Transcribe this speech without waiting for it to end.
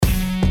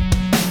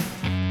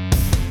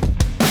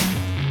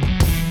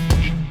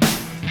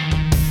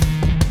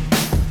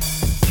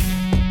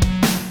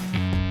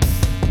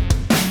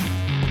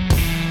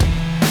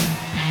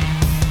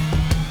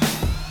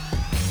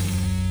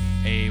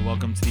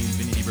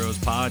Bros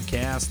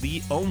podcast,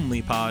 the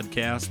only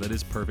podcast that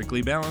is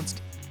perfectly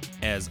balanced,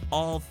 as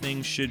all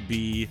things should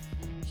be,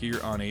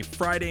 here on a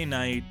Friday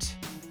night.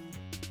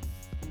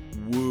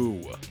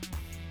 Woo.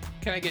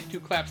 Can I get 2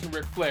 claps and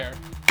Ric Flair?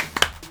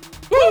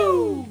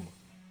 Woo!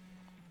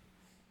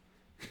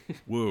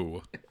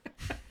 Woo.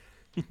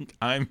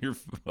 I'm your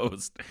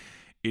host,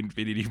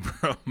 Infinity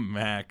Bro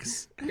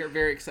Max. We are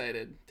very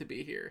excited to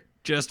be here.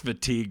 Just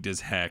fatigued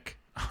as heck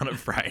on a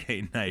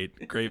Friday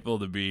night. Grateful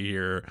to be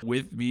here.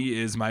 With me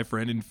is my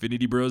friend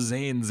Infinity Bro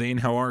Zane. Zane,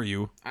 how are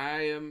you?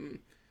 I am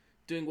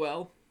doing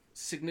well.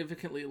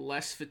 Significantly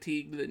less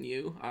fatigued than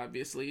you,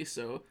 obviously,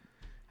 so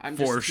I'm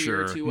just For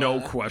here sure. to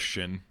No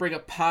question. bring a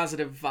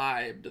positive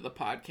vibe to the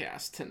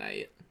podcast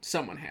tonight.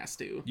 Someone has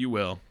to. You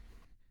will.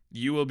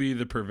 You will be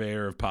the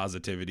purveyor of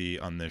positivity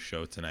on this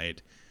show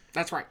tonight.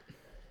 That's right.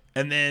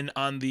 And then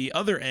on the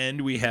other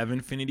end, we have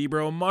Infinity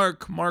Bro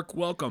Mark. Mark,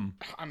 welcome.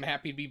 I'm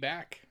happy to be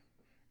back.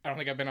 I don't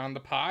think I've been on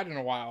the pod in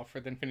a while for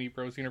the Infinity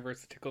Bros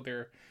universe to tickle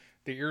their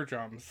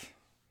eardrums.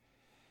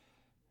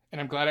 And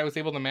I'm glad I was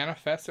able to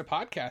manifest a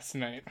podcast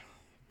tonight.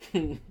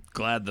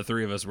 Glad the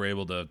three of us were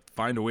able to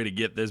find a way to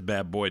get this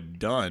bad boy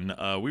done.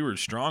 We were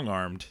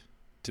strong-armed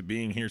to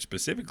being here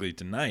specifically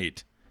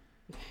tonight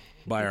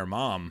by our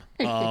mom.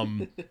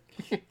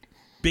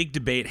 Big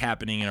debate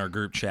happening in our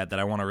group chat that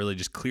I want to really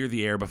just clear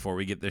the air before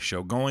we get this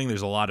show going.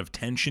 There's a lot of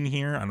tension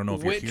here. I don't know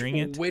if you're hearing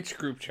it. Which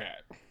group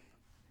chat?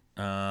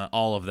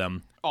 All of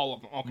them. All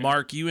of them. Okay.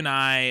 Mark, you and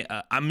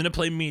I, I'm going to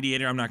play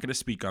mediator. I'm not going to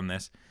speak on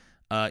this.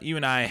 You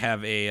and I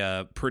have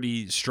a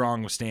pretty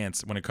strong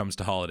stance when it comes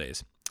to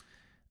holidays.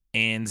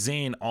 And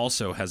Zane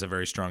also has a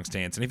very strong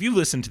stance. And if you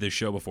listened to this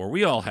show before,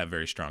 we all have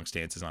very strong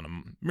stances on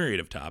a myriad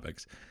of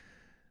topics.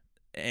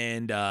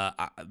 And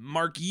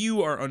Mark,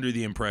 you are under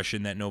the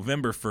impression that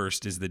November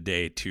 1st is the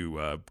day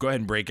to go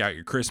ahead and break out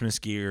your Christmas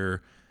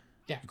gear,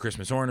 your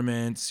Christmas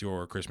ornaments,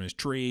 your Christmas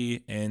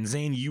tree. And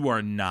Zane, you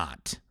are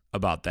not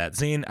about that.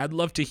 Zane, I'd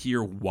love to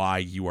hear why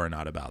you are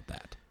not about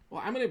that.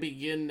 Well, I'm going to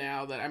begin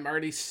now that I'm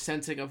already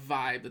sensing a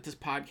vibe that this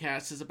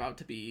podcast is about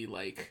to be,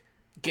 like,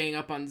 gang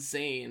up on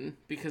Zane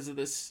because of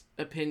this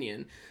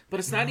opinion. But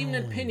it's not even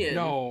an opinion.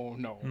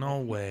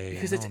 No way.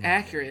 Because it's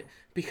accurate.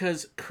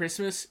 Because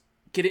Christmas,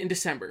 get it in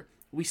December.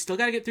 We still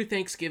got to get through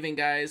Thanksgiving,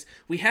 guys.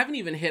 We haven't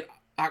even hit,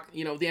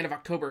 the end of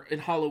October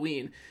and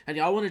Halloween. And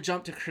y'all want to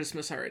jump to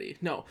Christmas already.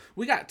 No,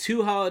 we got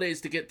 2 holidays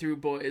to get through,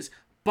 boys.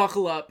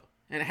 Buckle up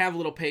and have a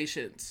little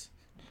patience.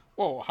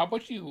 Whoa, how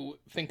about you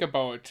think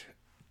about...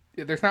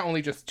 There's not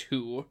only just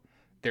 2,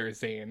 there's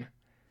Zane.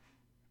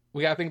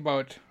 We gotta think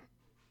about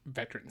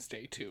Veterans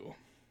Day, too.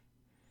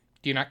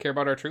 Do you not care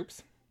about our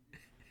troops?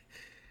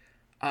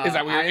 Is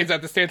that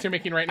the stance you're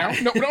making right now?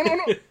 No.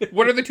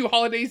 What are the 2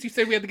 holidays you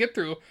said we had to get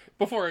through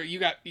before? You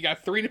got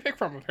 3 to pick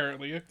from,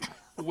 apparently.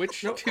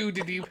 Which 2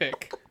 did you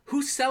pick?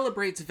 Who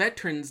celebrates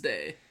Veterans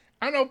Day?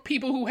 I don't know,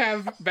 people who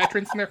have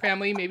veterans in their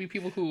family, maybe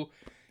people who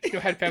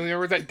had family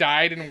members that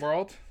died in the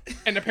world,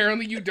 and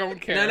apparently you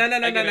don't care. No. What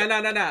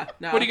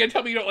are you gonna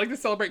tell me? You don't like to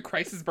celebrate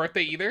Christ's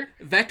birthday either?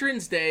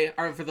 Veterans Day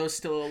are for those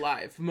still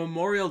alive.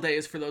 Memorial Day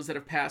is for those that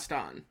have passed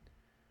on.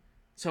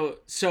 So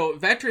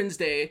Veterans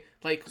Day,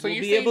 we'll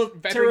be able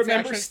to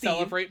remember Steve.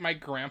 Celebrate my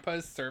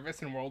grandpa's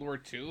service in World War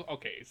II?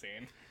 Okay,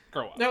 Zane,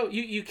 grow up. No,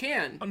 you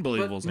can.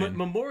 Unbelievable, but Zane.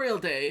 Memorial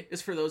Day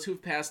is for those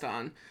who've passed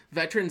on.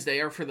 Veterans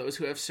Day are for those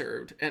who have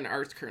served and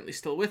are currently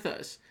still with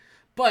us.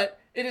 But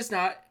it is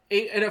not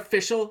an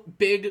official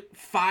Big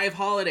 5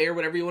 holiday or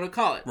whatever you want to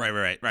call it.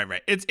 Right.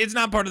 It's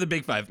not part of the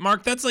Big 5.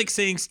 Mark, that's like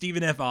saying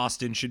Stephen F.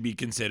 Austin should be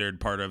considered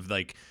part of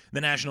the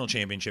national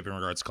championship in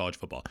regards to college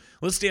football.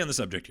 Let's stay on the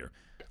subject here.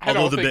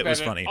 Although the bit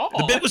was funny.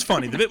 The bit was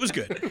funny. The bit was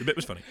good. The bit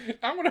was funny.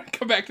 I want to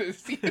come back to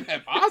Stephen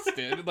F.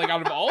 Austin,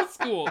 out of all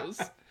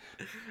schools.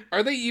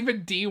 Are they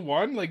even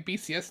D1, like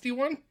BCS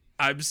D1?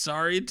 I'm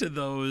sorry to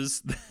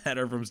those that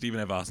are from Stephen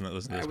F. Austin that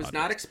listen to this podcast. I was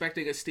not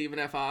expecting a Stephen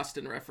F.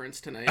 Austin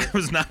reference tonight. I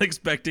was not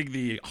expecting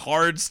the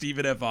hard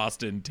Stephen F.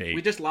 Austin take.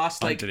 We just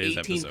lost 18%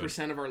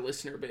 episode. of our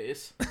listener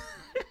base.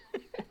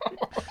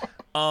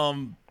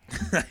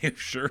 I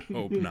sure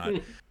hope not.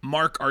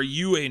 Mark, are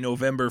you a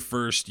November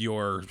 1st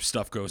your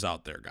stuff goes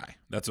out there guy?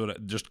 That's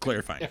what, just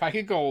clarifying. If I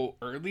could go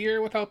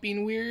earlier without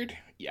being weird,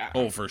 yeah.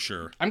 Oh, for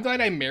sure. I'm glad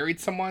I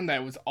married someone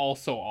that was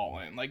also all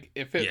in.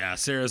 Yeah,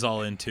 Sarah's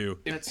all in too.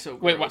 That's so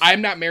gross. Wait,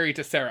 I'm not married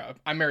to Sarah.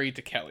 I'm married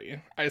to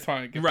Kelly. I just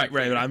want to get right.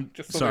 But I'm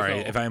just sorry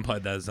if I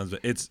implied that.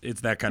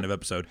 It's that kind of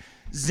episode.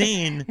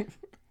 Zane,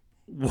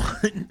 what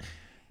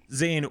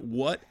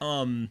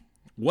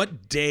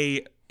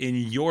day, in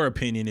your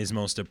opinion, is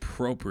most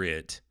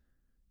appropriate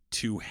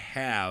to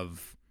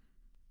have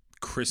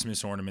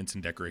Christmas ornaments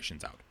and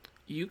decorations out?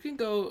 You can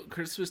go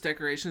Christmas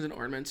decorations and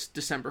ornaments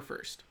December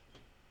 1st.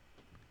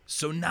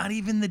 So not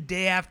even the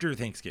day after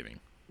Thanksgiving.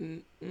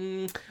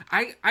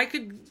 I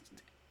could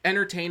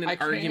entertain an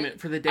argument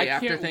for the day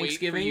after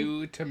Thanksgiving. I can't wait for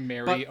you to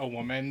marry a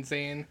woman,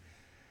 Zane,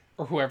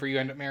 or whoever you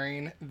end up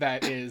marrying,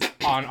 that is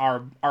on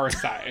our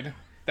side.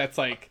 that's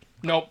like,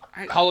 nope,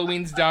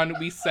 Halloween's done.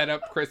 We set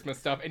up Christmas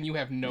stuff, and you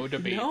have no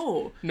debate.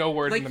 No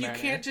word in the matter.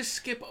 Like, you can't just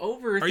skip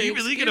over Are you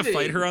really going to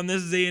fight her on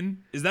this,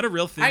 Zane? Is that a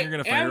real thing you're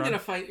going to fight her on? I am going to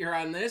fight her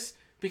on this.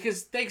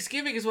 Because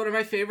Thanksgiving is one of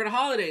my favorite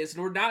holidays,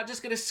 and we're not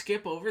just going to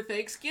skip over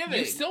Thanksgiving.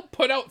 You still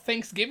put out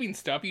Thanksgiving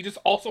stuff. You just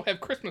also have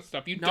Christmas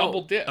stuff. You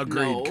double dip.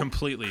 Agreed,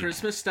 completely.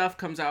 Christmas stuff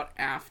comes out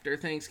after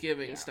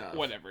Thanksgiving stuff.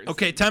 Whatever.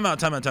 Okay, time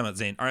out,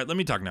 Zane. All right, let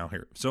me talk now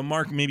here. So,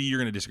 Mark, maybe you're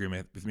going to disagree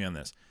with me on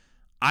this.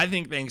 I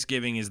think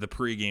Thanksgiving is the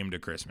pregame to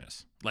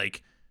Christmas.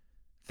 Like,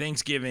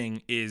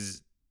 Thanksgiving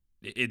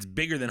it's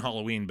bigger than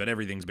Halloween, but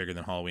everything's bigger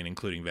than Halloween,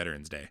 including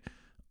Veterans Day.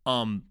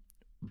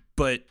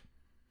 But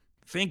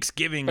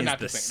Thanksgiving is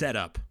the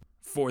setup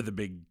for the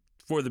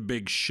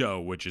big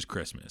show, which is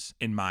Christmas,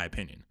 in my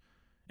opinion.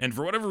 And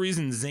for whatever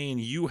reason, Zane,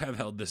 you have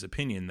held this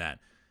opinion that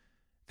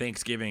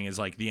Thanksgiving is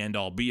like the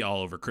end-all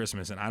be-all over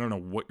Christmas, and I don't know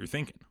what you're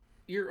thinking.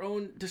 Your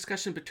own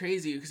discussion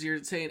betrays you because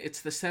you're saying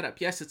it's the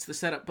setup. Yes, it's the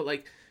setup, but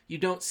like you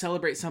don't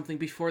celebrate something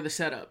before the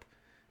setup.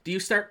 Do you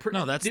start?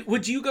 No, that's.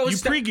 Would you go? You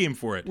pregame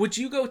for it. Would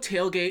you go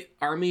tailgate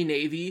Army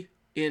Navy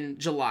in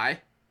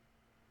July?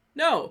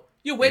 No.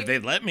 You wait. If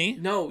they'd let me.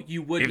 No,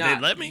 you would not. If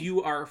they'd let me.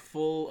 You are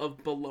full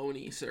of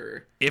baloney,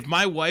 sir. If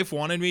my wife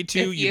wanted me to,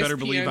 if you better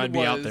believe I'd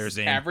be out there,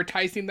 Zane.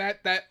 Advertising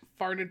that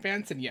far in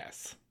advance, and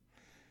yes.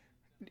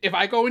 If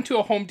I go into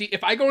a Home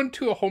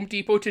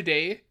Depot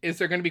today, is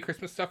there going to be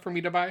Christmas stuff for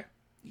me to buy?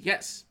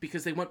 Yes,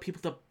 because they want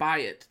people to buy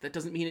it. That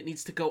doesn't mean it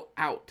needs to go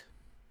out.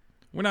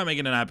 We're not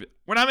making an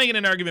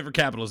argument for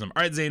capitalism.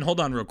 All right, Zane,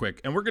 hold on real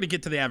quick, and we're going to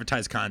get to the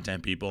advertised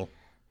content, people.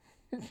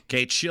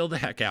 Okay, chill the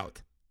heck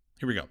out.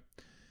 Here we go.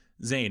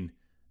 Zane,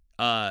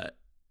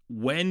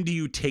 when do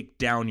you take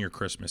down your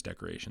Christmas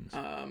decorations?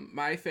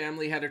 My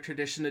family had a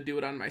tradition to do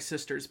it on my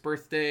sister's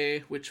birthday,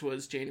 which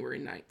was January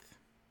 9th.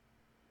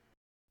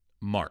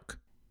 Mark.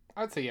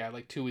 I'd say,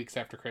 like 2 weeks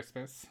after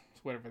Christmas,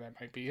 whatever that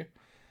might be.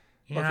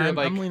 Yeah,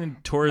 I'm leaning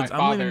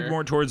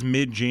more towards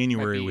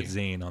mid-January with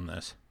Zane on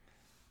this.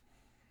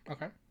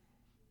 Okay.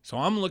 So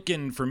I'm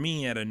looking for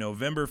me at a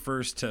November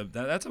 1st to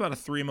that's about a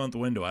 3-month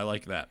window. I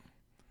like that.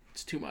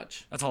 It's too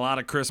much. That's a lot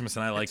of Christmas,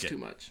 and I like it. It's too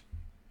much.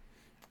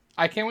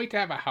 I can't wait to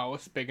have a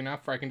house big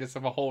enough where I can just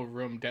have a whole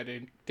room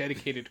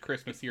dedicated to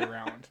Christmas year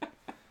round.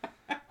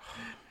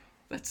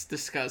 That's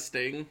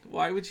disgusting.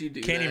 Why would you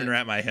do that? Can't even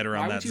wrap my head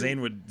around that. Zane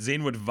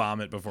would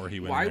vomit before he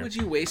went. Why would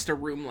you waste a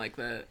room like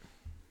that?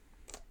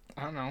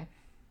 I don't know.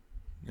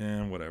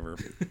 Yeah, whatever.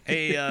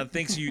 Hey,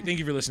 thank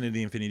you for listening to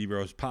the Infinity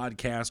Bros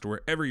podcast,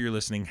 wherever you're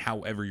listening,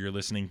 however you're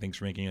listening. Thanks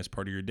for making us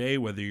part of your day,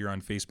 whether you're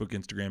on Facebook,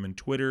 Instagram, and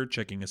Twitter,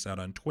 checking us out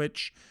on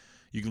Twitch.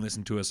 You can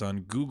listen to us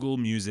on Google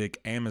Music,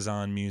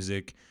 Amazon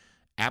Music,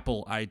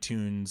 Apple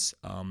iTunes,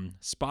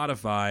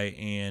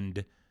 Spotify,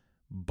 and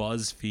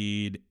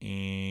BuzzFeed,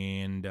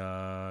 and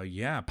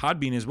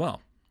Podbean as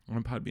well. We're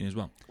on Podbean as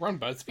well. We're on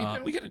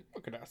BuzzFeed.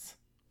 Look at us.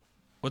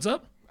 What's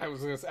up?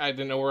 I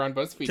didn't know we're on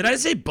BuzzFeed. Did I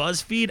say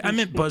BuzzFeed? I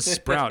meant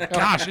Buzzsprout.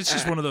 Gosh, it's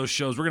just one of those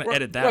shows. We're gonna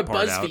edit that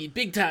part out. BuzzFeed,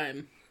 big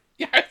time.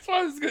 Yeah, that's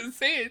what I was gonna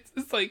say.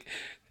 It's like,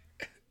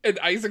 and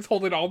Isaac's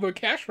holding all the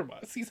cash from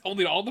us. He's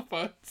holding all the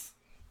funds.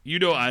 You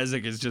know,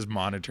 Isaac is just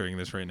monitoring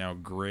this right now,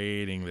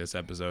 grading this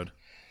episode.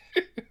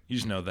 You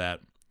just know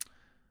that.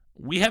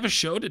 We have a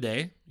show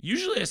today.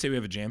 Usually I say we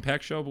have a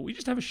jam-packed show, but we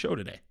just have a show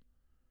today.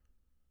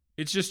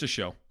 It's just a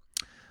show.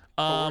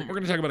 We're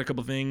going to talk about a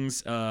couple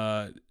things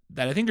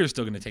that I think are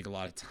still going to take a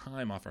lot of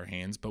time off our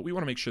hands, but we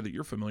want to make sure that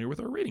you're familiar with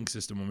our rating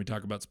system when we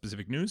talk about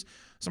specific news.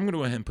 So I'm going to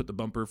go ahead and put the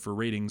bumper for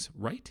ratings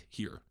right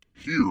here.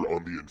 Here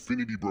on the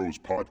Infinity Bros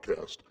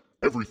podcast,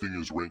 everything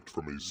is ranked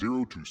from a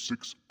 0 to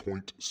 6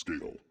 point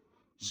scale.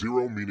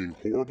 0 meaning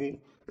horrible,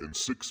 and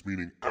 6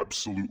 meaning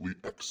absolutely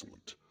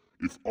excellent.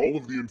 If all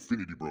of the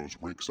Infinity Bros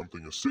rank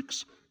something a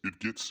 6, it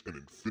gets an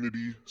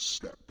Infinity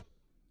Step.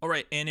 All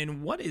right, and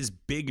in what is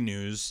big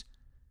news,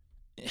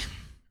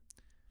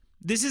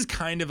 this is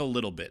kind of a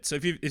little bit. So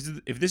if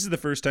this is the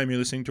first time you're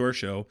listening to our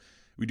show,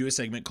 we do a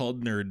segment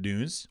called Nerd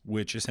News,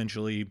 which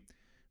essentially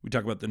we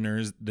talk about the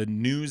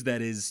news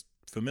that is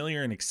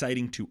familiar and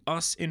exciting to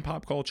us in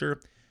pop culture.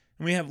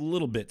 And we have a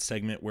little bit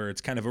segment where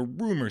it's kind of a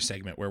rumor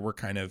segment where we're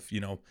kind of,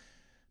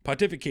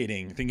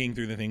 pontificating, thinking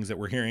through the things that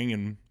we're hearing,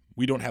 and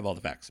we don't have all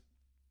the facts.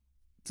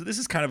 So this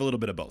is kind of a little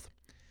bit of both.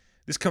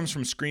 This comes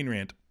from Screen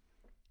Rant.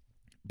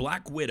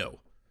 Black Widow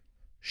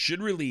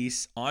should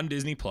release on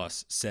Disney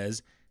Plus,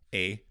 says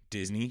a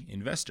Disney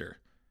investor.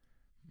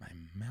 My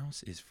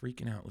mouse is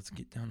freaking out. Let's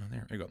get down on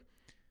there. There you go.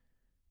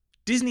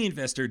 Disney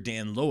investor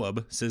Dan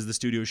Loeb says the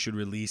studio should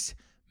release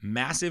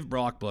massive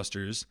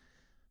blockbusters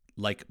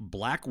like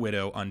Black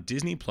Widow on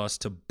Disney Plus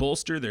to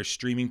bolster their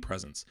streaming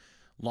presence.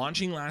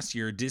 Launching last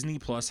year, Disney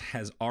Plus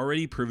has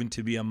already proven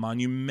to be a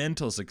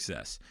monumental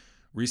success,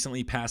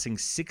 recently passing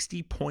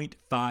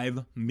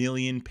 60.5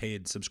 million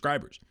paid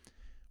subscribers.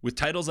 With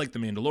titles like The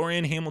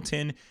Mandalorian,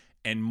 Hamilton,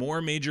 and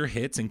more major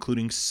hits,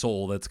 including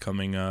Soul that's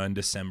coming in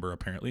December,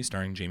 apparently,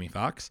 starring Jamie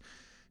Foxx,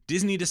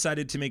 Disney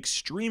decided to make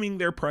streaming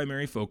their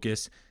primary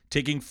focus,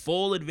 taking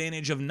full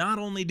advantage of not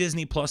only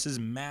Disney Plus's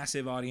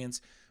massive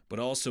audience, but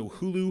also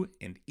Hulu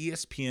and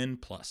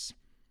ESPN Plus.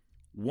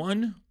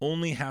 One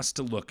only has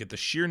to look at the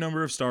sheer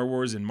number of Star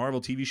Wars and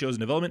Marvel TV shows in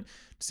development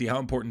to see how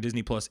important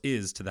Disney Plus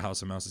is to the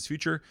House of Mouse's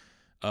future.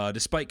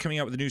 Despite coming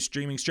out with a new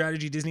streaming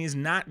strategy, Disney is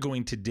not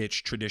going to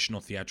ditch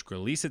traditional theatrical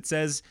release, it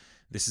says.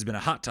 This has been a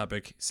hot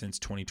topic since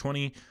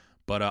 2020,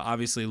 but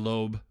obviously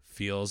Loeb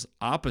feels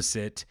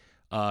opposite.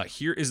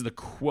 Here is the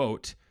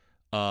quote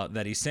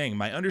that he's saying.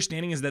 My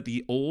understanding is that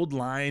the old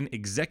line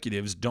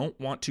executives don't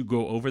want to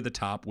go over the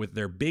top with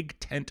their big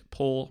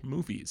tentpole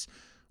movies,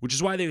 which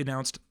is why they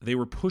announced they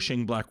were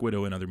pushing Black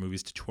Widow and other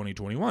movies to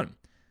 2021.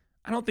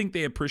 I don't think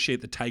they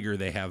appreciate the tiger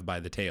they have by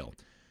the tail,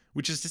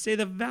 which is to say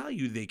the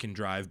value they can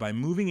drive by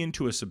moving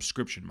into a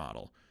subscription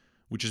model,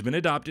 which has been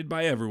adopted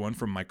by everyone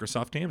from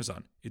Microsoft to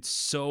Amazon. It's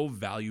so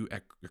value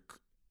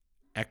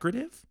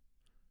accretive?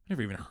 I've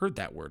never even heard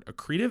that word.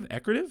 Accretive?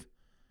 Accretive?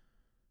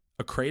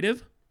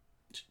 Accretive?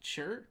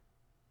 Sure.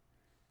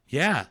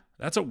 Yeah,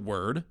 that's a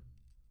word.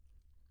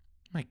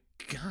 My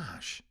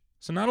gosh.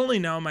 So not only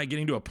now am I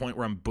getting to a point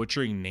where I'm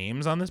butchering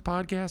names on this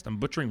podcast, I'm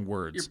butchering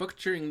words. You're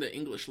butchering the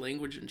English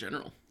language in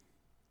general.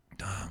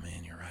 Oh,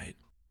 man, you're right.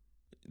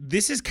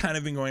 This has kind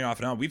of been going off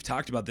and on. We've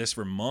talked about this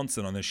for months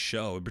and on this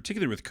show,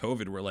 particularly with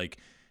COVID, where like,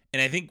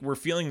 and I think we're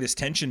feeling this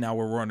tension now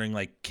where we're wondering,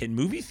 like, can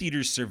movie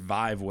theaters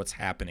survive what's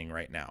happening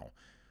right now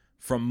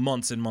from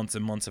months and months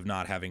and months of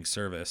not having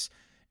service?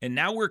 And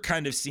now we're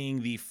kind of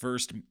seeing the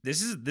first,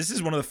 this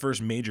is one of the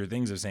first major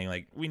things of saying,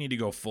 like, we need to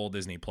go full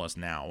Disney Plus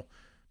now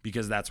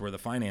because that's where the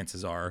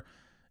finances are.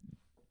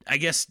 I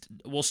guess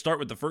we'll start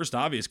with the first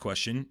obvious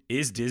question.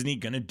 Is Disney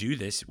going to do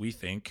this, we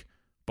think,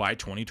 by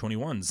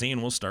 2021?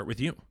 Zane, we'll start with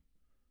you.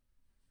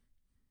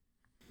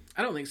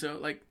 I don't think so.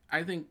 Like,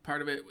 I think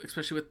part of it,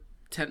 especially with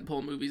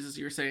tentpole movies, as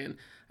you were saying,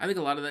 I think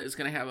a lot of that is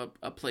going to have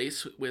a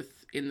place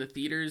in the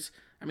theaters.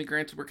 I mean,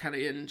 granted, we're kind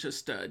of in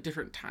just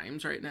different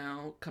times right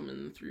now,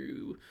 coming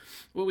through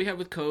what we have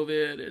with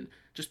COVID, and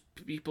just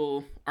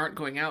people aren't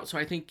going out. So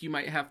I think you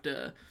might have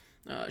to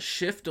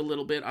shift a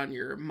little bit on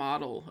your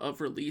model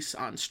of release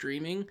on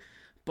streaming.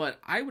 But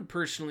I would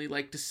personally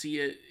like to see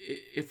it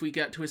if we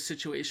get to a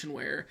situation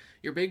where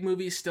your big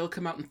movies still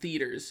come out in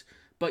theaters,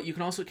 but you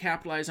can also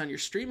capitalize on your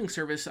streaming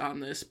service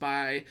on this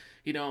by,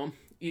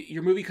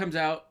 your movie comes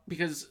out,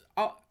 because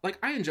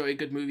I enjoy a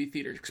good movie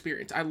theater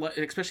experience.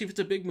 Especially if it's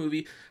a big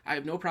movie, I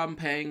have no problem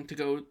paying to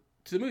go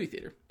to the movie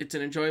theater. It's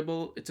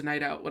a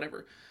night out,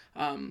 whatever.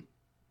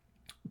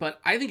 But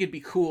I think it'd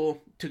be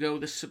cool to go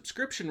the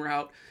subscription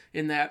route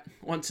in that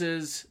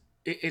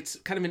it's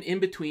kind of an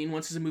in-between.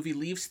 Once a movie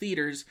leaves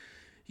theaters,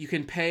 you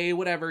can pay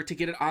whatever to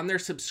get it on their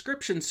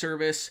subscription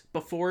service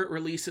before it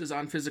releases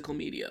on physical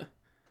media.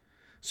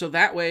 So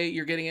that way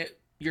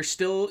you're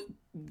still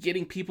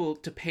getting people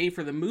to pay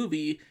for the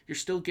movie, you're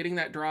still getting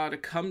that draw to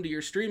come to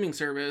your streaming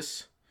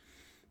service,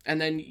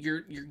 and then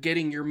you're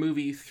getting your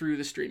movie through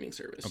the streaming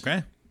service.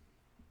 Okay.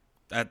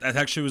 That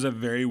actually was a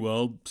very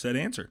well said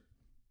answer.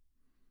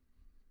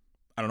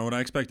 I don't know what I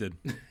expected.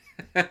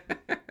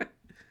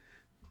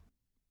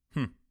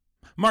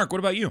 Mark, what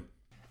about you?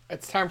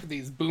 It's time for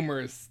these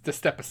boomers to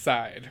step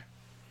aside.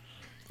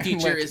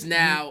 Future is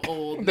now,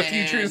 old man. The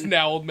future is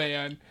now, old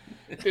man.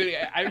 Dude,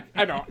 I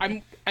don't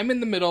know. I'm in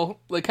the middle.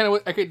 Like, kind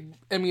of, I could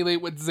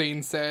emulate what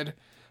Zane said.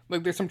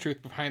 Like, there's some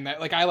truth behind that.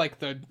 Like, I like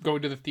the go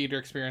to the theater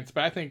experience,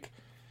 but I think,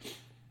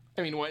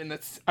 I mean, I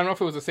don't know if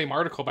it was the same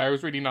article, but I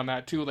was reading on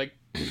that too. Like,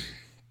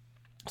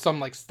 some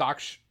like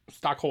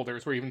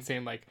stockholders were even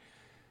saying, like,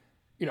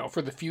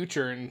 for the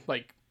future and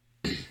like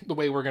the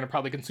way we're gonna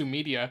probably consume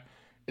media,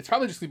 it's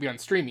probably just gonna be on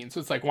streaming. So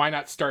it's like, why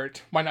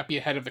not be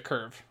ahead of the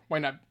curve? Why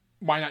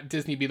not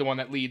Disney be the one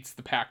that leads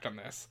the pack on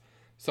this?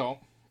 So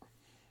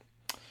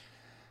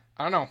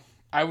I don't know.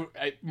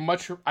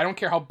 I don't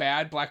care how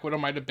bad Black Widow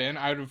might have been.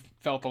 I would have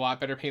felt a lot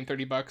better paying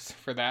 $30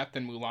 for that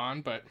than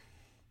Mulan, but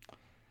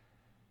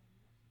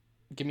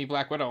give me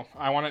Black Widow.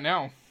 I want it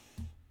now.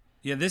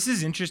 Yeah, this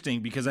is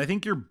interesting because I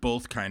think you're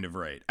both kind of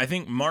right.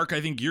 Mark,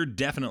 I think you're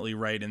definitely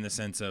right in the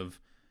sense of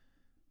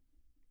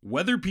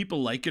whether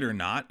people like it or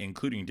not,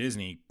 including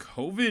Disney,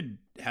 COVID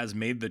has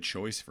made the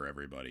choice for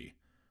everybody.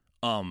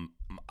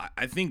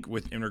 I think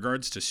in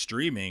regards to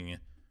streaming,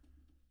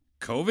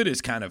 COVID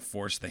has kind of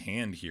forced the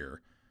hand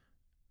here.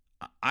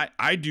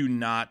 I do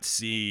not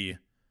see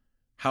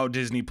how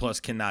Disney Plus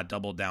cannot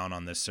double down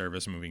on this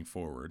service moving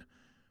forward.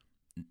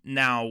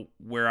 Now,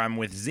 where I'm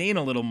with Zane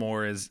a little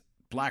more is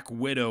Black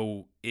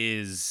Widow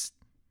is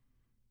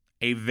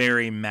a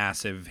very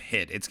massive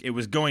hit. It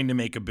was going to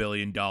make $1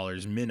 billion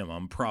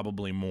minimum,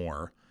 probably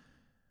more.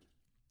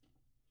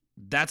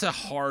 That's a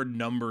hard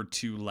number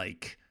to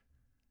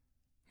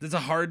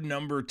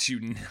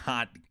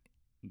not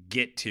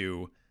get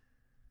to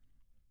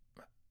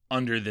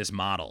under this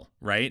model,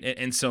 right?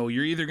 And so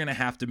you're either going to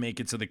have to make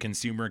it so the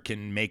consumer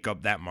can make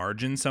up that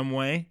margin some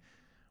way,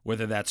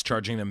 whether that's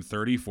charging them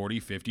 $30,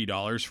 $40,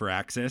 $50 for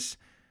access,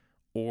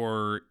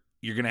 or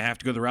you're going to have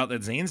to go the route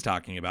that Zane's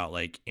talking about,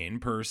 like in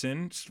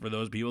person for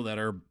those people that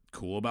are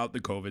cool about the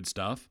COVID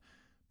stuff,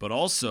 but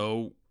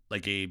also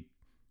like a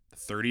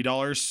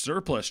 $30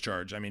 surplus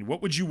charge. I mean,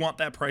 what would you want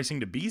that pricing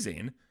to be,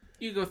 Zane?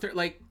 You go through,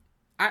 like,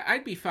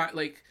 I'd be fine.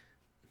 Like,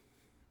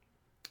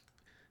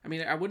 I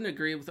mean, I wouldn't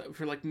agree with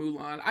for like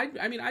Mulan.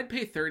 I mean, I'd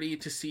pay 30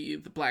 to see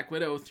the Black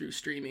Widow through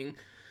streaming.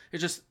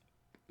 It's just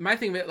my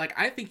thing that like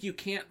I think you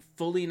can't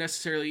fully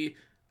necessarily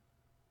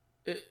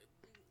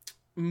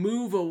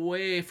move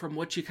away from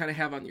what you kind of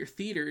have on your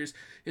theaters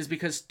is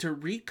because to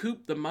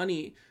recoup the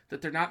money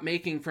that they're not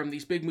making from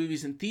these big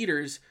movies in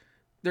theaters,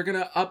 they're going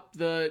to up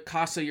the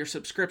cost of your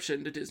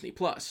subscription to Disney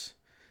Plus.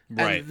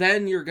 Right. And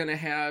then you're going to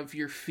have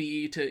your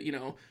fee to, you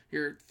know,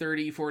 your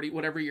 30, 40,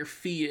 whatever your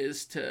fee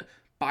is to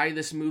buy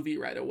this movie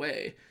right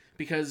away.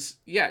 Because,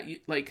 yeah,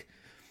 like,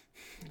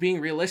 being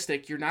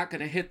realistic, you're not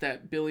going to hit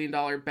that $1 billion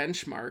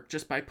benchmark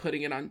just by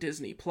putting it on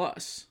Disney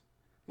Plus.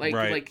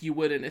 Like you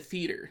would in a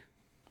theater.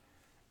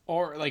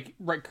 Or, like,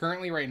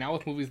 currently right now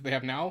with movies they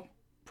have now,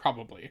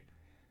 probably.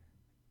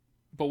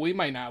 But we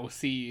might now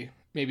see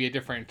maybe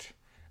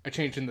a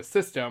change in the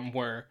system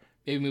where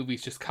maybe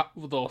movies just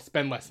they'll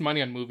spend less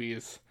money on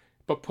movies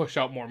but push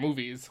out more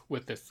movies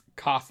with this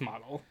cost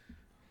model.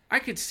 I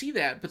could see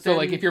that, but so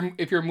like if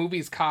your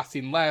movie's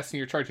costing less and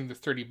you're charging this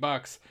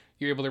 $30,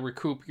 you're able to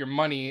recoup your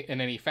money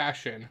in any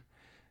fashion.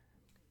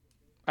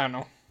 I don't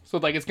know. So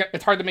like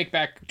it's hard to make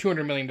back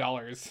 $200 million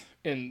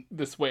in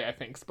this way, I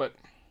think. But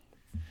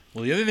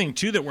well, the other thing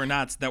too that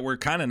we're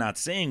kind of not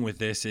saying with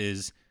this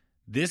is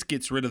this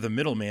gets rid of the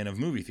middleman of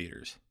movie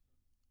theaters.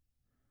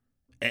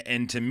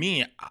 And to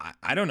me,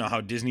 I don't know how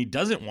Disney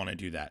doesn't want to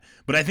do that.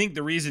 But I think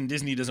the reason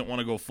Disney doesn't want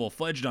to go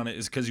full-fledged on it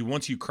is because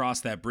once you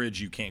cross that bridge,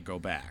 you can't go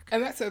back.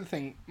 And that's the other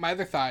thing. My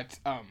other thought,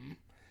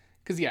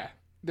 because, yeah,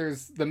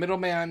 there's the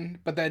middleman,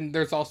 but then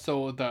there's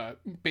also the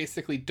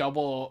basically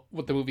double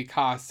what the movie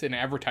costs in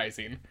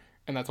advertising.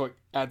 And that's what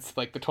adds,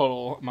 like, the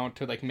total amount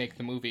to, like, make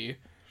the movie.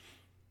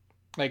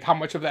 Like, how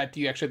much of that do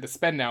you actually have to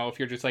spend now if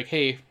you're just like,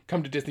 hey,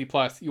 come to Disney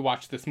Plus, you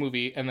watch this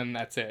movie, and then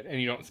that's it. And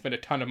you don't spend a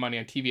ton of money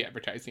on TV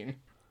advertising.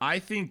 I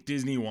think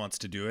Disney wants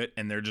to do it,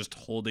 and they're just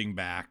holding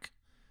back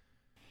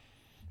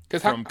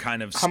from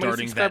kind of how many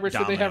starting that subscribers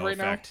domino do they have right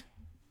effect.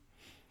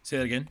 Now? Say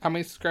that again. How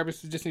many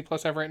subscribers does Disney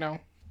Plus have right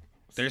now?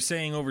 They're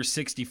saying over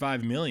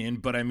 65 million,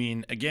 but I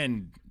mean,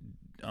 again,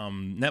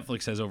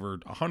 Netflix has over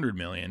 100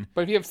 million.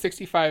 But if you have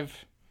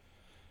 65...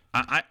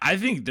 I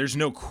think there's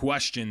no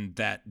question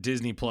that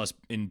Disney Plus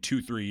in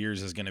 2-3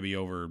 years is going to be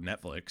over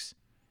Netflix.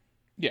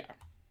 Yeah.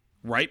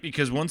 Right?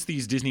 Because once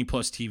these Disney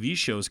Plus TV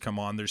shows come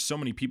on, there's so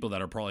many people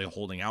that are probably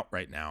holding out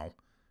right now,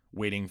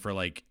 waiting for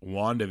like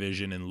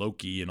WandaVision and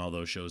Loki and all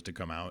those shows to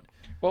come out.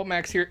 Well,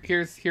 Max,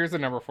 here's a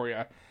number for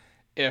you.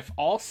 If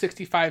all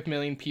 65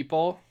 million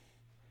people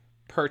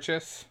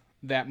purchase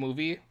that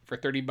movie for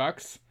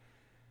 $30,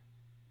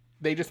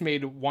 they just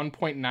made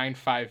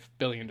 $1.95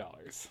 billion.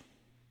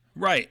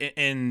 Right,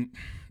 and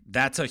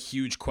that's a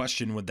huge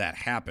question. Would that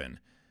happen?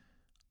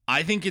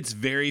 I think it's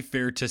very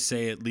fair to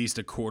say at least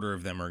a quarter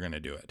of them are going to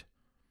do it.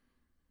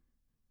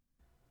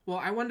 Well,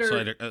 I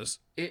wonder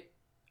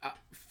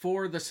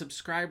for the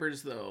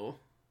subscribers though,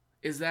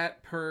 is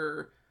that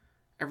per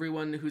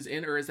everyone who's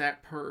in, or is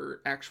that per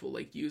actual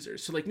like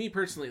users? So like me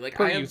personally, like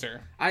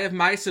I have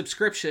my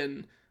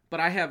subscription, but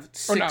I have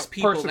six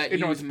people that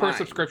use mine. It's per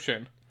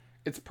subscription.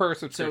 It's per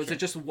subscription. So is it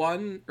just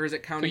one, or is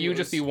it counting? So you would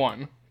just be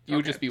one. You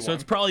would just be one. So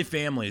it's probably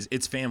families.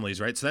 It's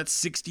families, right? So that's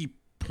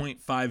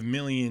 60.5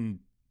 million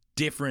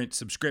different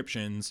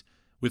subscriptions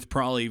with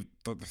probably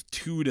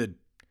 2 to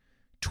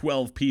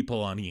 12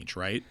 people on each,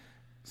 right?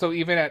 So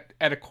even at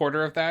a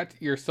quarter of that,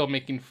 you're still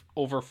making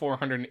over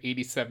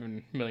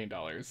 $487 million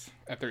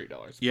at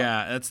 $30.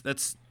 Yeah,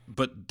 that's.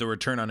 But the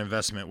return on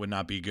investment would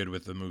not be good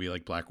with a movie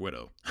like Black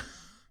Widow.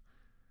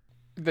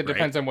 That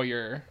depends on what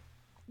your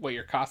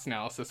cost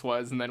analysis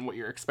was, and then what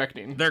you're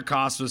expecting. Their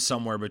cost was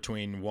somewhere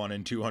between 1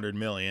 and 200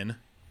 million.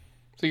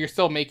 So you're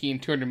still making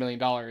 $200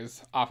 million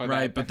off of that.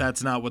 Right, but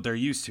that's not what they're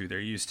used to. They're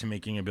used to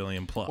making $1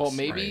 billion plus. Well,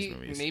 maybe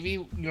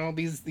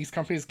these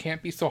companies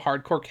can't be so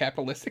hardcore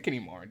capitalistic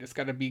anymore. Just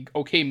got to be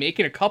okay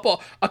making a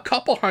couple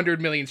 $100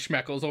 million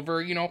schmeckles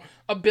over $1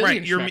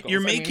 billion. Right,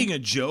 you're making a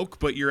joke,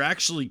 but you're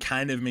actually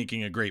kind of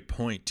making a great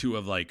point too.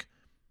 Of like,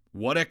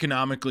 what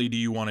economically do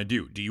you want to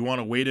do? Do you want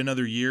to wait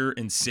another year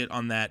and sit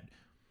on that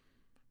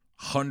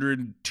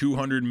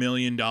 $200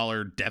 million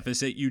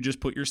deficit you just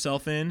put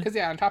yourself in? Because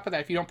on top of that,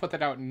 if you don't put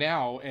that out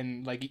now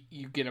and like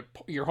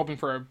you're hoping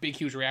for a big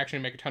huge reaction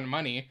and make a ton of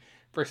money,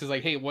 versus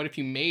like, hey, what if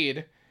you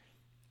made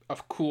a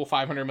cool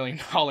 $500 million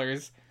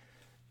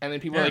and then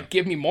people are like,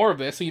 give me more of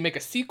this, so you make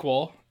a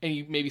sequel and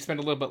you maybe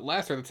spend a little bit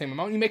less or the same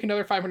amount and you make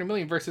another $500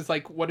 million, versus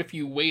like, what if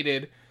you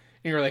waited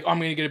and you're like, oh, I'm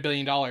gonna get $1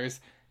 billion,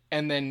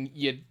 and then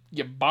you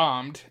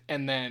bombed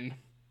and then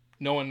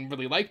no one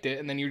really liked it,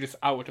 and then you're just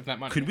out of that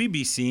money. Could we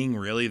be seeing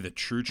really the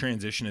true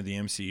transition of the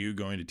MCU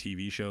going to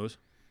TV shows?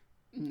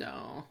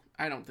 No,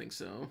 I don't think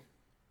so.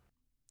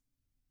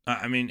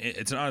 I mean,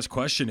 it's an honest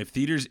question. If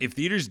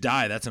theaters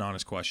die, that's an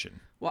honest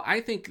question. Well, I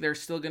think they're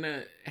still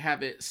gonna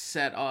have it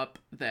set up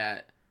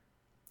that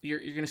you're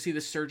gonna see the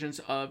surgence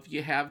of,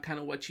 you have kind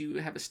of what you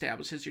have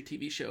established as your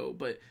TV show,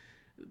 but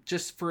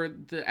just for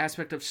the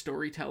aspect of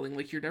storytelling,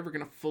 like, you're never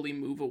gonna fully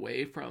move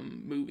away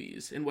from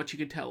movies and what you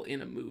can tell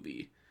in a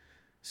movie.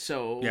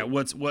 So Yeah,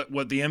 what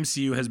the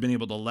MCU has been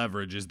able to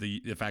leverage is the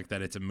fact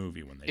that it's a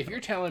movie when they If come you're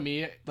out. telling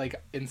me, like,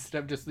 instead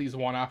of just these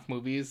one-off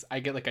movies, I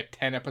get like a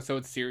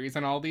 10-episode series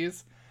on all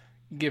these,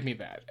 give me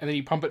that. And then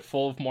you pump it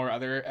full of more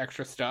other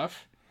extra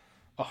stuff.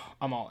 Oh,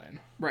 I'm all in.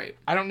 right.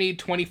 I don't need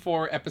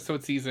 24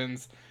 episode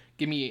seasons.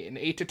 Give me an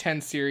 8 to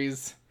 10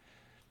 series,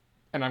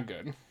 and I'm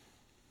good.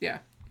 Yeah.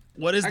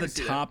 What is I the can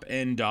see that. top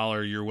end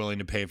dollar you're willing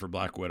to pay for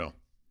Black Widow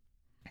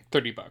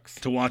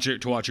 $30. to watch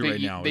it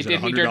right now? They Is it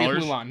did me dirty with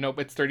 $100? Mulan. Nope,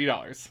 it's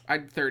 $30.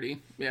 I'd 30.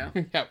 Yeah.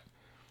 Yep.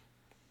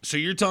 So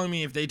you're telling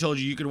me if they told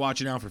you could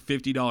watch it now for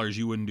 $50,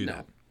 you wouldn't do No.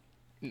 that?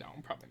 No,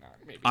 probably not.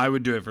 Maybe. I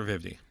would do it for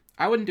 50.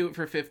 I wouldn't do it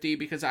for 50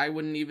 because I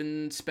wouldn't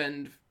even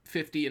spend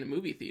 50 in a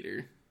movie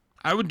theater.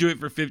 I would do it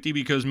for 50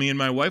 because me and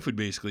my wife would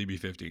basically be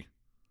 50.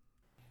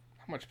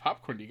 How much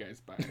popcorn do you guys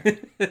buy?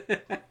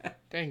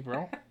 Dang,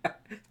 bro.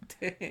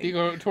 Dang. Do you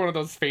go to one of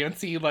those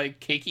fancy, like,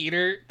 cake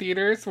eater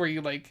theaters where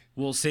you, like...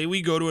 Well, say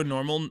we go to a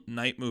normal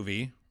night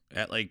movie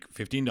at like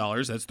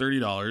 $15, that's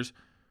 $30.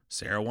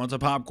 Sarah wants a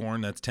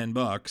popcorn, that's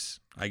 $10.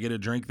 I get a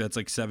drink that's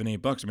like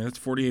 $7-8. I mean, that's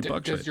 $48 Does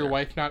right your there.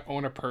 wife not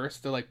own a purse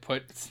to, like,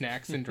 put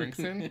snacks and drinks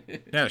in?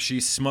 Yeah,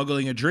 she's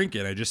smuggling a drink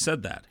in. I just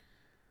said that.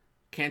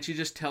 Can't you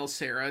just tell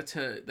Sarah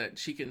that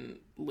she can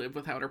live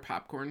without her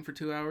popcorn for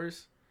 2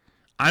 hours?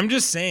 I'm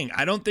just saying,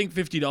 I don't think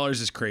 $50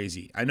 is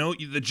crazy. I know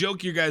the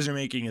joke you guys are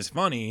making is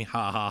funny,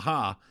 ha ha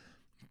ha.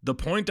 The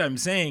point I'm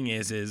saying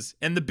is,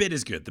 and the bit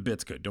is good. The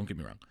bit's good. Don't get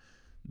me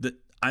wrong.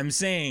 I'm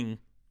saying,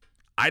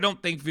 I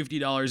don't think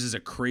 $50 is a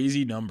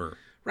crazy number.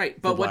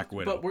 Right, but Black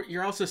Widow.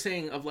 you're also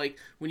saying of like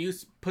when you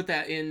put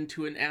that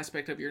into an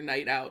aspect of your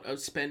night out of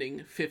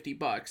spending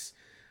 $50,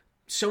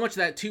 so much of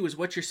that too is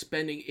what you're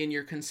spending in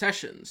your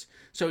concessions.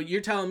 So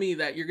you're telling me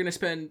that you're gonna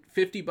spend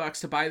 $50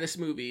 to buy this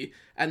movie,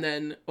 and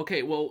then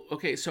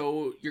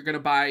so you're gonna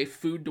buy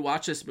food to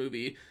watch this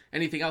movie,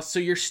 anything else, so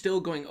you're still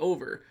going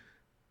over.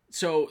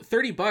 So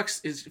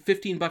 $30 is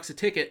 $15 a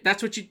ticket.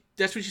 That's what you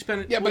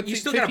spend. Yeah, but you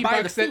see, still gotta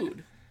buy the $50 that-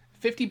 food.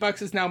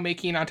 $50 is now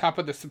making on top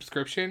of the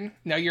subscription.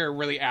 Now you're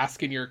really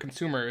asking your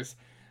consumers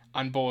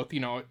on both,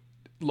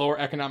 lower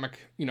economic,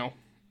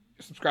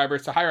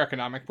 subscribers to higher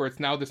economic, where it's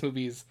now this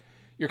movie's,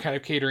 you're kind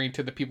of catering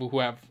to the people who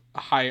have a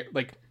high,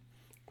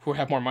 who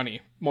have more money,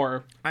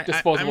 more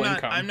disposable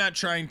income. I'm not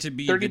trying to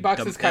be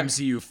 $30 the is kind of-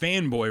 MCU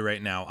fanboy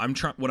right now.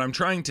 What I'm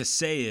trying to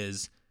say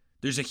is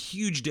there's a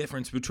huge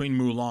difference between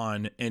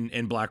Mulan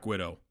and Black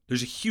Widow.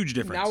 There's a huge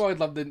difference. Now I would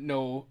love to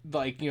know,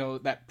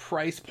 that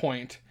price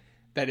point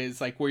that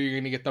is like where you're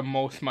going to get the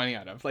most money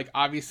out of. Like,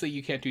 obviously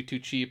you can't do too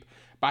cheap,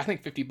 but I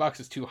think $50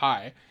 is too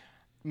high.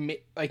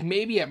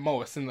 Maybe at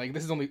most, and like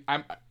this is only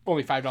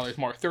 $5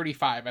 more.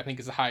 35 I think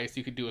is the highest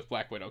you could do with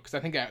Black Widow, because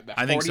I think at the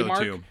 40 think so mark,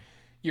 too.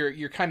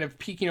 You're kind of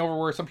peaking over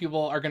where some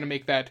people are going to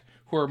make that,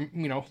 who are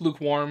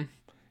lukewarm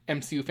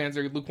MCU fans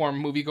or lukewarm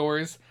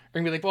moviegoers are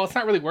going to be like, well, it's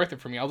not really worth it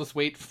for me. I'll just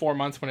wait 4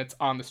 months when it's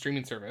on the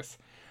streaming service.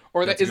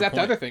 Or That's a is good that the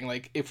point. other thing?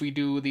 Like, if we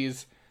do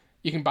these,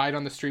 you can buy it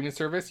on the streaming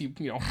service. You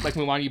like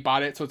Mulan, you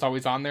bought it, so it's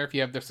always on there if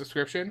you have the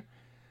subscription.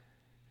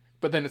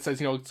 But then it says,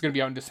 it's going to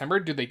be out in December.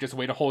 Do they just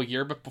wait a whole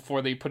year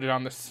before they put it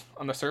on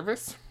the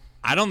service?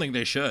 I don't think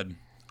they should.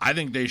 I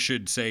think they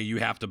should say you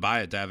have to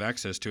buy it to have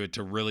access to it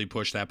to really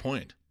push that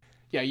point.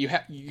 Yeah,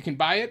 you can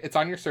buy it. It's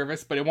on your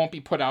service, but it won't be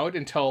put out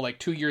until like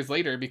 2 years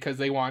later, because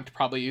they want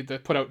probably to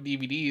put out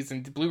DVDs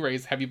and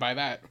Blu-rays. Have you buy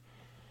that,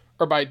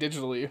 or buy it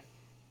digitally?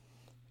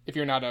 If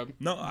you're not a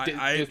No, Disney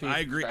I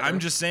agree. subscriber. I'm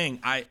just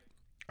saying I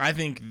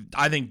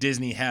think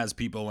Disney has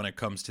people when it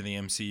comes to the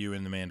MCU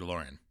and the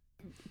Mandalorian.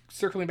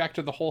 Circling back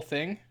to the whole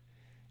thing,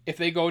 if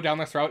they go down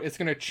this route, it's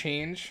going to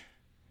change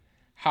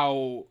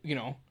how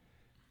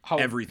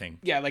Everything.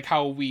 yeah, like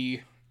how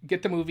we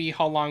get the movie,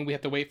 how long we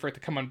have to wait for it to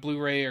come on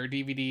Blu-ray or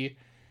DVD,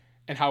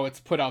 and how it's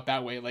put out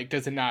that way. Like,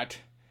 does it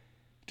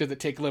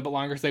take a little bit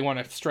longer because they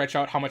want to stretch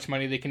out how much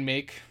money they can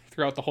make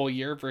throughout the whole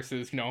year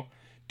versus,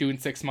 doing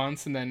 6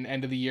 months and then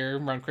end of the year,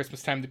 around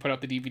Christmas time, they put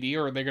out the DVD?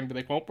 Or are they going to be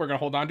like, well, we're going to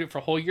hold on to it for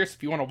a whole year, so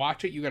if you want to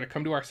watch it, you got to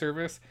come to our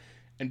service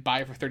and buy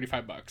it for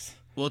 $35.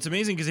 Well, it's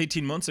amazing because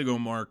 18 months ago,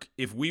 Mark,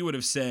 if we would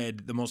have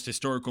said the most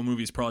historical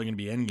movie is probably going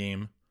to be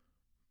Endgame,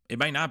 it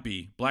might not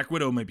be. Black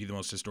Widow might be the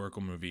most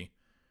historical movie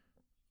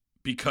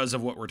because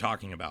of what we're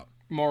talking about.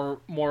 More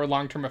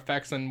long-term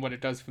effects than what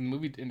it does for the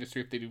movie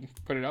industry if they do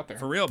put it out there.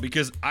 For real,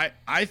 because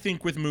I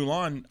think with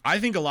Mulan, I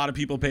think a lot of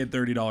people paid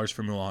 $30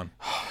 for Mulan.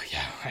 Oh,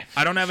 yeah.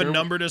 I don't have a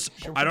number to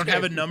sure I don't we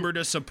have a did. number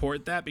to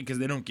support that because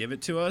they don't give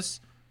it to us.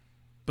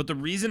 But the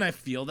reason I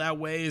feel that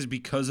way is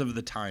because of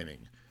the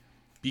timing.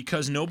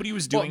 Because nobody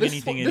was doing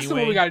anything this is what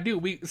we anyway. got to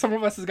do. Some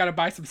of us has got to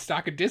buy some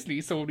stock of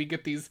Disney, so when we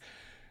get these,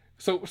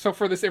 so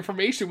for this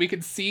information, we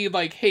can see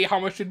like, hey, how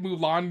much did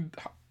Mulan?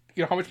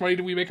 How much money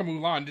did we make on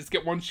Mulan? Just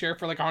get one share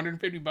for like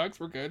 $150.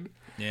 We're good.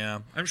 Yeah,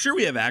 I'm sure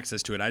we have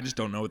access to it. I just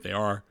don't know what they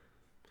are.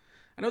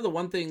 I know the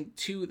one thing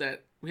too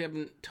that we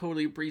haven't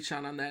totally breached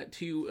on that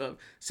too.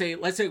 Let's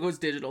say it goes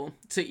digital.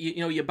 Say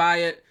you buy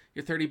it,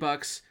 you're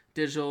 $30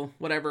 digital,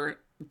 whatever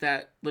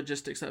that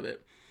logistics of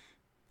it.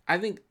 I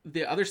think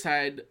the other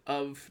side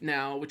of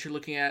now, what you're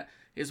looking at,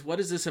 is what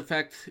does this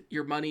affect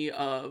your money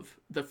of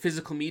the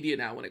physical media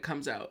now when it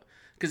comes out?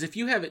 Because if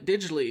you have it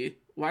digitally,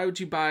 why would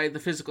you buy the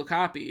physical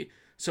copy?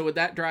 So would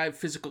that drive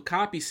physical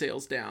copy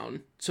sales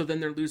down? So then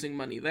they're losing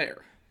money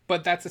there.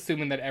 But that's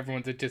assuming that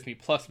everyone's a Disney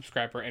Plus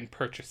subscriber and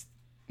purchased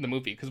the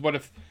movie. Because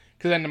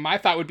then my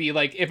thought would be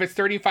like, if it's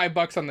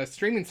 $35 on the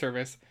streaming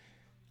service,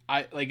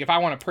 if I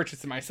want to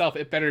purchase it myself,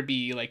 it better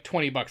be like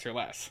 $20 or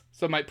less.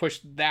 So it might push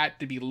that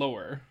to be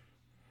lower.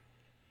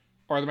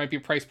 Or there might be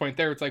a price point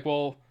there. It's like,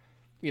 well,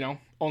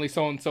 only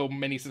so and so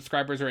many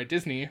subscribers are at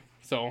Disney,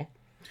 so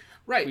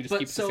right. we just but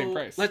keep so the same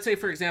price. Let's say,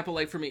 for example,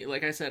 like for me,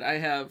 like I said, I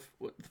have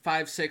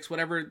 5, 6,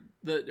 whatever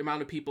the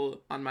amount of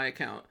people on my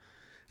account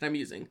that I'm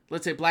using.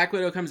 Let's say Black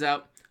Widow comes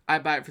out, I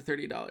buy it for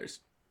 $30.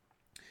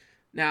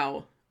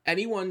 Now,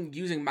 anyone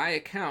using my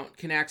account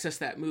can access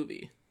that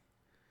movie.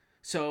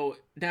 So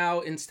now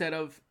instead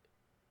of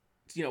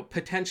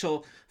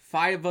potential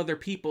 5 other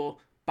people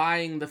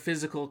buying the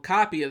physical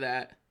copy of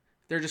that,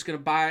 they're just going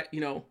to buy,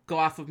 go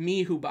off of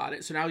me who bought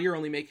it. So now you're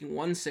only making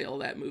 1 sale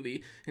of that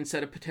movie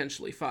instead of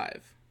potentially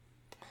 5.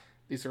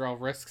 These are all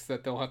risks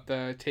that they'll have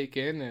to take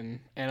in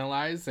and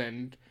analyze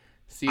and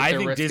see if I their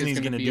think risk Disney's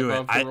is going to be do it.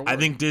 above the I reward,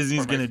 think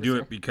Disney's or going to vice do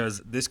versa. it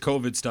because this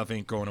COVID stuff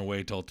ain't going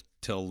away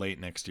till late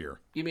next year.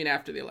 You mean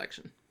after the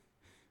election?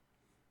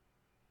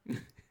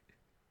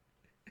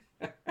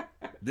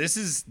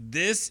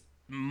 This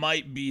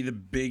might be the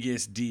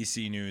biggest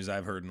DC news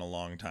I've heard in a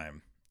long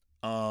time.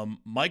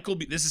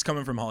 This is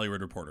coming from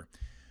Hollywood Reporter.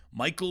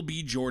 Michael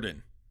B.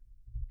 Jordan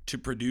to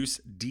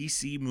produce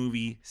DC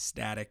movie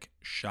Static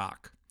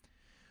Shock.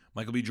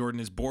 Michael B.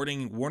 Jordan is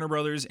boarding Warner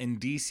Brothers and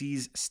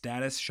DC's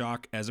Static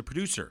Shock as a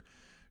producer.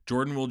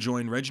 Jordan will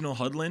join Reginald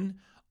Hudlin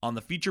on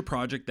the feature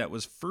project that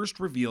was first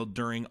revealed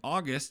during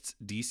August's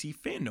DC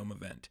Fandom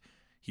event.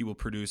 He will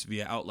produce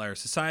via Outlier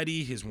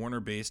Society, his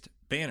Warner-based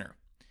banner.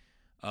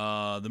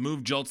 The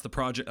move jolts the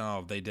project.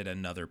 Oh, they did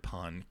another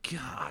pun.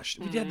 Gosh,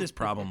 we had this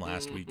problem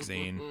last week,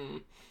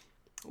 Zane.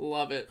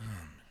 Love it.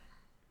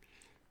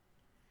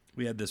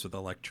 We had this with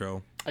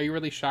Electro. Are you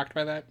really shocked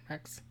by that,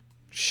 Max?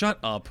 Shut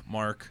up,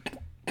 Mark.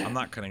 I'm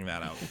not cutting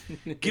that out.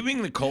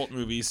 Giving the cult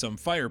movie some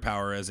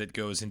firepower as it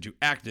goes into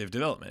active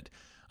development.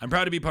 I'm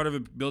proud to be part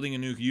of building a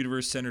new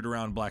universe centered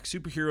around black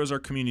superheroes. Our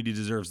community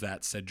deserves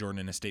that, said Jordan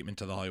in a statement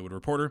to The Hollywood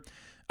Reporter.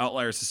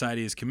 Outlier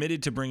Society is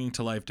committed to bringing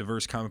to life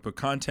diverse comic book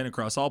content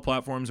across all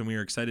platforms, and we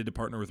are excited to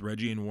partner with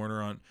Reggie and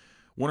Warner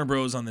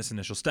Bros. On this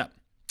initial step.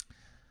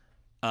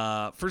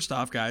 First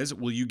off, guys,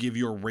 will you give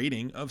your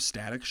rating of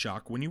Static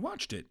Shock when you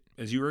watched it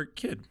as you were a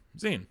kid?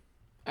 Zane?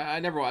 I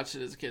never watched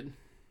it as a kid.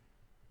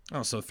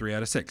 Oh, so 3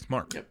 out of 6.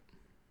 Mark? Yep.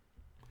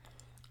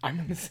 I'm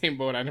in the same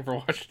boat. I never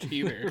watched it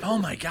either. Oh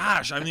my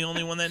gosh, I'm the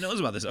only one that knows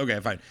about this. Okay,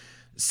 fine.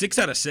 6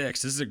 out of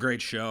 6. This is a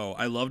great show.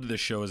 I loved this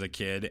show as a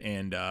kid,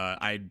 and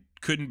I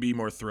couldn't be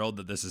more thrilled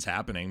that this is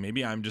happening.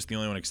 Maybe I'm just the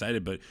only one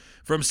excited, but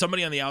from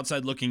somebody on the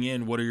outside looking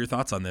in, what are your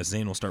thoughts on this?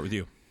 Zane, we'll start with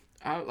you.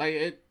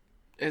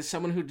 As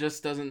someone who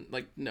just doesn't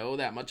know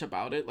that much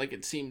about it,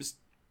 it seems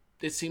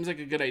like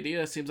a good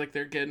idea. It seems like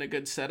they're getting a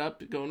good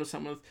setup. Going with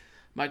someone with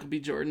Michael B.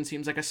 Jordan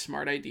seems like a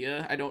smart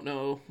idea. I don't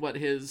know what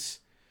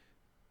his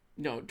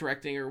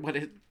directing or what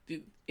his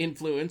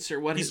influence or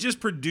what he's just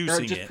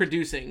producing. Or just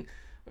producing.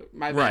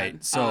 My bad.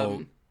 Right.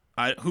 So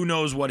who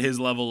knows what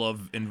his level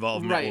of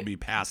involvement will be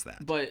past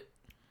that. But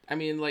I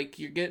mean,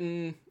 you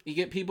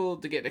get people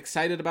to get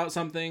excited about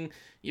something.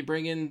 You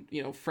bring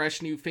in,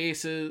 fresh new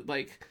faces.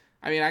 Like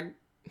I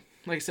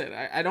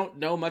said, I don't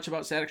know much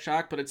about Static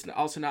Shock, but it's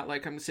also not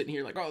like I'm sitting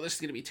here oh, this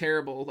is gonna be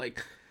terrible.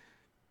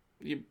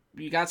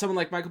 You got someone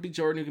like Michael B.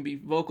 Jordan who can be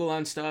vocal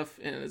on stuff,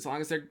 and as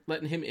long as they're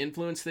letting him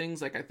influence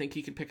things, I think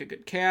he can pick a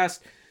good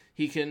cast.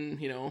 He can,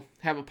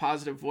 have a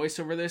positive voice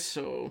over this.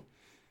 So,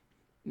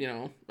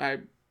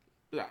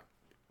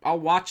 I'll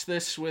watch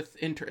this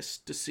with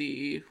interest to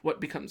see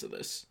what becomes of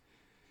this.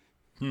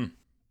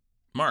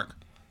 Mark?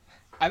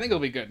 I think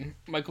it'll be good.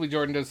 Michael B.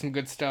 Jordan does some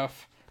good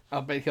stuff.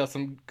 I'll bet he'll have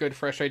some good,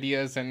 fresh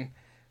ideas, and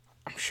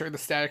I'm sure the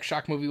Static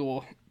Shock movie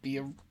will be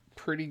a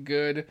pretty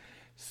good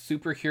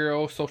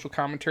superhero social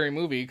commentary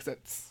movie, because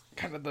that's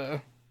kind of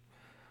the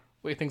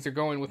way things are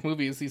going with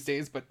movies these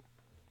days. But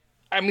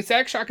I mean,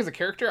 Static Shock as a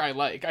character I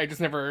like. I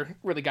just never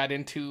really got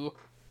into.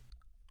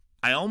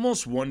 I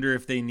almost wonder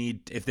if they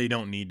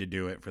don't need to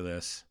do it for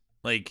this.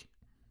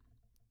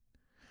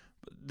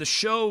 The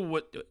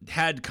show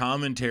had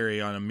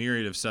commentary on a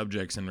myriad of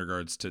subjects in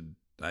regards to,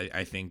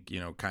 I think,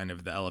 kind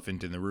of the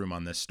elephant in the room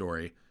on this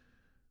story.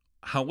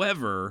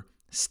 However,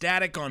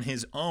 Static on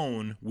his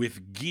own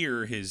with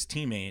Gear, his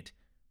teammate,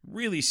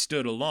 really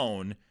stood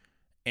alone.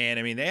 And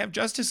I mean, they have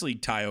Justice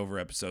League tie-over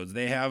episodes.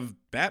 They have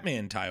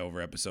Batman tie-over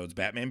episodes,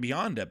 Batman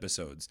Beyond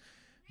episodes.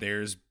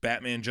 There's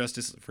Batman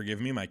Justice... Forgive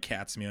me, my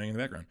cat's meowing in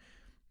the background.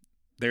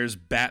 There's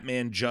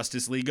Batman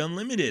Justice League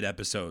Unlimited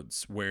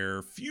episodes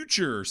where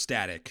future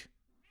Static,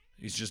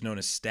 he's just known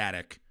as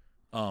Static,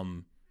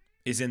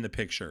 is in the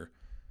picture.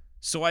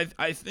 So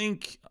I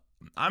think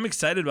I'm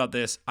excited about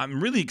this.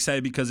 I'm really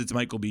excited because it's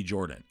Michael B.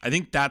 Jordan. I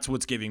think that's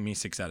what's giving me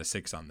 6 out of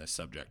 6 on this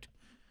subject.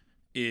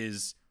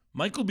 Is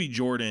Michael B.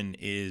 Jordan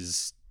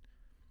is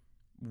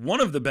one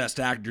of the best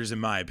actors, in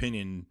my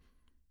opinion,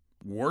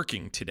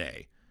 working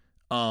today.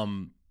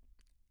 And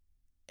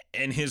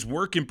his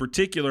work in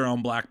particular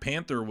on Black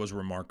Panther was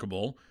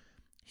remarkable.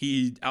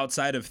 He,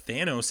 outside of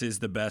Thanos, is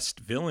the best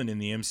villain in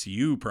the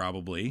MCU,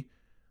 probably.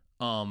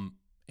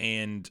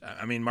 And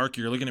I mean, Mark,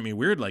 you're looking at me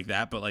weird like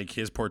that, but like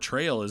his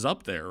portrayal is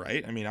up there,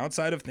 right? I mean,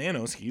 outside of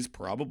Thanos, he's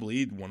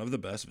probably one of the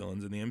best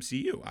villains in the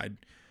MCU.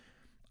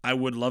 I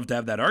would love to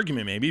have that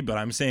argument maybe, but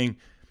I'm saying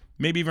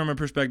maybe from a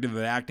perspective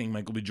of acting,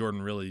 Michael B.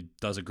 Jordan really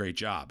does a great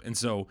job. And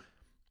so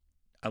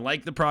I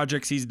like the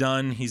projects he's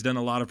done. He's done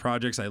a lot of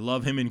projects. I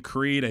love him in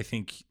Creed. I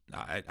think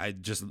I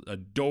just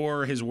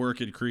adore his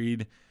work at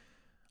Creed.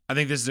 I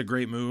think this is a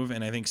great move,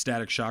 and I think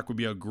Static Shock would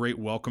be a great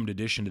welcomed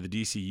addition to the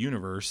DC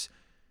universe.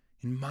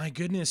 And my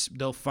goodness,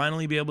 they'll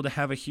finally be able to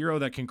have a hero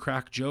that can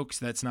crack jokes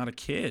that's not a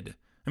kid.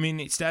 I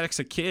mean, Static's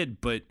a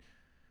kid, but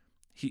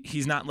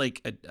he's not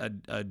like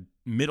a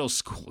middle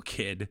school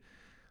kid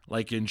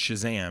like in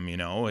Shazam, you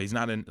know? He's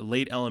not a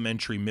late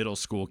elementary middle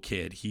school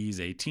kid. He's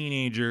a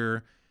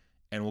teenager,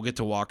 and we'll get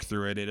to walk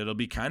through it. It'll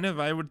be kind of,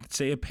 I would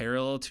say, a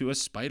parallel to a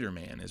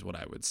Spider-Man is what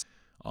I would say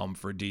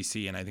for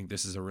DC, and I think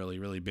this is a really,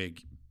 really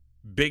big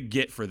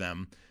get for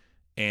them.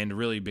 And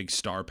really big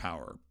star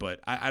power.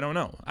 But I don't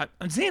know.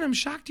 I'm saying I'm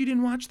shocked you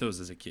didn't watch those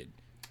as a kid.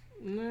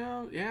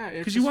 No, yeah.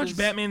 Because you watched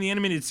Batman the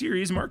Animated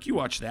Series. Mark, you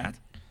watched that.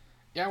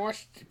 Yeah, I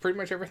watched pretty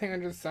much everything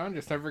under the sun.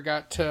 Just never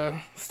got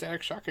to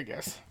Static Shock, I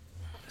guess.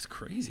 That's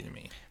crazy to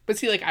me. But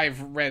see, like,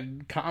 I've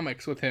read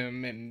comics with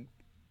him and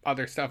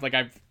other stuff. Like,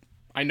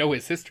 I know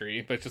his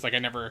history, but it's just like I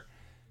never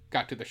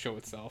got to the show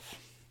itself.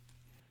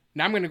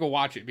 Now I'm going to go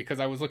watch it because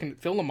I was looking at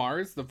Phil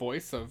Lamar's the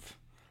voice of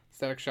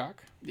Static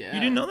Shock. Yeah. You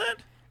didn't know that?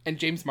 And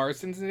James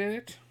Marsden's in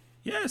it?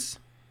 Yes.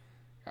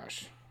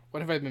 Gosh, what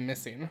have I been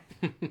missing?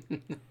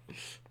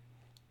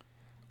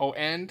 Oh,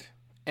 and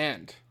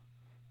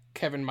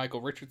Kevin Michael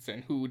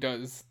Richardson, who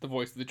does the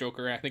voice of the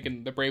Joker, I think,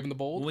 in The Brave and the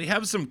Bold. We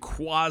have some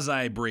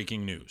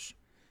quasi-breaking news.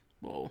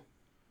 Whoa.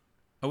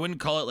 I wouldn't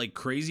call it like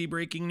crazy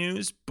breaking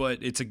news, but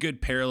it's a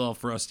good parallel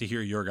for us to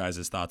hear your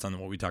guys' thoughts on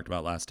what we talked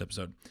about last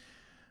episode.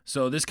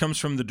 So this comes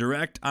from The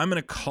Direct. I'm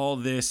going to call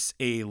this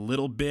a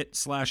little bit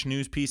 /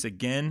 news piece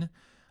again.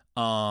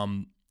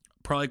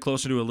 Probably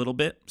closer to a little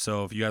bit.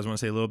 So if you guys want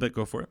to say a little bit,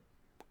 go for it.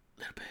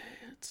 Little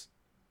bit.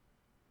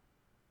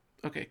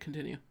 Okay,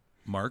 continue.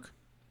 Mark?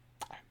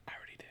 I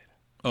already did.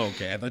 Oh,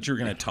 okay. I thought you were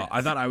going to talk.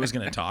 I thought I was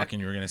going to talk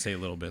and you were going to say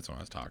little bits when I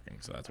was talking.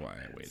 So that's why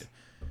I waited.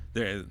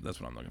 There, that's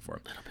what I'm looking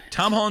for.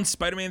 Tom Holland's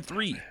Spider-Man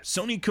 3.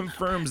 Sony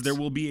confirms there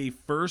will be a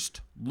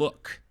first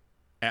look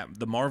at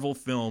the Marvel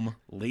film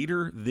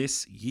later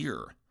this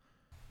year.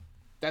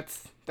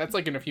 That's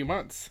like in a few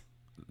months.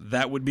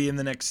 That would be in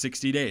the next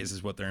 60 days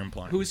is what they're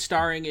implying. Who's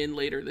starring in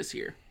later this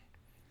year?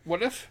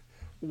 What if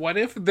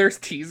there's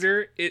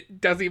teaser,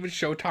 it doesn't even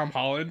show Tom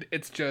Holland,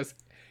 it's just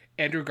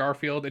Andrew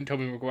Garfield and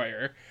Tobey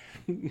Maguire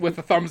with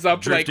a thumbs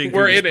up like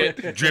we're in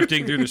it.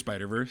 Drifting through the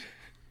Spider-Verse.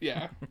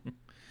 Yeah.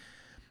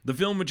 The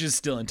film, which is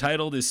still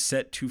entitled, is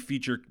set to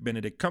feature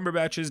Benedict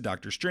Cumberbatch's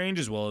Doctor Strange,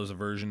 as well as a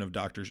version of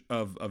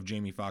of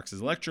Jamie Foxx's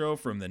Electro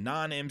from the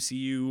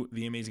non-MCU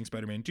The Amazing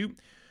Spider-Man 2.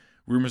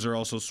 Rumors are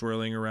also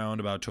swirling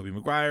around about Tobey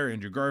Maguire,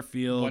 Andrew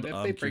Garfield, What if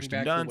they bring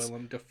Kirsten back Dunst,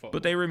 Willem Dafoe?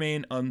 but they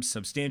remain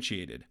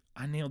unsubstantiated.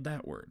 I nailed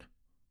that word.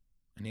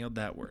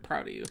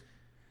 Proud of you.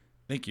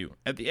 Thank you.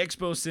 At the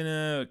Expo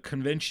Cine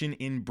convention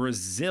in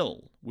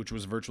Brazil, which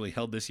was virtually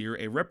held this year,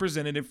 a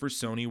representative for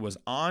Sony was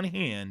on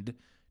hand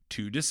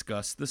to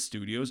discuss the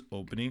studio's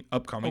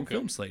upcoming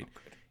film slate,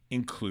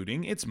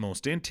 including its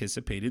most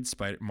anticipated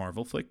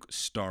Marvel flick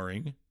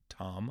starring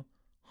Tom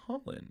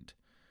Holland.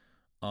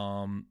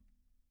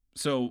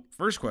 So,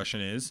 first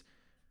question is,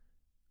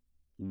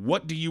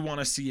 what do you want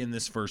to see in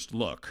this first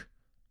look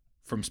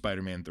from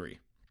Spider-Man 3?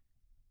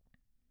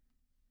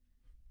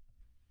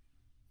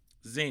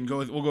 Zane,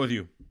 we'll go with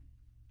you.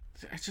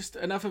 Just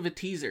enough of a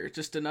teaser,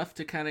 just enough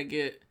to kind of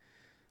get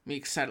me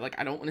excited. Like,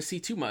 I don't want to see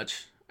too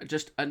much,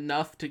 just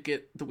enough to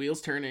get the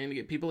wheels turning, to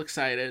get people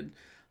excited.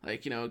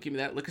 Like, you know, give me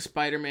that look of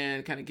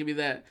Spider-Man, kind of give me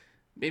that,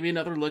 maybe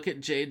another look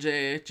at J.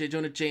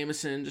 Jonah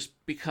Jameson, just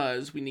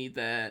because we need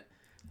that.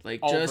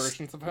 Like, all just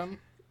versions of him?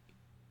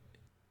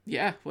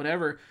 Yeah,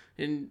 whatever.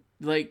 And,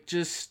 like,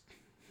 just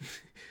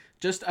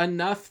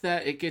enough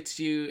that it gets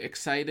you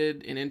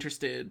excited and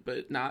interested,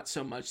 but not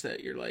so much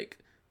that you're like,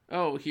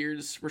 oh,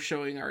 we're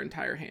showing our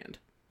entire hand.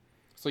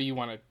 So you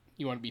want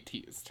to be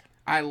teased?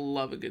 I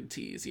love a good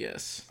tease,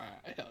 yes.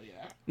 Hell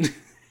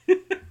yeah.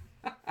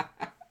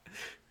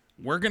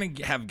 We're going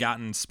to have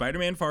gotten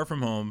Spider-Man Far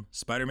From Home,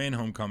 Spider-Man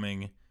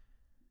Homecoming,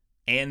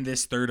 and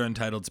this third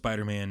untitled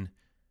Spider-Man,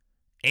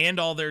 and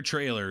all their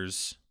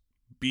trailers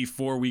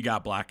before we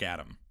got Black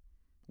Adam,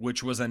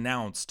 which was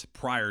announced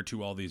prior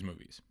to all these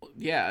movies.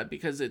 Yeah,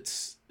 because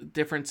it's the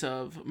difference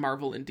of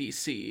Marvel and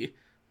DC.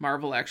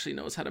 Marvel actually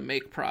knows how to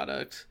make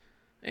product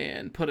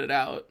and put it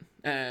out,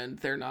 and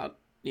they're not,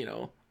 you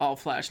know, all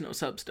flash, no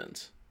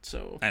substance.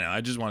 So I know.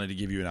 I just wanted to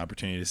give you an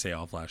opportunity to say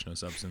all flash, no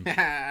substance.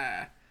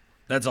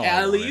 That's That's all.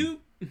 alley-oop.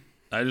 It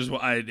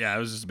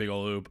was just a big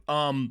old loop.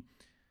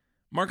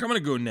 Mark, I'm going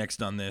to go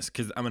next on this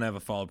because I'm going to have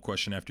a follow-up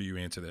question after you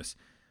answer this.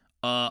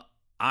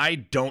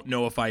 I don't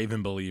know if I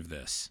even believe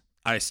this.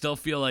 I still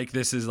feel like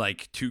this is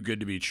like too good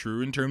to be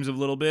true in terms of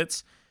little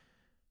bits.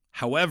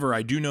 However,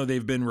 I do know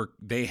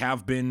they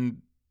have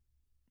been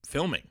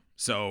filming.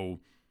 So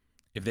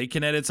if they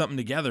can edit something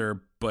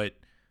together, but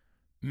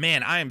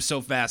man, I am so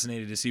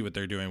fascinated to see what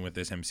they're doing with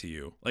this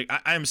MCU. Like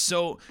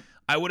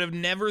I would have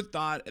never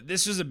thought,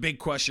 this was a big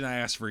question I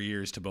asked for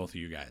years to both of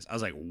you guys. I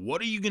was like,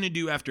 what are you going to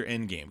do after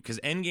Endgame? Because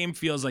Endgame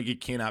feels like it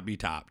cannot be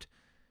topped.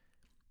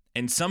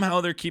 And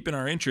somehow they're keeping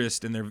our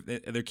interest, and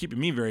they're keeping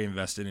me very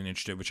invested and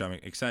interested, which I'm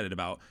excited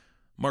about.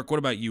 Mark, what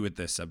about you with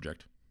this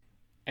subject?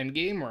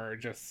 Endgame or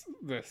just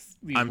these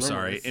I'm rumors?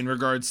 sorry, in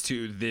regards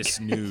to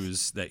this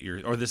news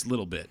or this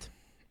little bit.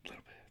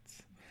 Little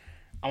bits.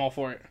 I'm all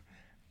for it.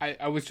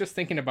 I was just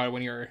thinking about it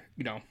when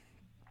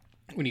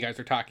when you guys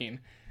are talking.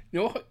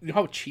 You know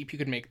how cheap you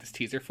could make this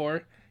teaser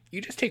for? You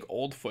just take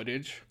old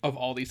footage of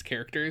all these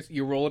characters,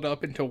 you roll it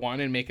up into one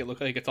and make it look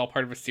like it's all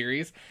part of a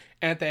series,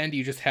 and at the end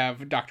you just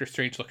have Doctor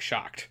Strange look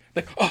shocked.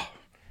 Like, oh!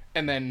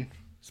 And then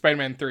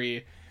Spider-Man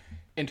 3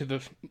 into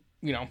the,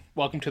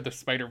 welcome to the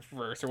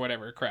Spider-Verse or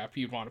whatever crap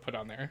you'd want to put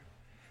on there.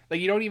 Like,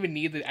 you don't even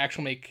need to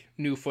actually make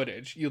new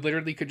footage. You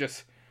literally could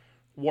just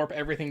warp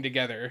everything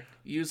together.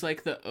 Use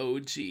like the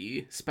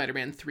OG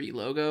Spider-Man 3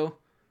 logo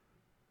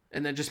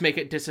and then just make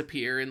it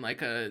disappear in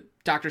like a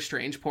Doctor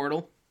Strange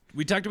portal.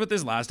 We talked about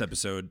this last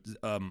episode.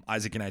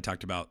 Isaac and I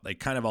talked about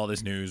like kind of all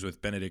this news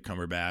with Benedict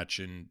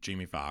Cumberbatch and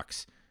Jamie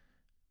Foxx.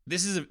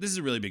 This is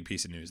a really big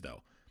piece of news,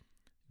 though.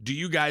 Do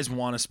you guys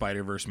want a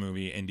Spider-Verse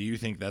movie, and do you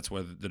think that's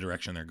the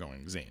direction they're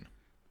going, Zane?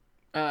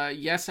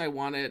 Yes, I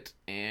want it,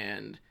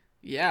 and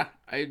yeah,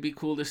 it'd be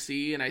cool to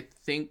see. And I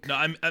think No,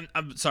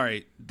 I'm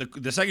sorry.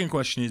 The second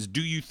question is,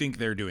 do you think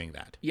they're doing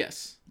that?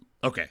 yes,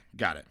 Okay,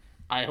 got it.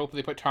 I hope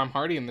they put Tom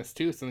Hardy in this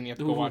too, so then you have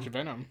to go watch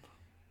Venom.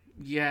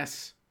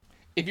 yes.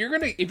 If you're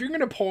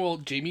gonna pull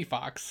Jamie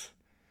Foxx,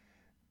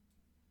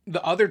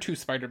 the other two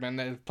Spider-Men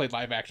that have played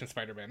live action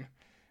Spider-Man,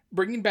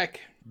 bringing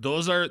back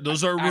Those are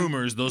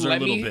rumors. Those are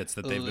little bits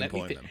that they've been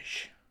pulling them.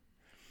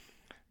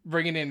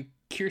 Bringing in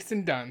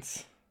Kirsten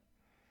Dunst,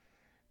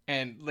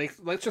 and like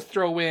let's just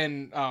throw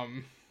in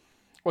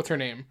what's her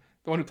name,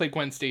 the one who played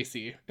Gwen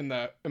Stacy in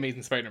the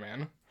Amazing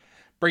Spider-Man.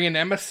 Bring in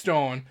Emma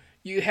Stone.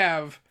 You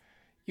have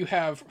two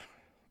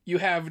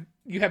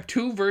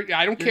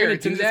I don't care.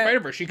 It's in the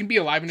Spider-Verse. She can be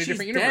alive in a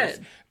different universe.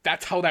 Dead.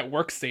 That's how that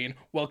works, Zane.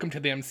 Welcome to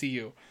the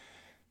MCU.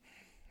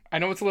 I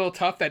know it's a little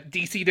tough that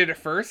DC did it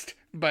first,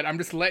 but I'm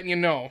just letting you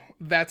know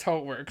that's how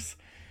it works.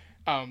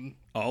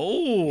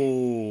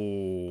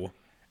 Oh.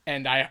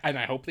 And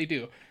I hope they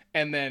do.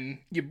 And then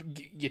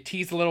you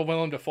tease a little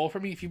Willem Dafoe for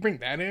me. If you bring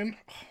that in,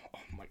 oh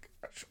my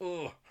gosh.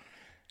 Ugh.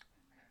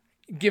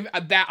 Give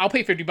that. I'll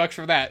pay $50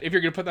 for that if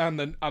you're gonna put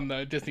that on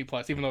the Disney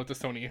Plus, even though it's a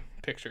Sony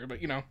picture. But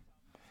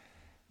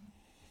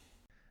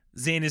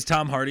Zane, is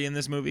Tom Hardy in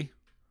this movie?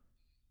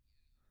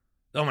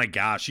 Oh my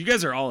gosh, you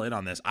guys are all in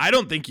on this. I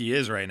don't think he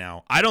is right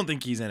now. I don't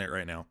think he's in it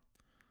right now.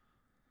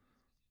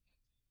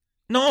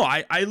 No,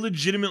 I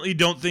legitimately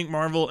don't think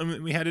Marvel. I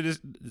mean, we had it.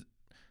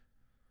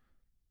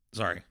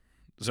 Sorry.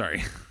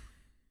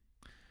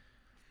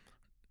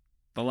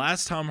 The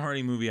last Tom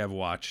Hardy movie I've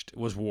watched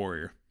was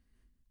Warrior.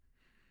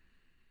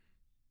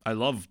 I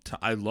love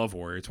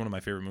Warrior. It's one of my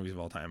favorite movies of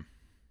all time.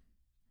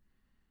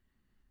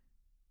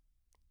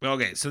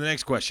 Okay, so the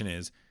next question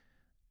is.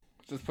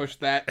 Just push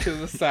that to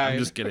the side. I'm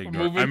just kidding.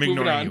 I'm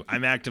ignoring you.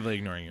 I'm actively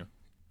ignoring you.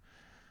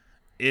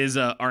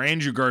 Are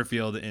Andrew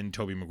Garfield and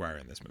Tobey Maguire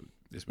in this movie?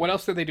 What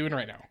else are they doing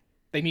right now?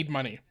 They need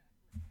money.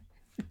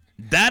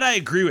 That I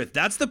agree with.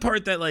 That's the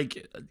part that,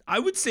 like, I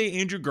would say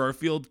Andrew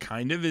Garfield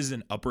kind of is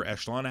an upper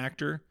echelon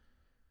actor.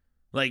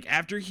 Like,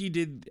 after he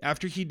did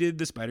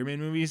the Spider-Man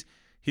movies,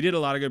 he did a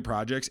lot of good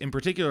projects. In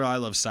particular, I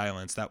love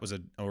Silence. That was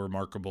a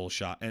remarkable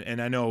shot. And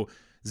I know,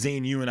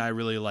 Zane, you and I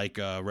really like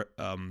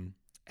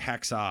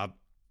Hacksaw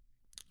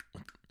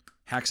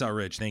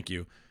Ridge. Thank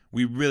you.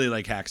 We really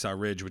like Hacksaw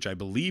Ridge, which I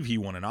believe he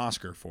won an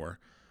Oscar for.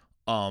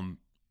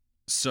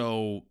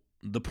 So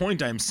the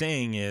point I'm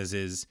saying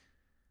is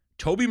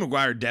Tobey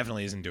Maguire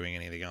definitely isn't doing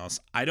anything else.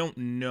 I don't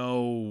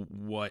know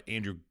what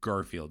Andrew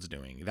Garfield's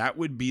doing. That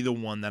would be the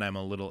one that I'm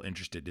a little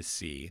interested to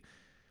see.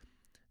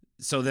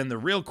 So then the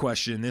real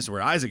question, this is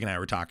where Isaac and I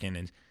were talking,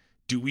 and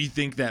do we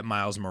think that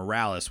Miles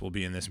Morales will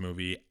be in this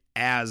movie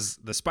as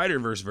the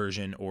Spider-Verse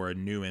version or a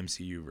new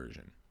MCU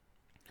version?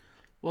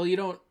 Well, you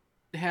don't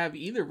have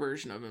either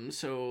version of him,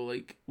 so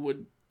like,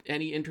 would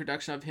any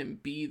introduction of him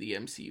be the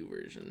MCU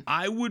version?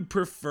 I would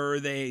prefer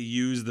they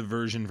use the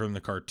version from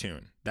the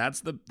cartoon.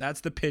 That's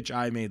the pitch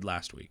I made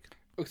last week.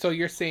 So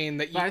you're saying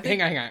that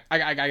hang on.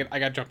 I got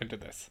to jump into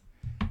this.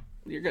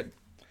 You're good.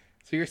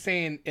 So you're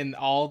saying in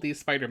all these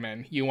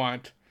Spider-Men, you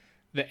want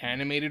the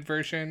animated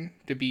version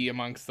to be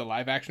amongst the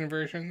live action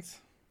versions?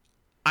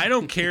 I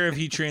don't care if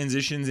he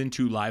transitions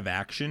into live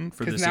action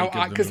for the sake of the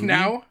movie. Because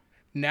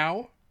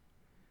now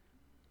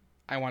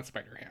I want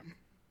Spider-Ham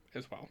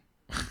as well.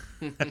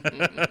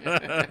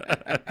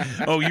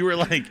 Oh, you were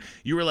like,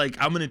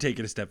 I'm gonna take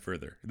it a step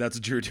further. That's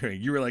what you were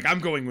doing. You were like, I'm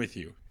going with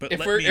you. But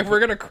If we're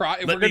gonna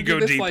do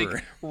this deeper.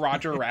 like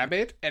Roger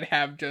Rabbit and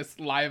have just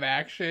live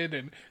action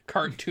and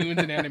cartoons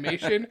and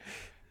animation,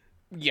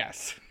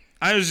 yes.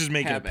 I was just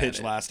making Have a at pitch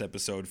it. last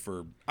episode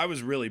for. I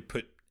was really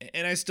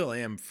and I still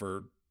am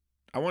for.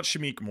 I want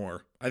Shameik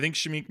Moore. I think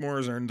Shameik Moore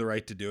has earned the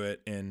right to do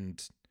it,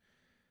 and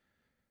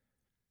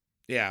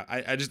yeah,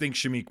 I just think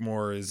Shameik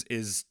Moore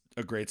is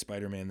a great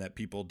Spider-Man that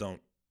people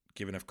don't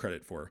give enough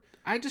credit for.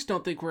 I just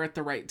don't think we're at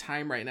the right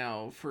time right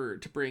now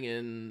to bring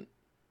in.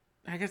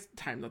 I guess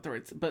time not the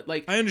right, but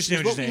like I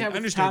understand what you're saying. I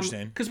understand what you're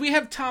saying. Because we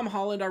have Tom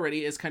Holland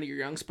already as kind of your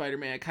young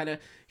Spider-Man.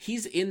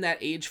 He's in that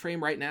age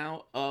frame right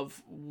now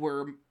of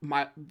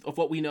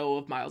what we know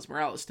of Miles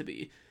Morales to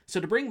be. So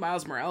to bring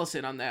Miles Morales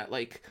in on that,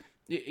 like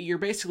you're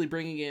basically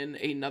bringing in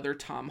another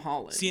Tom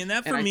Holland. See, and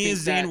that for I me think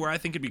is Zane, where I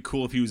think it'd be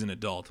cool if he was an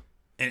adult,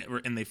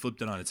 and they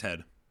flipped it on its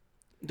head.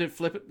 to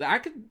flip it.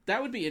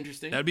 That would be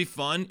interesting. That'd be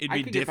fun. It'd I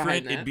be could get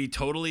behind different. that. It'd be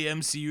totally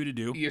MCU to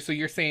do. So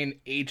you're saying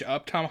age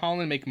up Tom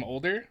Holland, make him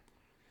older?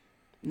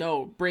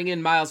 No, bring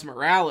in Miles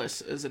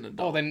Morales as an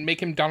adult. Oh, then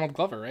make him Donald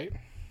Glover, right?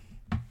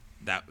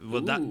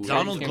 Ooh.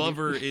 Donald Can't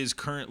Glover is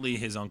currently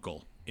his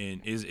uncle.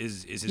 Is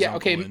his Yeah,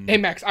 uncle. okay. And Hey,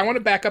 Max, I want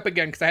to back up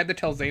again because I had to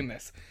tell Zane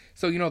this.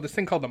 So, this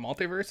thing called the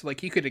multiverse,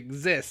 like, he could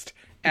exist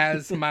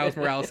as Miles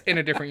Morales in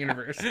a different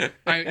universe.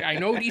 I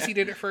know DC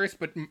did it first,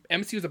 but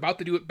MCU's about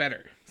to do it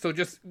better. So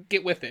just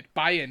get with it.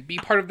 Buy in. Be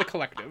part of the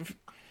collective.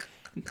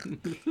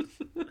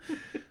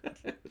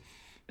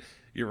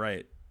 You're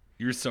right.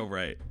 You're so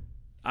right.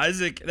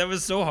 Isaac, that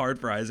was so hard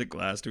for Isaac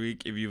last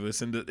week. If you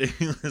listen to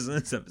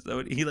this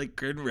episode, he like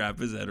couldn't wrap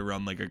his head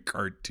around like a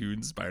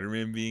cartoon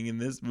Spider-Man being in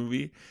this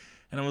movie.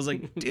 And I was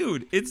like,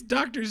 dude, it's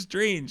Doctor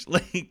Strange.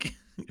 Like,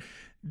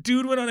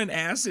 dude went on an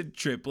acid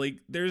trip. Like,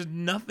 there's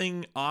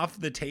nothing off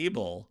the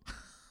table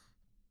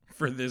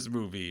for this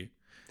movie.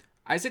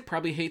 Isaac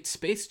probably hates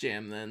Space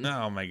Jam then.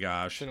 Oh my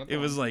gosh. Should've It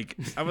was like,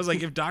 I was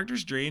like, if Doctor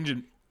Strange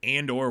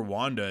and or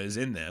Wanda is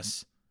in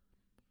this,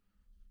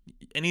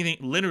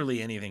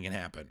 literally anything can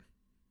happen.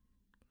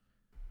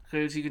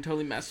 Because you can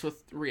totally mess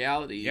with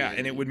reality. Yeah,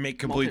 and it would make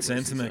complete multiverse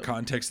sense, and the stuff.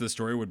 context of the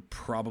story would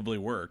probably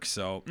work.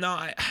 So, no,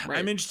 Right.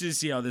 I'm interested to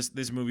see how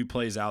this movie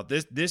plays out.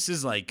 This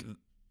is like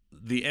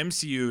the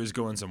MCU is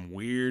going some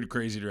weird,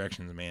 crazy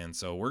directions, man.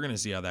 So we're gonna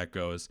see how that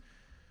goes.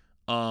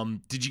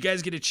 Did you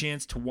guys get a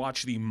chance to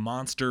watch the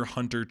Monster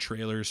Hunter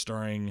trailer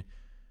starring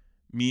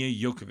Mia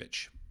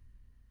Jovovich?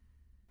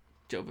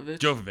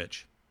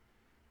 Jovovich.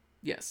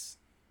 Yes.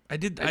 I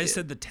did.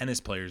 said the tennis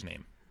player's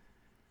name.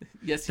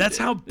 Yes. You That's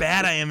did. how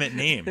bad I am at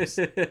names.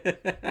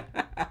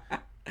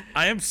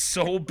 I am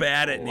so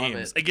bad at Love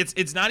names. it. Like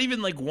it's not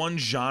even like one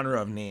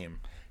genre of name.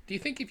 Do you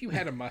think if you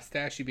had a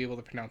mustache, you'd be able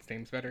to pronounce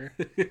names better?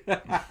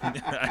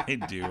 I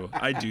do.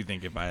 I do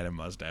think if I had a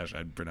mustache,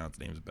 I'd pronounce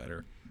names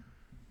better.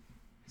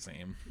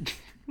 Same.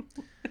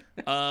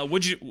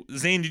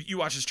 Zane, did you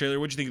watch this trailer?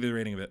 What'd you think of the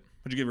rating of it?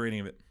 What'd you give a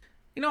rating of it?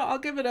 I'll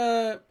give it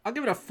a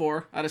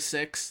 4 out of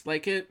 6.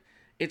 Like it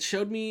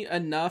showed me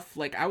enough.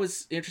 Like I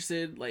was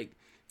interested, like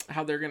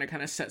how they're gonna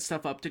kind of set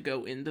stuff up to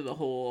go into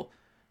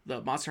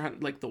the Monster Hunter,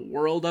 like the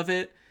world of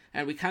it,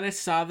 and we kind of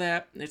saw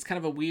that. It's kind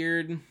of a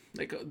weird,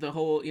 like the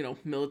whole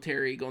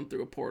military going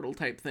through a portal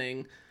type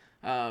thing,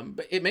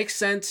 but it makes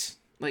sense.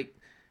 Like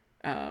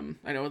I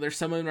know there's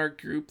some in our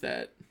group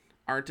that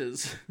aren't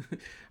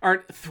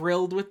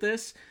thrilled with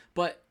this,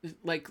 but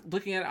like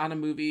looking at it on a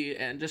movie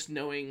and just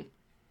knowing,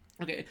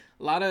 okay,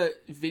 a lot of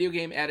video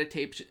game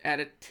adaptations.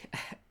 I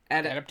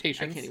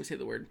can't even say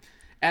the word.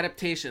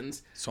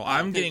 Adaptations. So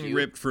I'm thank getting you.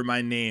 ripped for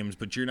my names,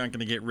 but you're not going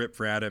to get ripped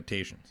for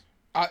adaptations.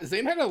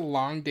 Zane had a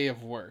long day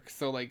of work,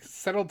 so like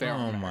settle down.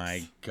 Oh Max.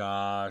 my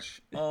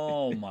gosh.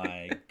 Oh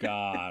my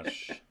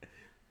gosh.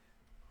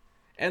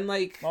 And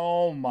like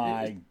Oh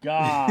my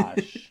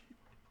gosh.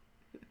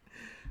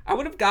 I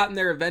would have gotten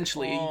there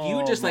eventually. Oh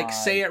You just like my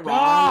say it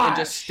wrong and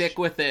just gosh. stick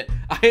with it.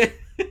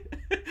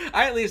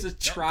 I at least just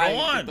try Go to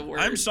get on. the word.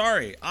 I'm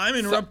sorry. I'm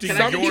interrupting can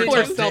your I Some continue?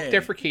 people are day.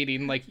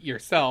 self-deprecating, like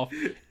yourself,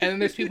 and then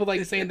there's people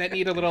like Zane that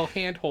need a little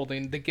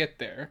hand-holding to get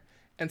there.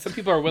 And some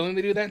people are willing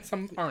to do that, and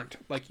some aren't,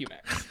 like you,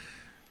 Max.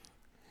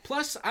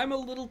 Plus, I'm a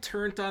little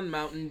turnt on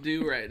Mountain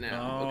Dew right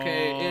now.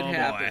 Okay, Oh, it boy.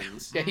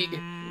 Yeah, he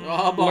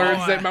Oh, boy.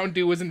 learns that Mountain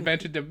Dew was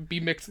invented to be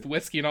mixed with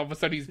whiskey, and all of a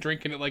sudden he's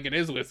drinking it like it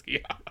is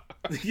whiskey.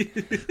 Get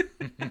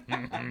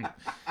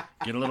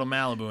a little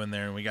Malibu in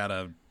there, and we got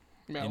a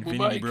Malibu Infinity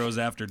Mike. Bros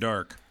After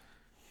Dark.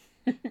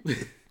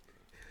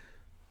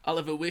 I'll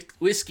have a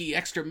whiskey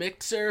extra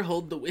mixer.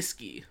 Hold the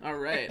whiskey. All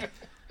right.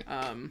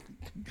 Can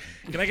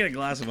I get a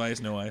glass of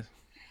ice? No ice.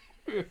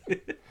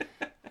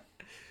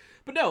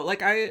 But no,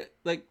 like I'm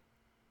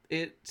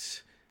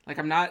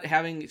not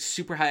having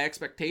super high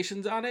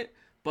expectations on it,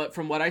 but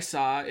from what I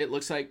saw, it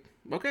looks like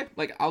okay,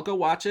 like I'll go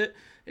watch it.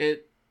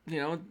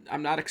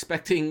 I'm not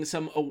expecting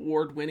some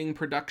award-winning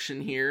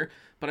production here,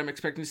 but I'm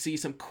expecting to see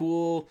some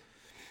cool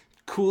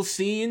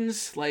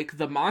scenes. Like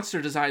the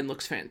monster design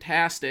looks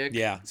fantastic.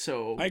 Yeah,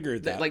 So I agree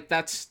with that. Like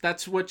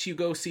that's what you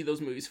go see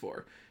those movies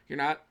for. You're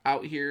not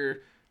out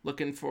here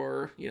looking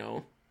for,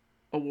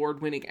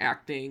 award-winning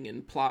acting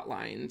and plot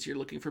lines. You're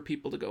looking for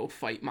people to go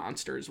fight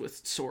monsters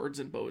with swords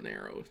and bow and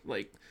arrow.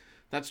 Like,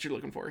 that's what you're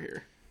looking for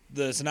here.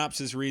 The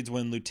synopsis reads,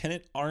 when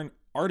Lieutenant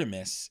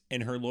Artemis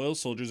and her loyal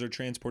soldiers are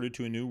transported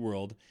to a new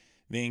world,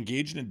 they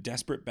engage in a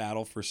desperate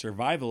battle for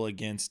survival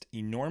against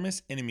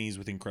enormous enemies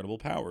with incredible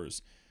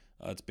powers.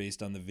 It's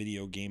based on the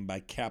video game by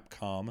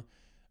Capcom.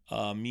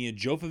 Mia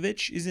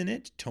Jovovich is in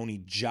it. Tony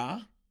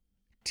Jaa,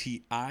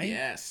 T.I.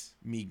 Yes.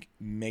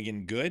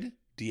 Megan Good,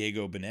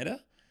 Diego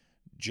Boneta,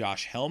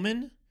 Josh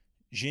Hellman,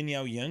 Jin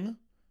Yao Young,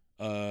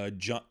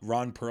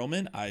 Ron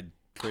Perlman. I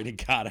pray to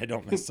God I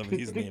don't mess some of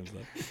these names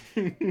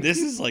up. This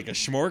is like a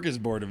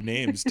smorgasbord of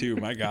names too.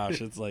 My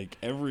gosh, it's like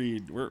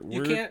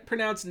You can't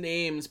pronounce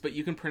names, but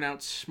you can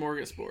pronounce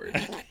smorgasbord.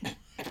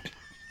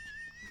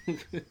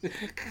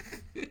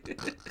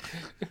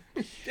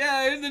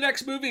 Yeah, in the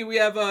next movie we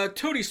have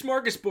Tony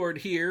Smorgasbord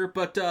here,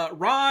 but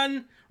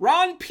Ron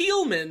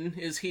Peelman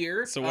is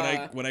here. So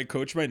when I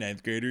coach my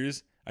ninth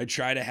graders, I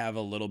try to have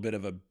a little bit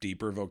of a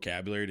deeper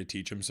vocabulary to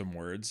teach them some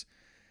words.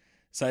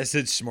 So I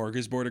said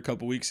smorgasbord a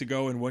couple weeks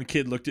ago, and one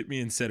kid looked at me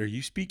and said, "Are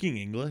you speaking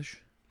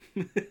English?"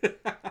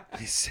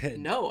 I said,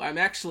 "No, I'm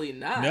actually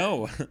not."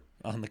 No,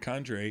 on the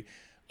contrary.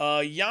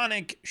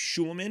 Yannick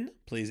Schulman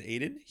plays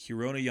Aiden.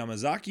 Hirona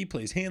Yamazaki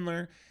plays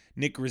Handler.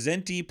 Nick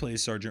Resenti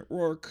plays Sergeant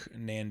Rourke.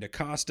 Nanda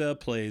Costa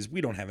plays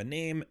We Don't Have a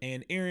Name.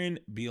 And Aaron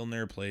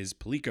Bielner plays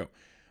Palico.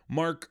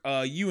 Mark,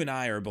 you and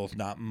I are both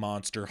not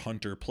Monster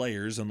Hunter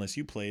players unless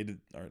you played.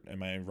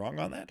 Am I wrong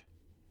on that?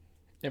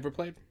 Never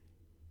played?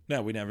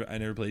 No, I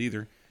never played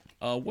either.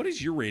 What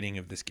is your rating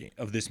of this game,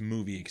 of this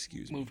movie,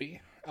 excuse me?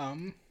 Movie.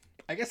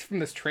 I guess from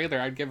this trailer,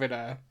 I would give it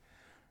a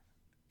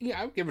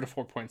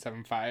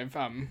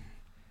 4.75.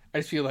 I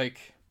just feel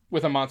like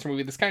with a monster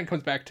movie, this kind of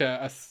comes back to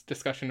us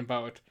discussion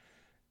about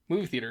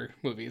movie theater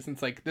movies.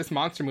 It's like, this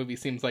monster movie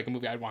seems like a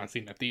movie I'd want to see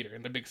in the theater,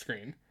 in the big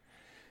screen.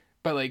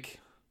 But like,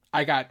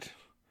 I'm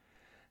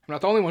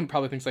not the only one who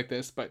probably thinks like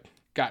this, but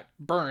got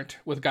burnt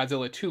with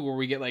Godzilla 2, where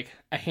we get like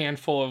a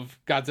handful of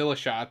Godzilla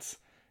shots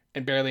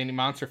and barely any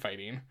monster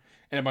fighting,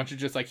 and a bunch of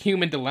just like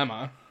human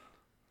dilemma.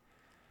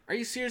 Are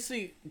you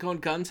seriously going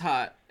guns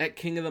hot at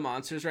King of the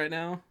Monsters right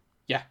now?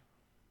 Yeah.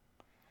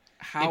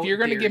 How if you're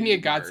going to give me a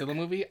Mark? Godzilla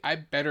movie, I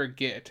better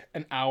get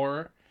an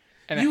hour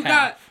and a You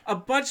half. got a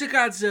bunch of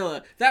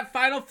Godzilla. That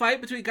final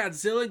fight between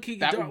Godzilla and King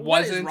Ghidorah.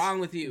 What is wrong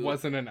with you?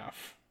 Wasn't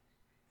enough.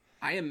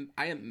 I am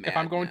mad. If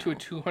I'm going now. to a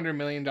 $200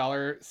 million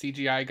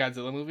CGI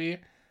Godzilla movie,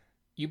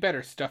 you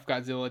better stuff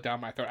Godzilla down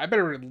my throat. I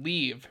better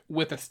leave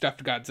with a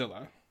stuffed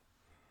Godzilla.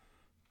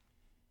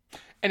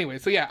 Anyway,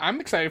 so yeah,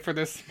 I'm excited for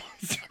this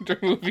Monster Hunter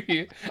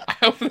movie. I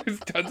hope there's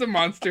tons of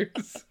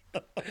monsters.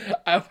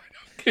 I hope I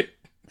don't get...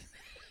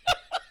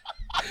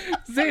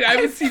 Zane, I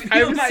haven't seen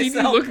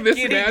you look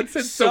this mad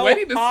since the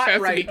wedding this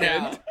past right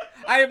weekend. now.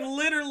 I am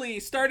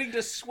literally starting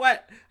to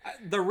sweat.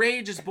 The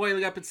rage is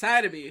boiling up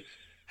inside of me.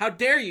 How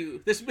dare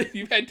you?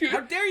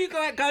 How dare you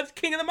go at God's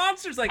King of the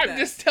Monsters like that? I'm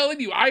just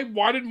telling you, I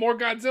wanted more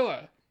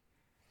Godzilla.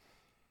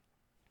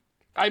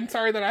 I'm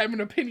sorry that I have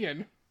an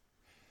opinion.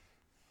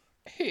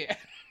 Hey,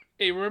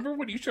 remember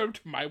when you showed up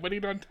to my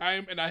wedding on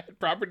time and I had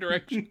proper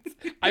directions?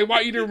 I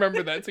want you to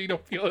remember that so you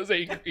don't feel as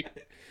angry.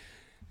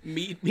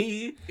 Meet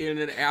me in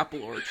an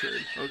apple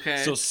orchard,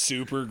 okay? So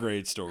super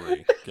great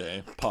story.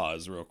 Okay,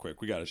 pause real quick.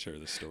 We got to share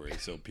this story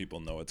so people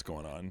know what's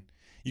going on.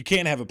 You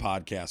can't have a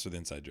podcast with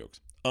inside jokes.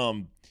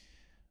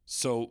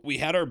 So we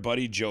had our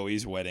buddy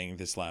Joey's wedding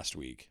this last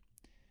week,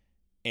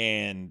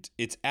 and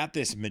it's at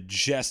this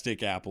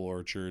majestic apple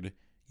orchard.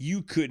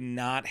 You could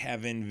not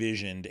have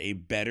envisioned a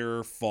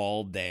better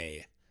fall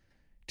day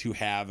to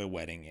have a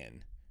wedding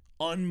in.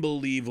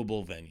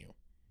 Unbelievable venue.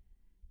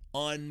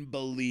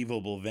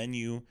 Unbelievable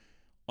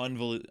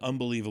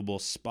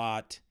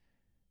spot.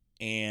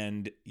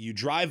 And you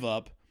drive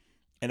up,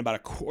 and about a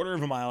quarter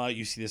of a mile out,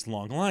 you see this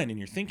long line, and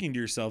you're thinking to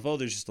yourself, oh,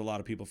 there's just a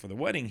lot of people for the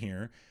wedding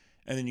here.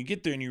 And then you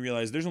get there and you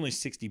realize there's only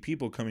 60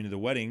 people coming to the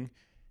wedding,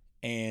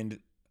 and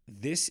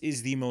this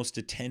is the most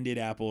attended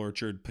apple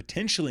orchard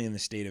potentially in the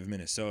state of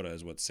Minnesota,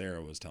 is what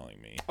Sarah was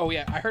telling me. Oh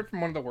yeah, I heard from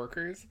one of the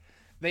workers,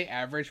 they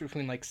average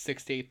between like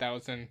 6,000 to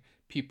 8,000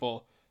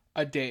 people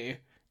a day,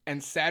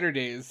 and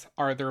Saturdays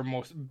are their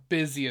most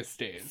busiest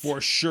days.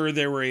 For sure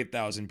there were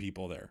 8,000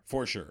 people there,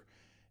 for sure.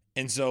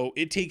 And so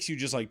it takes you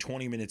just like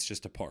 20 minutes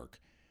just to park.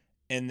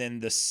 And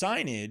then the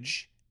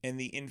signage and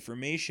the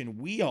information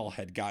we all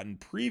had gotten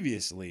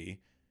previously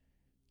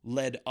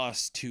led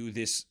us to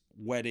this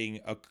wedding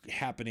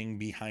happening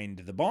behind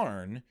the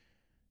barn.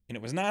 And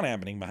it was not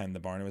happening behind the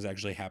barn. It was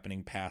actually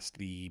happening past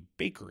the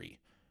bakery.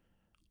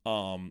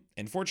 And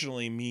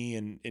fortunately, me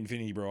and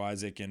Infinity Bro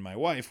Isaac and my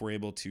wife were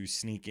able to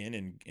sneak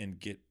in and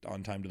get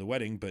on time to the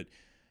wedding. But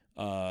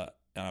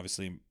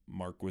obviously,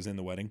 Mark was in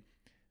the wedding.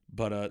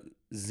 But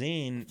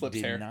Zane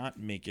did not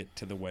make it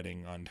to the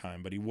wedding on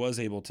time, but he was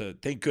able to.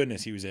 Thank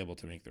goodness he was able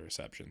to make the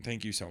reception.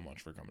 Thank you so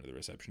much for coming to the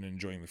reception and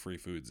enjoying the free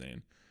food,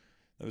 Zane.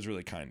 That was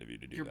really kind of you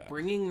to do that. You're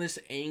bringing this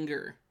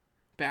anger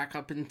back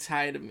up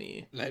inside of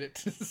me. Let it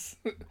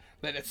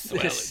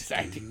swell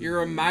inside. You're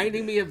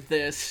reminding me of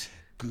this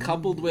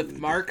coupled with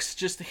Mark's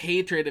just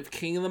hatred of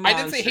King of the I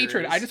Monsters. didn't say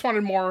hatred. I just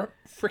wanted more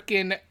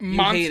freaking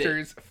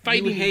monsters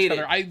fighting You hate each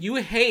other.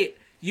 it.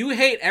 You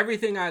hate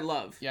everything I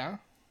love. Yeah.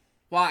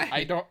 Why?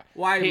 I don't.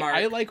 Why, Hey, Mark?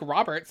 I like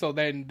Robert, so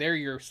then there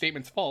your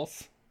statement's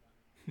false.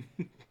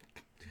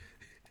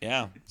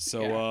 Yeah.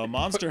 So Yeah.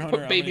 Monster Put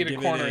Hunter. baby I'm in gonna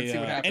a give corner it and see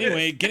what happens.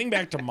 Anyway, getting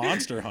back to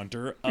Monster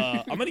Hunter,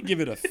 I'm gonna give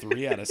it a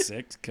 3 out of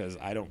 6 because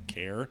I don't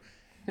care,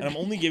 and I'm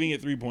only giving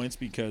it 3 points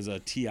because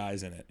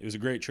T.I.'s in it. It was a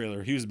great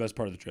trailer. He was the best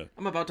part of the trailer.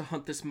 I'm about to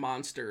hunt this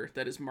monster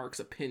that is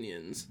Mark's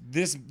opinions.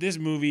 This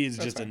movie is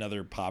just fine.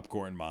 another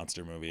popcorn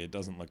monster movie. It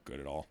doesn't look good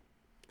at all.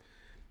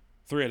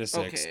 3 out of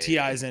 6. Okay.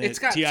 T.I.'s in it. It's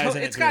got T.I.'s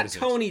in it. it's 3 out got of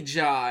 6. Tony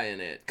Jaa in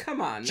it.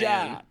 Come on, man.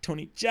 Jaa.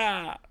 Tony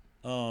Jaa.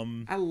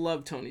 I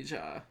love Tony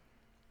Jaa.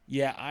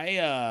 Yeah,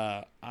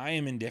 I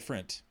am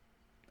indifferent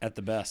at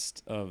the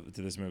best to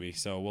this movie,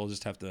 so we'll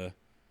just have to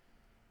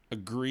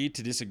agree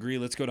to disagree.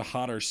 Let's go to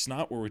Hot or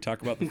Snot, where we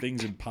talk about the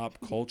things in pop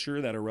culture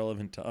that are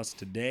relevant to us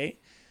today,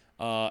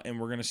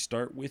 and we're gonna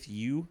start with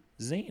you,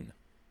 Zane.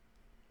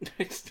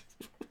 This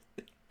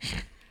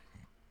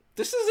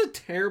is a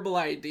terrible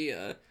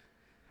idea.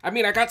 I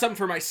mean, I got something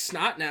for my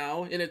snot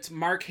now, and it's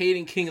Mark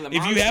hating King of the If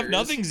Monsters. you have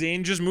nothing,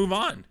 Zane, just move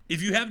on.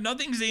 If you have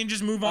nothing, Zane,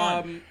 just move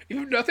on. You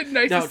have nothing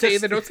nice No, to say,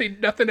 just- then don't say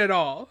nothing at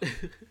all.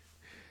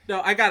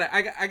 No, I got it.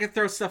 I can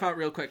throw stuff out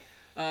real quick.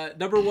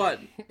 Number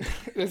 1.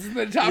 This is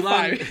the top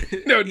Elon-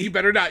 5. No, you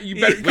better not. You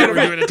better Wait, cut we're him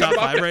off. doing a top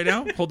 5 right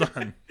now? Hold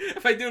on.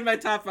 If I do my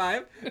top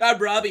 5, I'm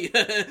Robbie.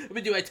 I'm gonna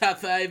do my top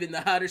 5 in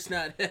the Hot or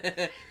Snot.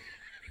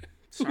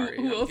 Sorry.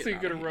 Who I'm else are getting you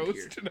out of gonna here.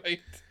 roast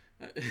tonight?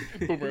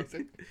 Boom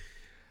roasting.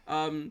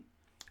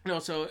 No,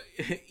 so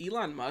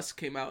Elon Musk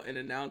came out and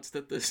announced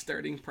that the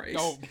starting price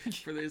Oh.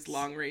 for this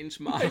long-range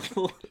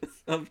model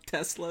of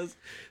Teslas,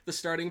 the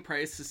starting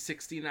price is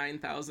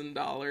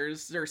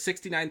 $69,000 or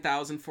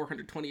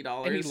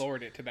 $69,420. And he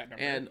lowered it to that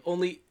number. And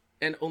only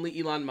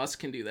Elon Musk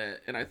can do that,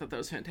 and I thought that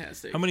was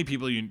fantastic. How many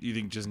people you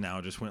think just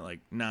now just went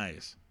like,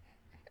 nice?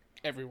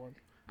 Everyone.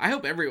 I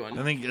hope everyone.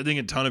 I think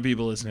a ton of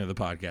people listening to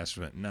the podcast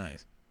went,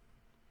 nice.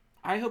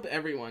 I hope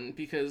everyone,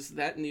 because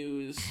that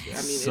news, I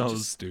mean, So it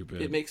just,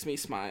 stupid. It makes me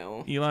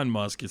smile. Elon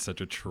Musk is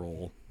such a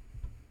troll.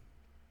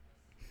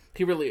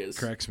 He really is.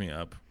 Cracks me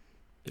up.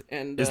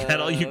 And Is that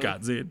all you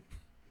got, Zane?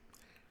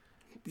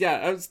 Yeah,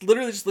 I was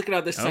literally just looking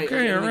at this site.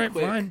 Okay, all really right,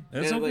 quick, fine.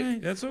 That's and, okay.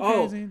 like, That's okay,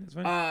 oh, Zane. That's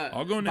fine.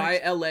 I'll go by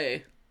next.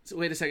 LA. So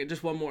wait a second,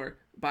 just one more.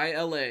 By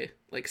LA,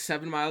 like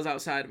 7 miles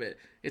outside of it.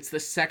 It's the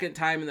second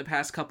time in the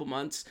past couple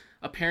months.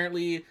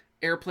 Apparently,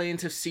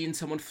 airplanes have seen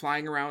someone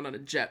flying around on a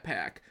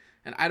jetpack.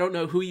 And I don't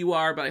know who you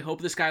are, but I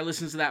hope this guy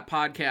listens to that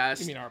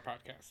podcast. You mean our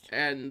podcast?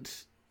 And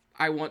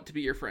I want to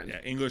be your friend.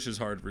 Yeah, English is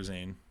hard for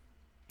Zane.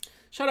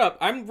 Shut up.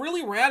 I'm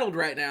really rattled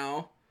right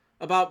now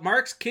about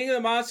Mark's King of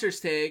the Monsters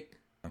take.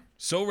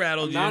 So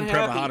rattled you Not didn't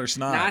prep a happy. hot or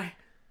snot.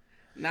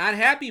 Not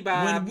happy,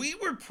 Bob. When we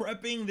were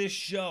prepping this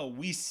show,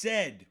 we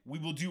said we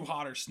will do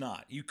hot or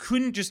snot. You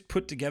couldn't just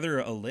put together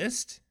a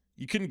list?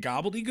 You couldn't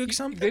gobbledygook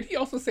something? Did he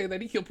also say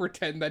that he'll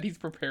pretend that he's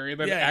preparing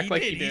and Yeah, act he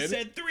like did. he did? He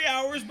said 3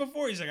 hours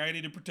before. He's like, I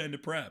need to pretend to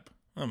prep.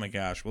 Oh my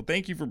gosh. Well,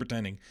 thank you for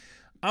pretending.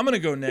 I'm going to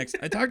go next.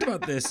 I talked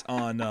about this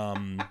on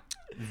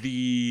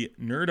the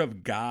Nerd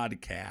of God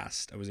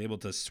cast. I was able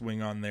to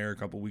swing on there a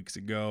couple weeks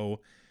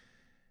ago.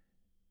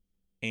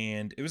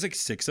 And it was like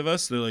 6 of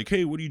us. They're like,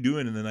 hey, what are you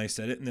doing? And then I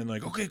said it. And then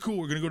like, okay, cool.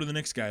 We're going to go to the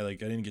next guy.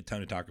 Like, I didn't get time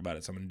to talk about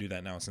it. So I'm going to do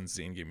that now since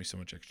Zane gave me so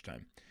much extra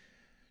time.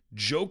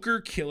 Joker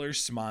Killer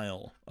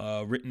Smile,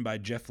 written by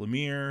Jeff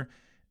Lemire,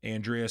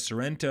 Andrea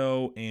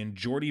Sorrento, and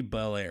Jordi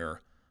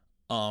Belair.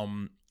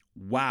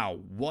 Wow,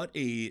 what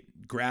a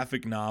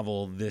graphic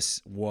novel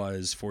this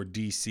was for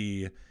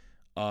DC.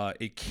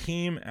 It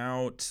came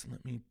out,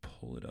 let me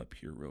pull it up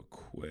here real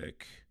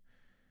quick.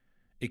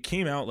 It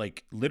came out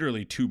like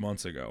literally 2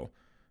 months ago.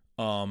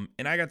 And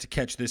I got to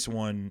catch this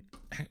one,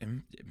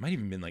 it might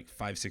even been like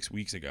 5-6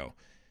 weeks ago.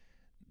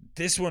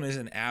 This one is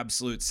an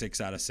absolute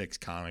 6 out of 6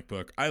 comic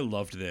book. I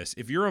loved this.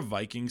 If you're a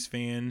Vikings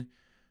fan,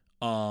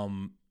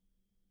 and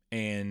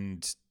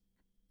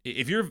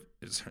if you're,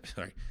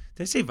 sorry,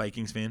 did I say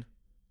Vikings fan?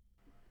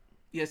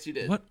 Yes, you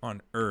did. What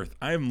on earth?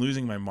 I am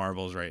losing my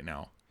marbles right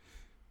now.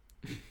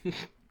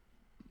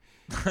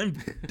 I'm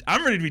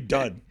ready to be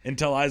done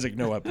until Isaac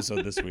No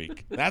episode this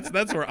week.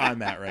 That's where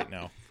I'm at right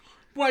now.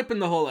 Wiping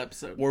the whole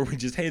episode. Or we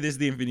just, hey, this is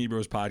the Infinity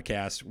Bros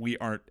podcast. We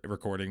aren't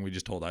recording. We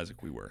just told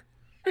Isaac we were.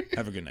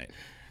 Have a good night.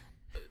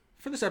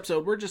 For this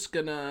episode, we're just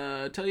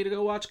gonna tell you to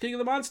go watch King of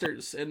the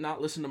Monsters and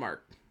not listen to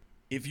Mark.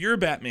 If you're a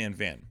Batman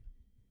fan,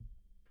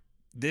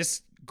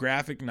 this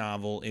graphic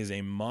novel is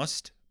a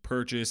must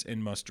purchase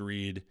and must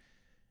read.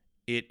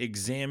 It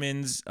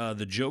examines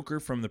the Joker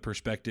from the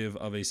perspective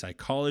of a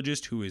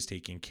psychologist who is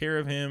taking care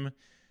of him,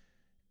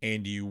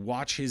 and you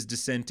watch his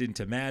descent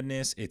into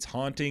madness. It's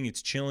haunting.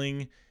 It's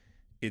chilling.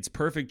 It's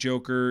perfect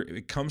Joker.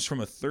 It comes from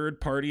a third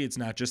party. It's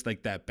not just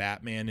like that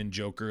Batman and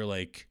Joker,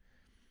 like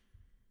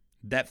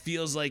that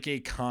feels like a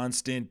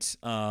constant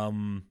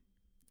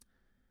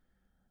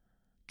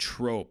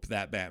trope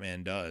that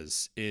Batman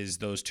does, is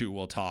those two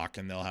will talk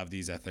and they'll have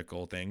these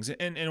ethical things.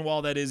 And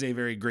while that is a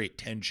very great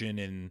tension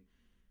and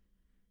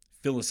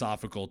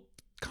philosophical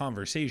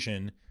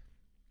conversation.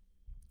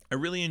 I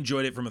really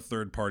enjoyed it from a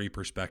third-party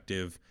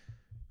perspective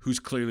who's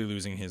clearly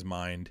losing his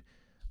mind.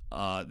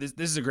 This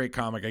is a great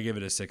comic. I give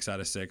it a 6 out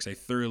of 6. I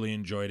thoroughly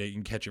enjoyed it. You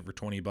can catch it for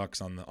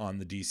 $20 on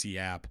the DC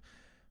app.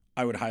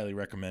 I would highly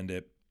recommend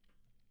it.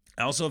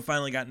 I also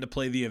finally gotten to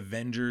play the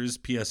Avengers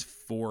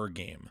PS4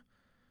 game.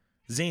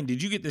 Zane,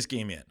 did you get this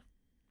game yet?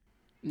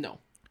 No.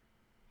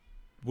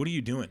 What are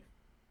you doing?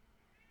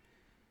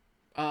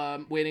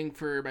 Waiting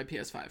for my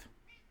PS5.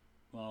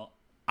 Well,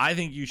 I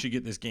think you should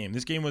get this game.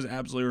 This game was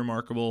absolutely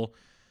remarkable.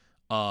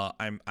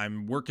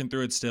 I'm working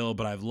through it still,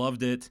 but I've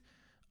loved it.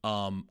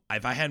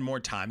 If I had more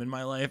time in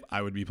my life,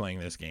 I would be playing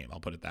this game. I'll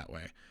put it that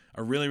way.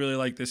 I really, really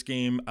like this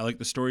game. I like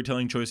the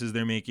storytelling choices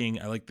they're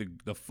making. I like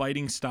the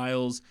fighting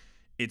styles.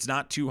 It's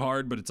not too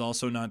hard, but it's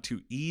also not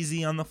too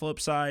easy on the flip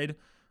side.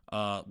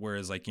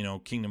 Whereas, like, you know,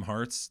 Kingdom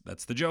Hearts,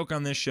 that's the joke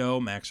on this show.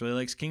 Max really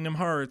likes Kingdom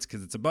Hearts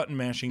because it's a button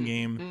mashing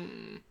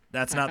game.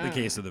 That's not the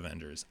case with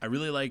Avengers. I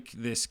really like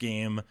this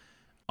game.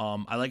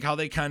 I like how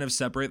they kind of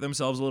separate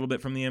themselves a little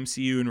bit from the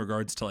MCU in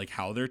regards to like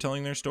how they're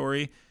telling their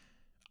story.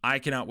 I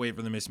cannot wait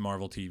for the Miss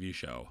Marvel TV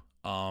show.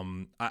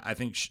 I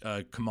think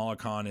Kamala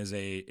Khan is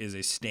a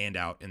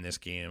standout in this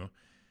game,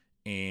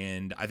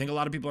 and I think a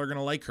lot of people are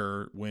gonna like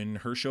her when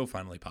her show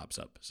finally pops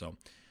up. So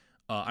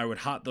I would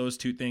hot those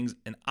two things,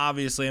 and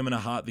obviously I'm gonna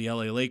hot the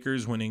LA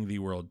Lakers winning the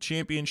World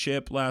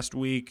Championship last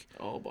week.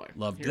 Oh boy,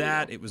 loved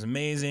that. It was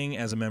amazing.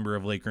 As a member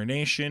of Laker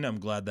Nation, I'm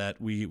glad that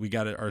we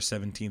got our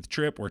 17th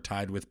trip. We're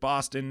tied with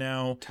Boston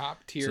now.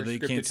 Top tier. So they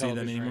scripted can't say that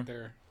television anymore. right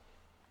there.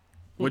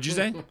 What'd you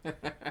say?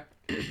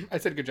 I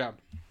said good job.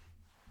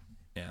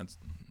 Yeah,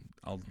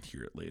 I'll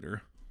hear it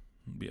later.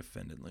 I'll be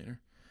offended later.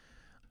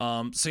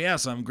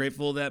 So I'm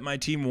grateful that my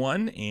team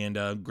won,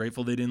 and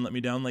grateful they didn't let me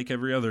down like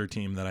every other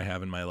team that I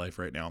have in my life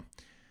right now.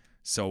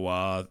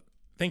 So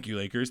thank you,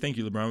 Lakers. Thank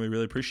you, LeBron. We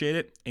really appreciate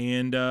it.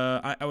 And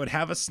I would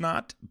have a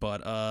snot,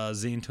 but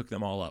Zane took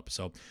them all up.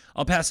 So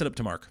I'll pass it up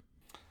to Mark.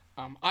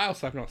 I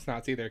also have no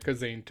snots either because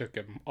Zane took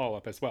them all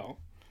up as well.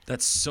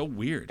 That's so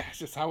weird. That's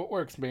just how it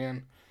works,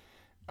 man.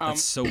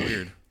 That's so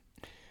weird.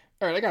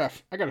 All right,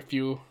 I got a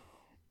few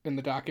in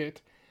the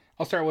docket.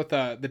 I'll start with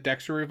the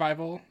Dexter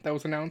revival that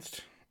was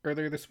announced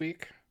earlier this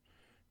week.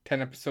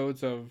 10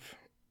 episodes of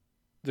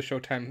the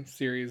Showtime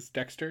series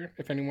Dexter,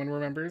 if anyone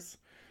remembers.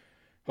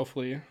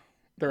 Hopefully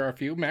there are a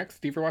few. Max,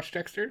 do you ever watch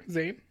Dexter?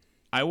 Zane?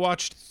 I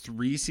watched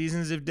 3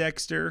 seasons of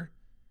Dexter.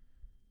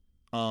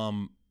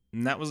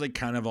 And that was like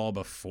kind of all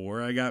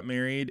before I got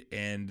married.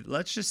 And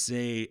let's just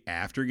say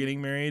after getting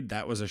married,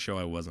 that was a show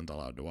I wasn't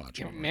allowed to watch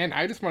anymore. Man,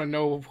 I just want to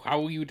know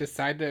how you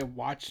decide to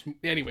watch.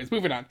 Anyways,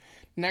 moving on.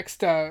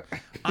 Next, I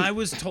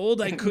was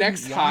told I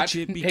couldn't watch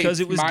it because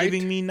it was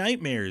giving me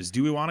nightmares.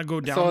 Do we want to go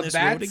down this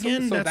road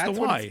again? So that's the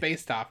what why. It's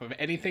based off of.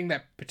 Anything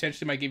that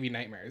potentially might give you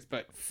nightmares,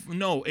 but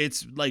no,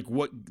 it's like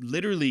what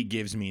literally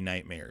gives me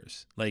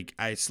nightmares. Like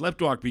I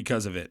sleptwalk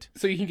because of it.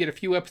 So you can get a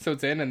few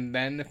episodes in, and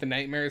then if the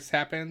nightmares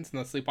happens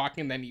and the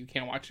sleepwalking, then you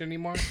can't watch it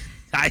anymore.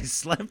 I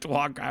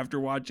sleptwalk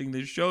after watching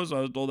this show, so I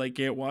was told I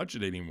can't watch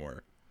it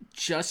anymore.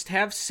 Just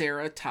have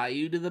Sarah tie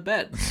you to the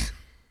bed.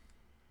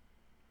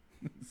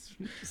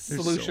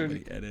 Solution so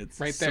many edits.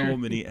 right there. So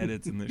many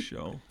edits in this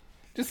show.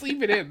 Just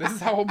leave it in. This is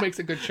how it makes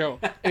a good show.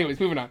 Anyways,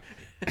 moving on.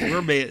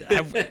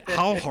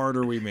 How hard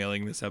are we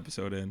mailing this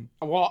episode in?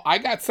 Well, I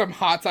got some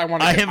hots I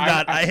want to. I have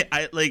not.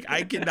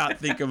 I cannot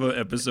think of an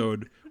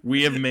episode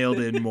we have mailed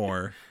in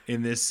more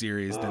in this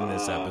series than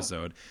this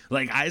episode.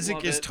 Like Isaac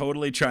Love is it.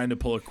 totally trying to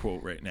pull a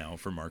quote right now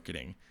for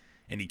marketing,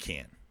 and he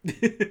can't.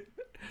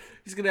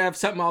 He's gonna have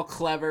something all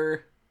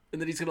clever,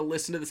 and then he's gonna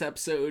listen to this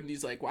episode, and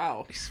he's like,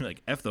 "Wow, He's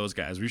like, F those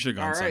guys. We should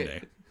have gone all right."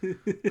 Sunday.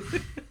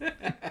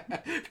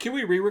 Can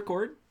we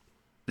re-record?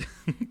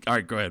 All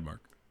right, go ahead,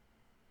 Mark.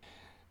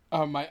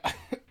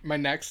 My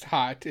next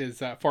hot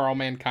is For All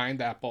Mankind,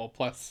 the Apple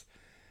Plus.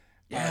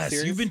 Yes,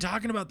 series. you've been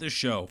talking about this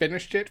show.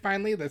 Finished it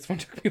finally. This one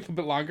took me a little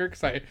bit longer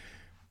because I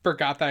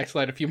forgot that I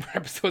still had a few more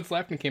episodes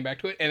left and came back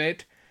to it, and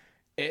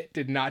it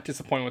did not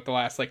disappoint with the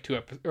last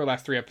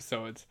last 3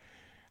 episodes.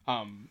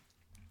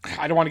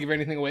 I don't want to give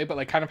anything away, but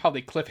like kind of how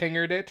they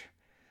cliffhangered it,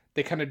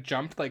 they kind of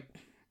jumped like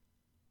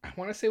I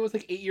want to say it was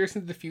like 8 years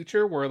into the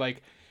future, where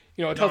like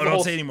it tells the don't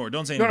whole say anymore.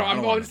 Don't say No,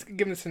 anymore. I'm just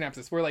giving the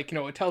synopsis. Where like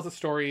it tells a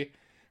story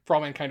for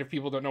all mankind. If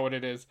people don't know what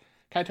it is,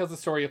 kind of tells the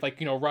story of like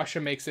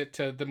Russia makes it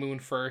to the moon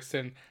first,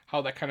 and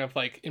how that kind of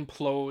like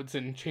implodes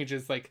and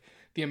changes like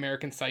the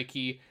American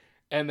psyche,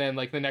 and then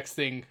like the next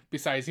thing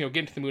besides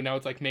getting to the moon, now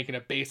it's like making a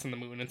base on the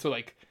moon, and so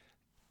like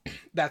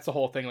that's the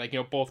whole thing. Like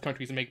both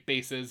countries make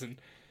bases, and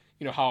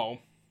how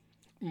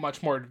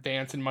much more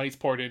advanced and money's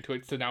poured into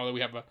it. So now that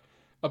we have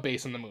a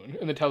base on the moon,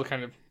 and then tell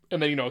kind of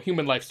and then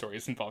human life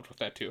stories involved with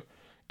that too.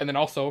 And then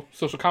also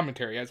social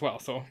commentary as well.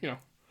 So,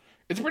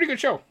 it's a pretty good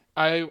show.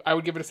 I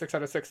would give it a 6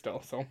 out of 6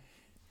 still. So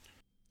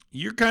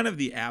You're kind of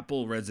the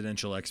Apple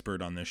residential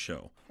expert on this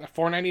show.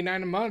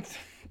 $4.99 a month.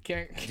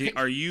 Can't.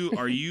 Are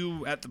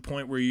you at the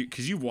point where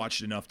because you've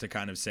watched enough to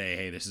kind of say,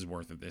 hey, this is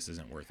worth it, this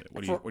isn't worth it?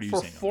 What are you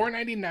saying? For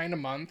 $4.99 a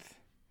month,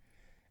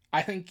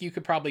 I think you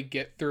could probably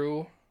get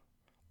through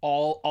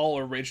all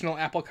original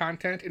Apple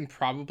content in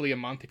probably a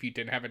month if you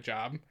didn't have a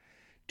job.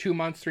 2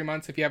 months, 3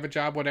 months if you have a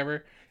job,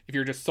 whatever. If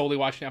you're just solely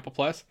watching Apple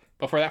Plus,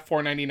 but for that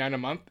 $4.99 a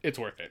month, it's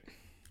worth it.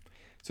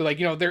 So like,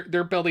 you know,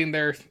 they're building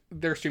their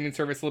streaming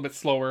service a little bit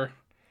slower,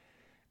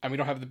 and we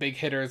don't have the big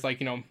hitters like,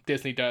 you know,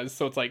 Disney does.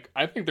 So it's like,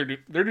 I think they're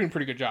doing a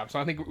pretty good job. So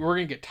I think we're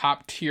gonna get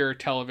top tier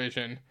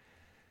television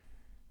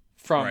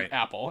from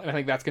Apple, and I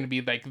think that's gonna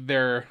be like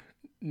their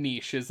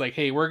niche is like,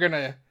 hey, we're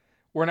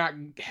not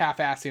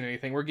half-assing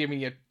anything. We're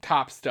giving you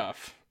top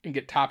stuff and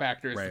get top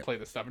actors to play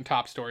this stuff, and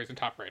top stories and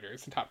top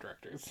writers and top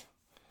directors.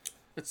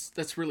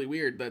 That's really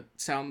weird. That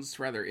sounds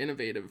rather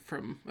innovative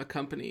from a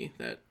company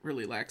that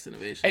really lacks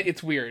innovation.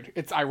 It's weird.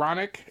 It's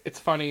ironic. It's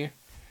funny,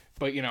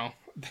 but you know,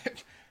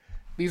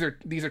 these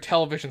are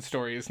television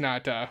stories,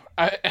 not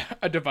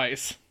a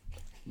device.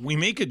 We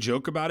make a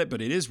joke about it,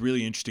 but it is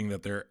really interesting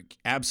that they're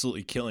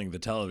absolutely killing the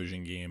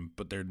television game,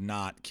 but they're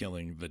not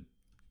killing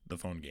the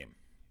phone game.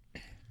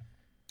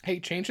 Hey,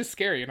 change is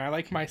scary, and I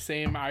like my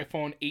same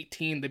iPhone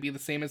 18 to be the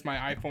same as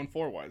my iPhone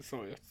 4 was,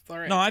 so it's all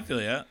right. No, I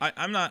feel you.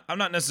 I'm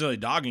not necessarily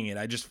dogging it.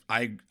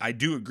 I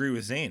do agree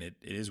with Zane. It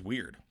is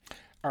weird.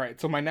 All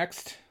right, so my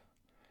next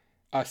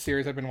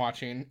series I've been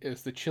watching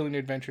is The Chilling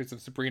Adventures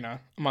of Sabrina.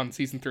 I'm on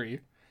season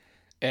 3,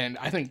 and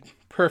I think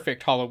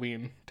perfect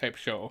Halloween type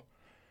show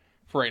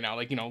for right now.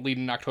 Like, you know,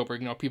 leading October,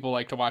 you know, people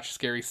like to watch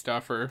scary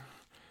stuff or,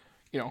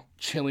 you know,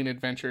 chilling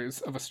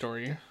adventures of a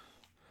story.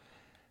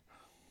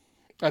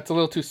 That's a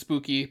little too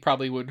spooky.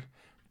 Probably would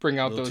bring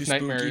out those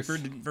nightmares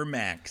for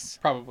Max.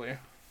 Probably,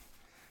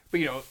 but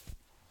you know,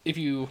 if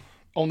you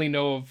only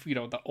know of, you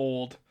know, the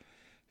old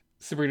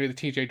Sabrina the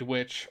Teenage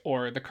Witch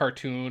or the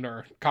cartoon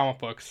or comic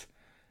books,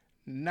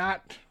 you're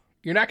not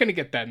going to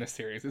get that in this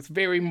series. It's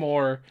very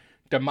more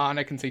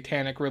demonic and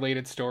satanic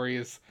related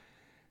stories,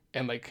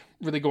 and like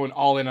really going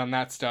all in on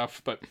that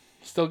stuff. But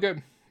still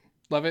good.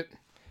 Love it.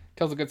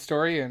 Tells a good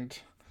story. And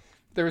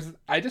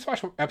I just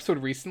watched an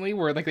episode recently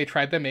where like they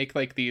tried to make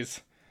like these,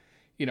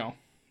 you know,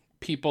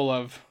 people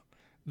of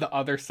the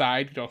other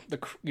side,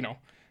 you know,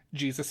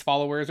 Jesus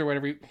followers or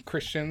whatever,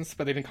 Christians,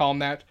 but they didn't call them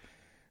that,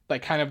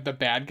 like kind of the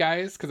bad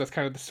guys, because that's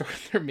kind of the story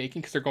they're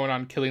making, because they're going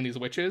on killing these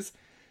witches.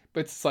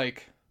 But it's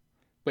like,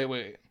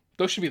 wait,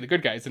 those should be the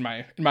good guys in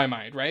my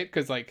mind, right?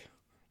 Because like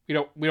we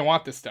don't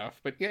want this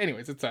stuff. But yeah,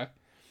 anyways, it's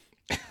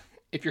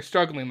if you're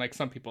struggling like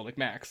some people like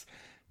Max,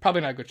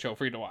 probably not a good show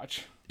for you to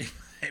watch.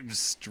 I'm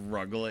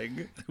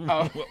struggling.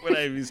 What would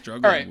I be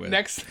struggling with? All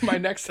right, my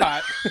next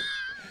hot.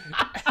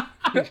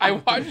 I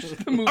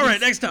watched the movie. All right,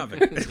 next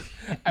topic.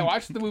 I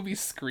watched the movie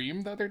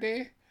Scream the other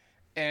day,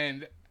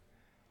 and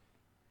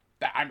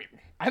I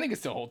think it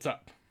still holds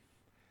up.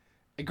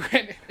 And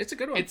granted, it's a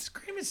good one.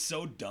 Scream is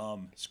so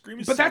dumb.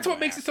 But that's what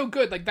makes it so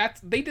good. Like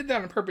they did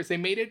that on purpose. They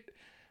made it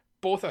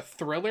both a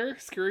thriller,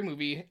 scary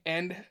movie,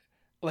 and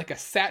like a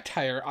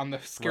satire on the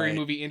scary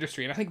movie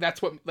industry. And I think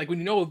that's what, like, when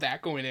you know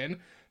that going in,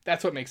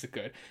 that's what makes it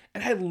good.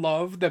 And I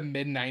love the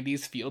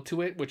mid-90s feel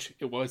to it, which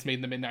it was made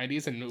in the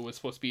mid-90s and it was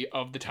supposed to be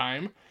of the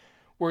time,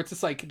 where it's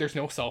just like there's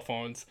no cell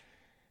phones,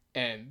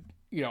 and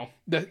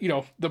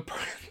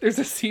there's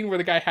a scene where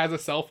the guy has a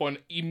cell phone,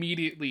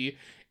 immediately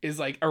is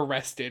like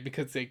arrested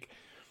because like,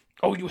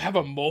 oh, you have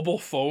a mobile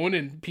phone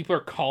and people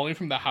are calling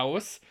from the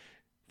house,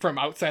 from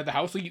outside the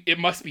house, so it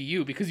must be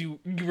you because you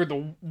were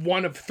the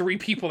one of 3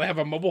 people that have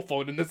a mobile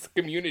phone in this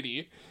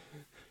community.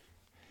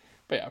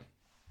 But yeah.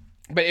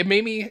 But it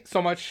made me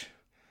so much,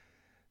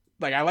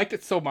 like, I liked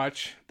it so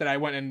much that I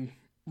went and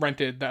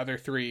rented the other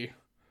 3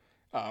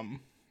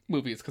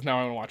 movies, because now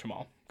I want to watch them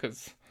all,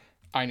 because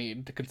I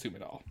need to consume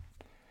it all.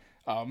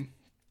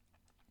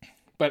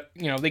 But,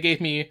 you know, they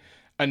gave me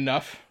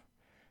enough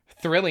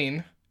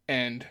thrilling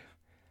and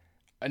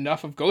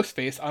enough of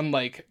Ghostface,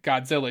 unlike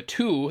Godzilla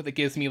 2, that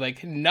gives me,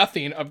 like,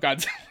 nothing of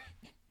Godzilla.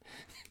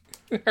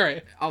 All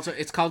right. Also,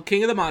 it's called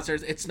King of the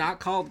Monsters. It's not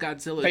called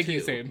Godzilla 2. Thank you,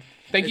 Sam.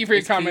 Thank you for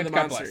your comment.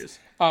 God bless.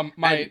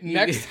 My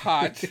next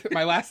hot,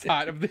 my last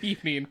hot of the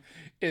evening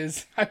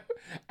is I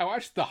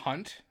watched The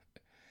Hunt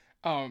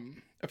a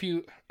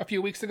few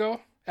weeks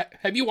ago.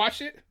 Have you watched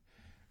it?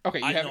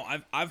 Okay, I know.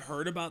 I've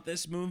heard about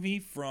this movie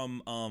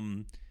from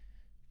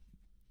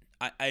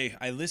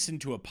I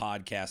listened to a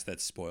podcast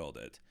that spoiled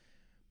it.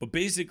 But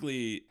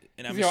basically,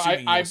 and I'm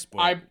assuming you'll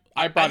spoil it.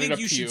 I brought it up to you. I think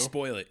you should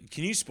spoil it.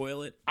 Can you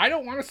spoil it? I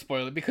don't want to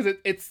spoil it because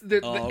it's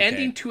the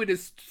ending to it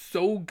is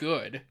so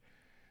good.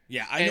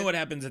 Yeah, I know what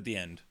happens at the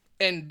end.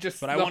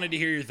 But I wanted to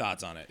hear your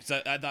thoughts on it.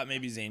 So I thought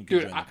maybe Zane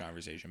could join the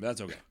conversation, but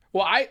that's okay.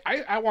 Well,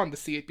 I wanted to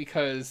see it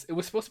because it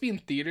was supposed to be in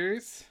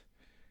theaters,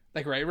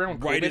 like right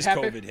around when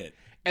COVID hit.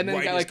 And then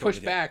it got like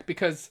pushed back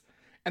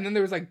and then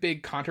there was like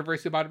big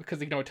controversy about it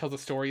because, you know, it tells a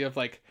story of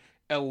like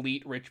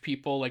elite rich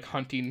people like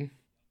hunting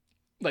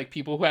like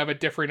people who have a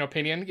different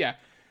opinion. Yeah.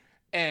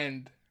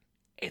 And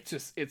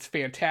it's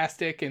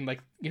fantastic. And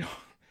like, you know,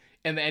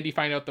 in the end you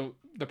find out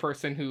the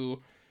person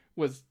who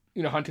was,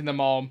 you know, hunting them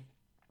all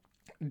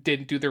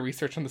didn't do their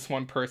research on this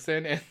one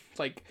person and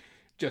like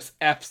just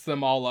F's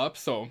them all up.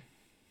 So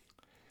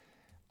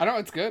I don't know,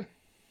 it's good.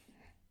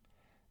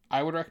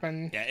 I would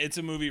recommend. Yeah, it's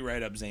a movie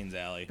right up Zane's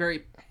alley.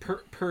 Very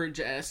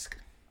Purge-esque.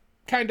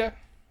 Kinda.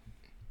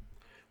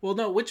 Well,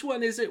 no, which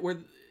one is it where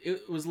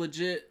it was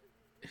legit?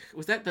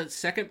 Was that the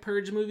second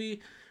Purge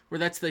movie? Where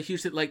that's the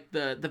Houston, like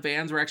the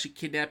vans were actually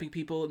kidnapping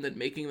people and then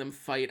making them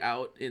fight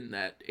out in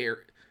that air.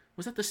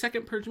 Was that the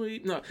second Purge movie?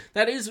 No,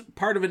 that is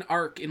part of an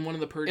arc in one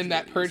of the Purge In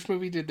movies. that Purge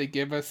movie, did they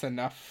give us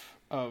enough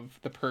of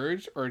the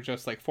Purge, or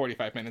just like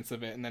 45 minutes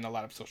of it and then a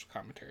lot of social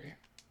commentary?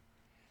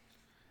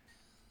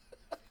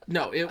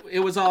 No, it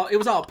was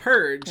all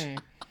Purge,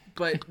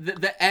 but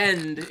the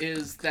end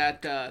is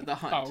that the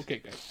hunt. Oh, okay,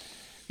 good.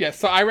 Yeah,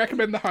 so I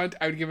recommend The Hunt.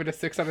 I would give it a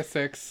 6 out of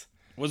 6.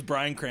 Was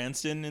Bryan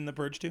Cranston in The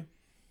Purge too?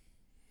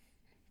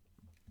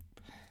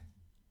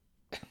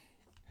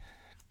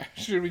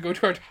 Should we go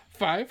to our top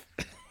 5?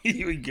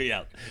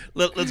 Yeah.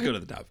 Let's go to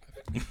the top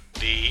 5.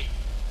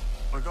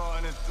 We're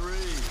going in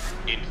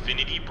 3,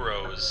 Infinity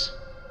Bros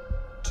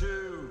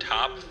 2,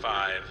 Top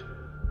 5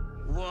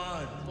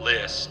 1.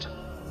 List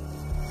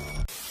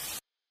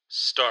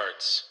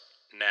starts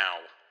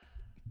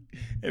now.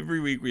 Every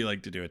week we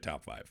like to do a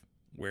top 5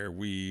 where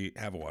we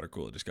have a water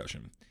cooler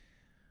discussion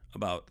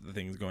about the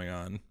things going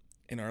on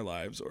in our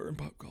lives or in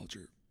pop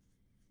culture.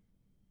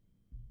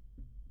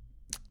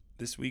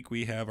 This week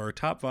we have our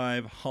top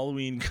 5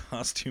 Halloween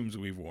costumes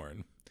we've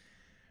worn.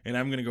 And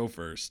I'm going to go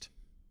first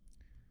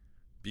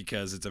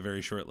because it's a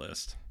very short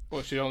list. Well,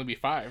 it should only be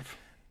 5.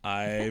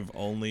 I've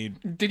only...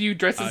 Did you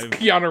dress as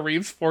Keanu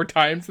Reeves 4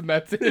 times and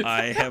that's it?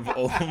 I have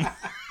only...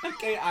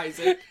 Okay,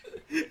 Isaac.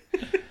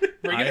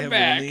 Bringing it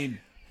back.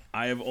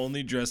 I have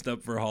only dressed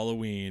up for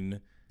Halloween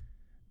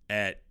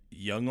at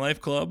Young Life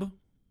Club,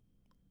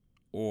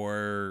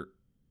 or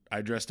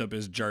I dressed up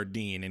as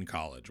Jardine in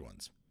college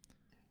once.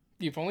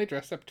 You've only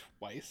dressed up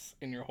twice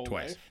in your whole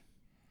life?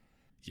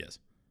 Yes.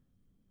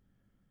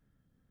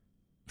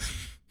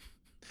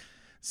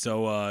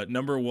 So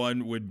number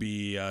 1 would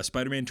be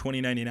Spider-Man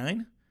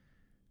 2099,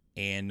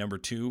 and number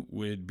 2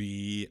 would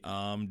be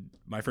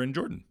my friend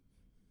Jordan.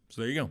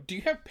 So there you go. Do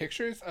you have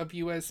pictures of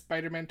you as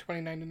Spider-Man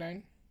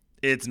 2099?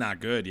 It's not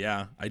good,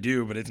 yeah. I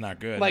do, but it's not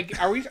good.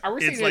 Like, are we saying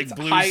it's like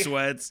blue high...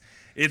 sweats.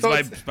 It's So my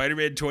it's-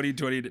 Spider-Man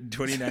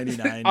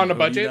 2099 On a hoodie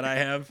budget? that I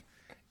have.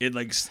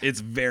 It's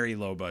very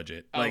low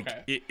budget. Like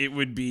Okay. it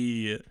would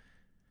be.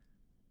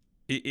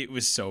 It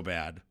was so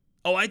bad.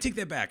 Oh, I take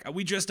that back.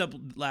 We dressed up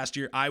last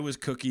year. I was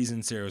Cookies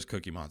and Sarah was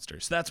Cookie Monster.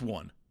 So that's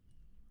 1.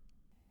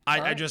 I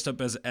Alright. dressed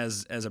up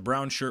as a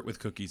brown shirt with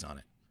cookies on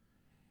it.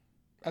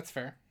 That's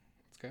fair.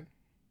 That's good.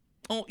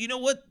 Oh, you know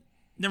what?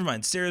 Never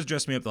mind. Sarah's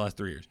dressed me up the last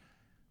 3 years.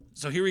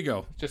 So here we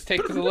go. Just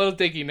take a little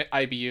digging at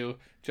IBU.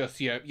 Just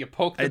you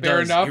poke the It bear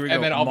does. enough, Here we and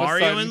go. then all Mario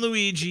of a sudden... and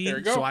Luigi. There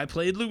we go. So I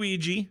played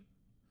Luigi.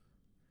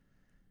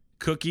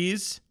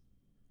 Cookies.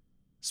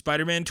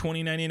 Spider-Man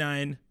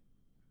 2099.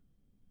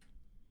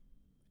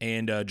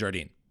 And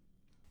Jardine.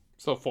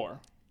 So 4.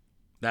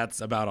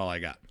 That's about all I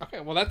got. Okay,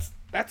 well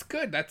that's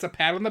good. That's a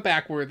pat on the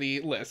back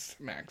worthy list,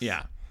 Max.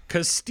 Yeah.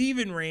 Because Steve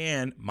and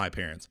Rayanne, my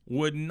parents,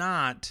 would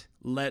not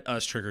let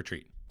us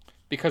trick-or-treat.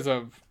 Because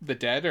of the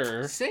dead,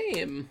 or...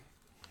 Same.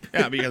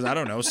 Yeah, because I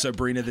don't know.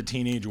 Sabrina the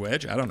Teenage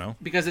Witch. I don't know.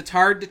 Because it's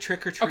hard to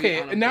trick or treat. Okay,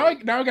 on a now I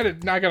boat.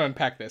 gotta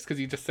unpack this because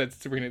you just said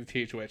Sabrina the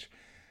Teenage Witch.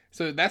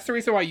 So that's the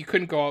reason why you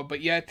couldn't go out. But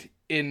yet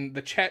in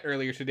the chat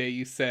earlier today,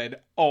 you said,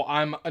 "Oh,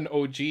 I'm an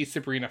OG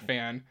Sabrina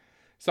fan."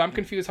 So I'm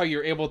confused how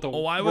you're able to.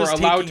 Oh, I were was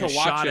allowed taking to a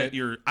watch shot it. at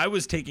your. I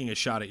was taking a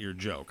shot at your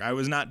joke. I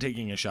was not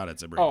taking a shot at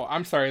Sabrina. Oh,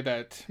 I'm sorry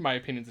that my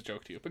opinion's a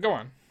joke to you. But go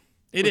on.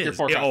 it with your is.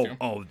 four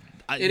costume.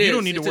 It you is.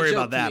 don't need to It's a worry joke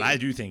about to that. me. I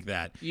do think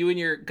that. You and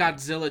your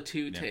Godzilla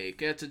 2 take.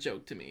 That's a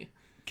joke to me.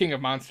 King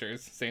of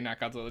Monsters, say not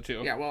Godzilla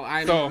 2. Yeah, well,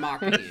 I'm So-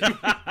 mocking you.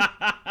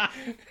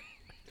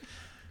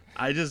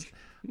 I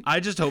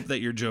just hope that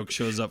your joke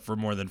shows up for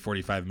more than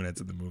 45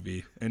 minutes of the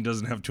movie and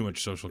doesn't have too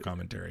much social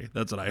commentary.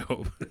 That's what I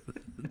hope.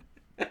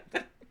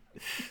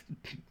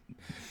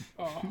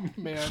 Oh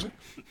man,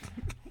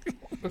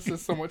 this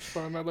is so much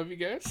fun. I love you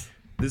guys.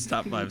 This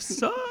top 5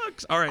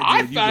 sucks. All right,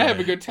 I Zane, you thought I go have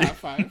a ahead. good top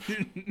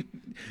 5.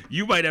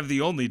 You might have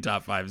the only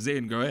top 5.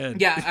 Zane, go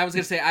ahead. Yeah, I was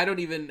gonna say I don't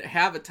even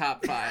have a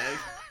top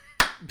 5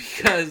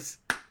 because,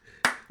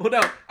 well,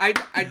 no, I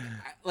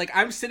like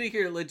I'm sitting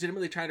here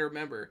legitimately trying to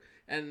remember,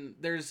 and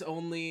there's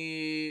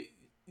only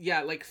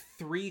like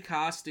 3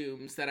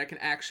 costumes that I can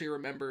actually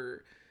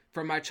remember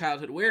from my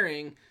childhood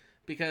wearing,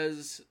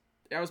 because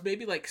I was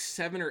maybe like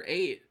 7 or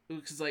 8,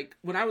 because like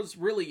when I was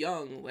really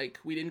young, like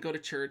we didn't go to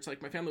church,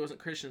 like my family wasn't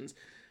Christians.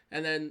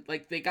 And then,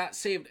 like, they got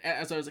saved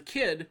as I was a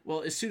kid.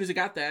 Well, as soon as I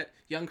got that,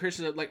 young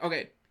Christians are like,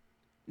 okay,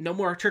 no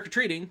more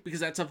trick-or-treating because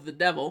that's of the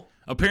devil.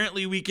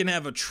 Apparently, we can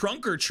have a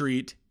trunk or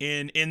treat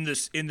in the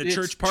It's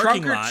church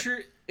parking trunk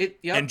or lot.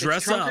 and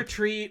dress trunk or up.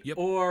 treat, Yep.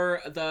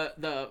 or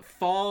the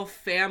fall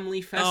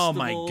family festival. Oh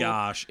my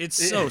gosh, it's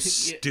so Yeah.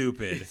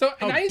 stupid. So,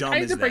 How and I dumb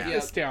need is to break that?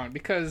 this down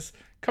because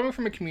coming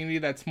from a community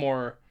that's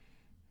more,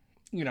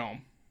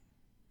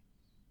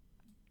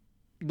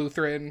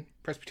 Lutheran,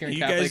 Presbyterian,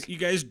 Catholic. You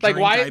guys Like, drink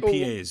why-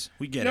 IPAs.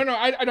 We get No, it. no,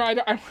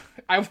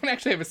 I want to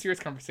actually have a serious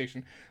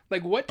conversation.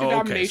 Like, what Oh, okay,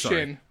 denomination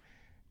sorry.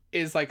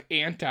 is like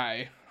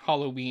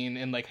anti-Halloween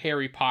and like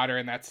Harry Potter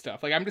and that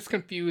stuff? Like, I'm just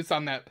confused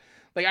on that.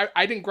 Like,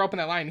 I didn't grow up in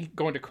that line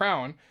going to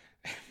Crown,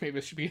 maybe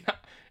this should be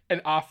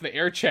an off the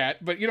air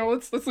chat, but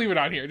let's leave it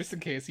on here just in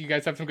case you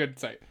guys have some good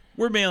insight.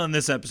 We're mailing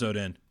this episode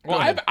in. Well,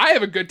 I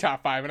have a good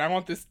top 5, and I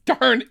want this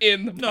darn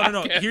in the No.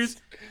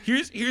 podcast.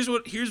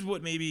 Here's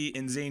what maybe,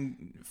 and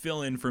Zane,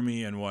 fill in for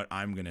me and what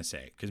I'm gonna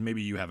say, because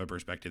maybe you have a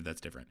perspective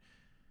that's different.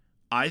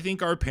 I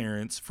think our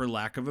parents, for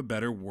lack of a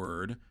better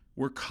word,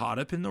 were caught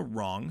up in the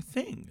wrong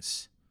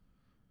things.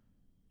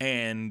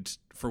 And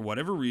for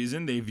whatever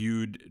reason, they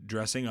viewed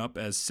dressing up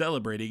as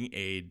celebrating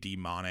a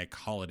demonic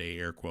holiday,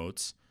 air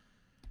quotes,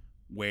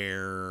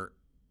 where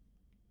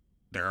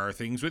there are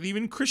things with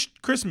even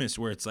Christmas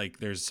where it's like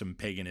there's some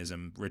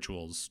paganism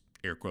rituals,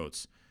 air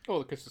quotes. Oh,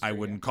 the Christmas tree, I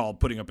wouldn't call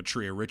putting up a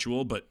tree a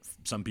ritual, but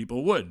some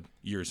people would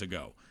years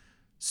ago.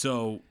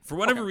 So for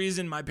whatever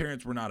reason, my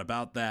parents were not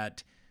about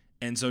that.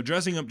 And so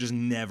dressing up just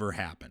never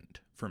happened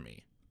for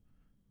me.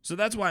 So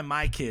that's why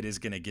my kid is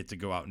going to get to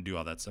go out and do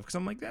all that stuff. Because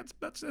I'm like, that's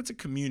a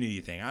community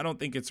thing. I don't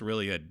think it's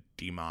really a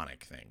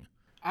demonic thing.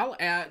 I'll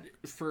add,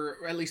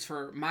 at least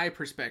for my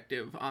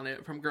perspective on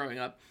it from growing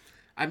up,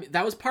 I mean,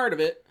 that was part of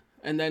it.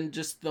 And then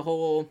just the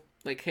whole,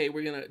 like, hey,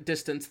 we're going to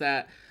distance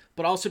that.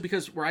 But also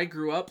because where I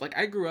grew up, like,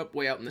 I grew up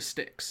way out in the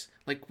sticks.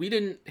 Like, we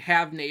didn't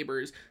have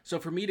neighbors. So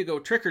for me to go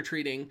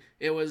trick-or-treating,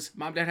 it was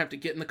mom and dad have to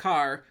get in the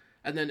car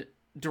and then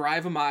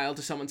drive a mile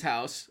to someone's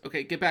house.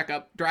 Okay, get back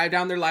up, drive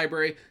down their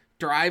library,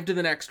 drive to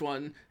the next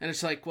one. And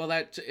it's like, well,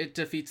 it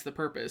defeats the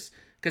purpose.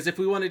 Because if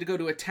we wanted to go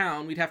to a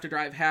town, we'd have to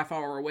drive half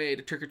hour away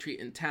to trick-or-treat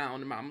in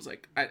town. And mom was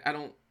like, I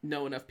don't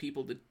know enough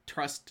people to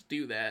trust to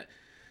do that.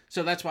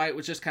 So that's why it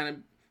was just kind of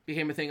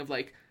became a thing of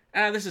like,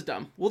 this is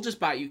dumb. We'll just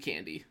buy you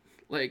candy.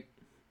 Like,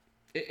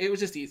 it was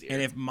just easier.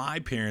 And if my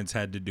parents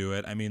had to do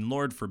it, I mean,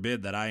 Lord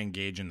forbid that I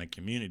engage in the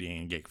community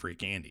and get free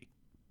candy.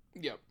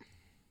 Yep.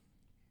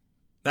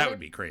 That would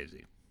be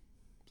crazy.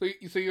 So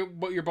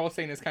what you're both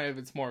saying is kind of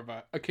it's more of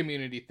a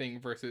community thing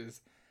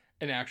versus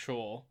an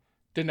actual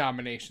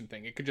denomination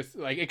thing. It could just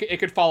like it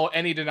could follow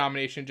any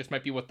denomination, just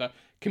might be what the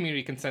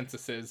community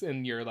consensus is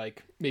in your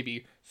like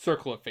maybe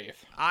circle of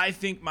faith. I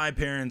think my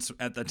parents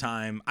at the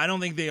time, I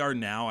don't think they are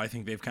now. I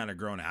think they've kind of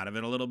grown out of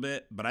it a little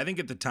bit, but I think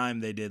at the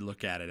time they did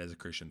look at it as a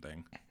Christian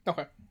thing.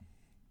 Okay.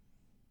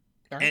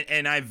 All right.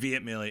 And I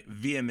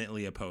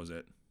vehemently oppose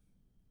it.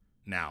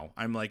 Now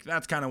I'm like,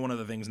 that's kind of one of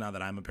the things now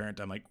that I'm a parent.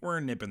 I'm like, we're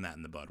nipping that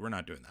in the bud. We're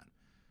not doing that.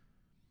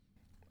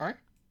 All right.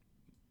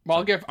 Well,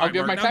 I'll give Mark,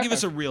 my now top give five.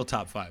 us a real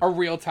top 5. A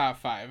real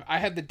top 5. I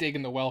had to dig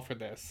in the well for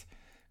this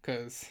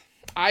because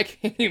I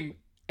came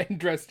and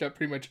dressed up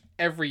pretty much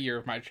every year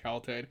of my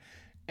childhood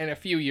and a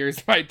few years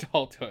of my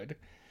adulthood.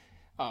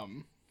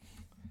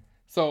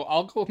 So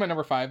I'll go with my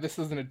number 5. This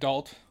is an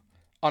adult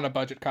on a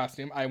budget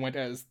costume. I went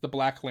as the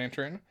Black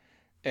Lantern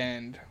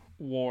and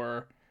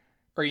wore,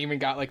 or even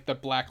got like the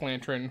Black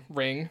Lantern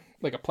ring,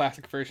 like a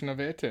plastic version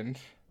of it, and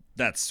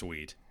That's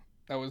sweet.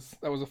 that was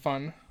a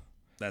fun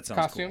That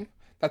sounds costume.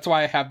 That's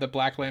why I have the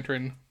Black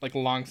Lantern like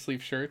long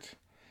sleeve shirt.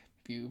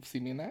 If you've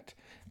seen me in that.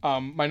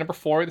 My number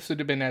 4, this would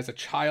have been as a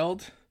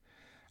child.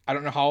 I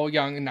don't know how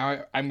young, and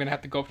now I'm gonna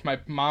have to go up to my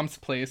mom's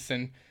place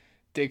and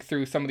dig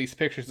through some of these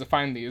pictures to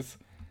find these.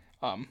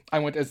 I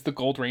went as the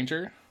Gold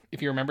Ranger.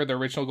 If you remember the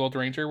original Gold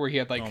Ranger, where he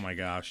had like Oh my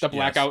gosh. the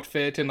black yes.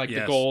 outfit and like the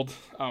Yes. gold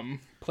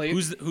plate.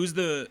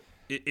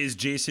 Is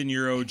Jason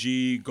your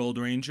OG Gold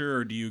Ranger,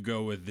 or do you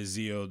go with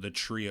the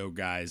trio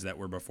guys that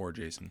were before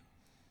Jason?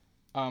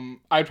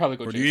 I'd probably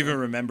go. Or do Jason. you even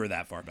remember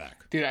that far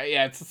back? Dude,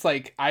 yeah, it's just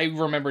like I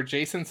remember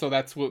Jason, so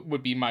that's what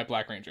would be my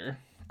Black Ranger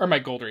or my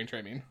Gold Ranger.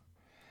 I mean,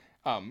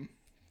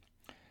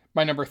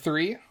 my number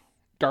 3,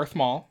 Darth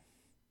Maul.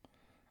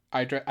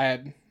 I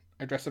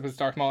dressed up as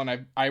Darth Maul,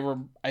 and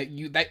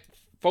that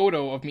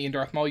photo of me and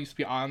Darth Maul used to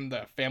be on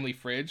the family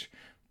fridge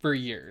for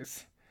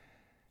years.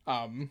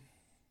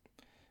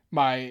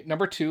 My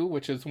number 2,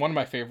 which is one of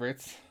my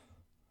favorites,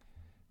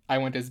 I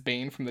went as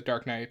Bane from The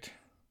Dark Knight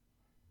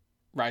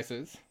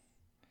Rises.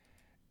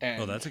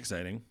 And Oh, that's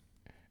exciting.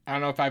 I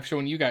don't know if I've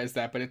shown you guys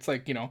that, but it's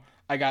like,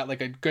 I got like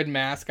a good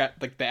mask, got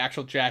like the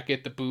actual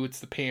jacket, the boots,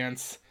 the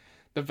pants,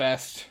 the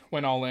vest,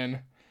 went all in,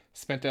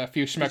 spent a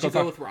few Did you schmeckles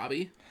go on. with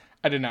Robbie?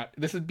 I did not.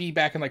 This would be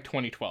back in like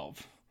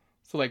 2012.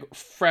 So like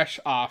fresh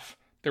off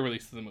the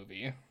release of the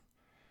movie.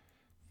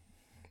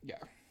 Yeah.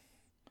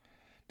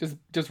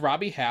 Does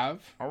Robbie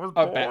have a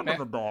Batman?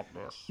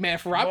 Man,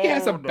 if Robbie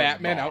has a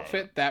Batman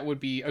outfit, that would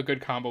be a good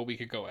combo we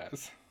could go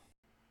as.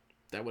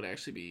 That would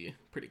actually be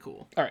pretty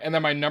cool. All right, and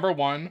then my number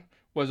 1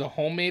 was a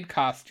homemade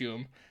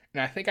costume,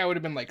 and I think I would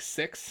have been like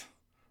 6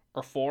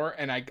 or 4,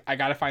 and I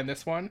got to find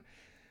this one.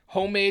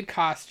 Homemade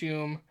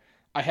costume.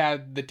 I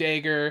had the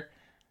dagger.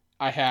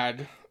 I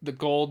had the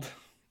gold,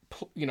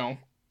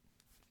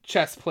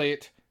 chest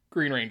plate.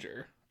 Green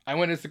Ranger. I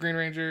went as the Green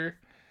Ranger.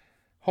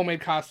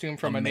 Homemade costume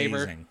from a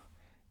neighbor. Amazing.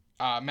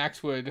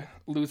 Max would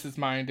lose his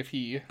mind if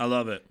he I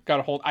love it. got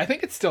a hold. I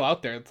think it's still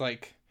out there. It's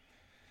like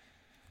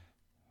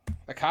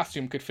a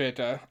costume could fit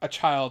a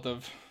child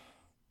of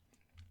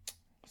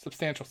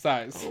substantial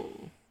size.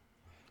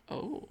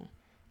 Oh.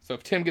 So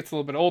if Tim gets a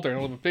little bit older and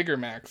a little bit bigger,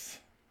 Max,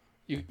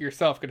 you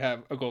yourself could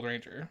have a Gold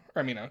Ranger.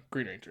 Or, I mean, a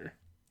Green Ranger.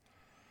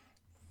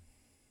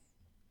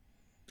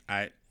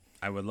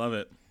 I would love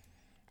it.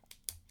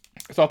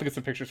 So I'll have to get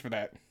some pictures for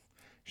that.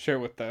 Share it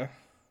with the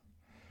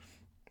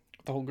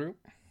whole group.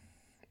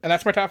 And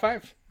that's my top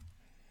 5.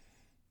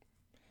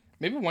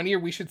 Maybe one year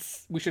we should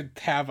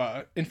have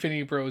a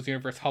Infinity Bros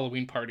Universe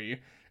Halloween party,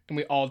 and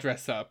we all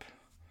dress up.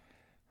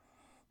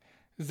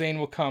 Zane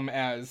will come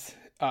as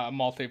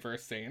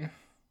Multiverse Zane.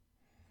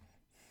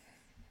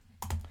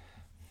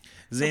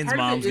 Zane's part of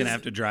mom's it gonna is-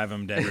 have to drive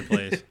him to every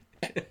place.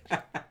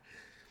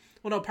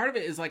 Well, no, part of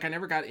it is like I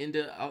never got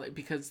into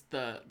because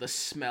the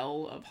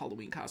smell of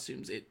Halloween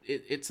costumes.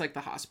 It's like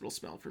the hospital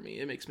smell for me.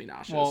 It makes me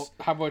nauseous. Well,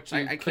 how about you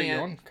I create your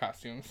can't- own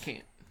costumes?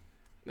 Can't.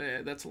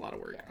 That's a lot of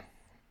work. Yeah.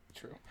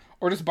 True.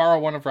 Or just borrow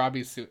one of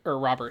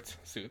Robert's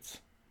suits,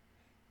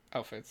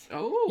 outfits.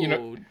 Oh, You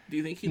know- do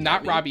you think he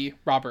Not Robbie,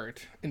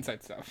 Robert.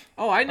 Inside stuff.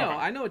 Oh, I know. Okay.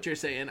 I know what you're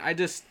saying. I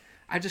just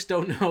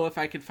don't know if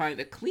I could find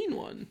a clean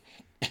one.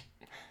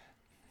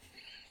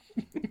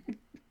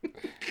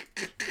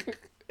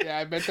 Yeah,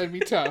 I bet that'd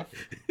be tough.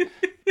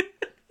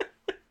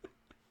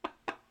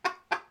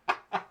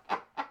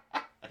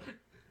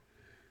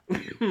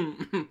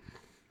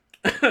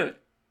 All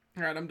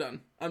right, I'm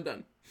done.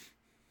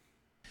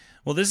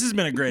 Well, this has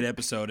been a great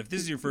episode. If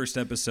this is your first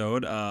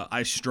episode,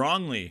 I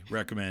strongly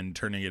recommend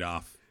turning it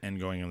off and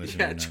going and listening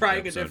Yeah, to another trying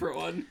episode. a different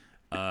one.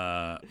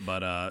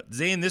 But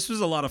Zane, this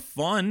was a lot of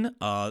fun.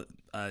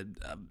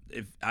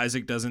 If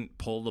Isaac doesn't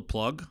pull the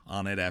plug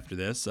on it after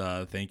this,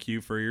 thank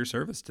you for your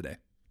service today.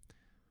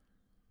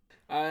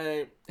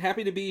 I'm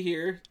happy to be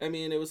here. I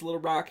mean, it was a little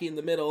rocky in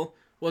the middle.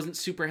 Wasn't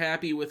super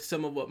happy with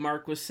some of what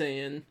Mark was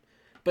saying.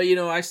 But,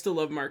 I still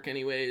love Mark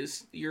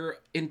anyways. You're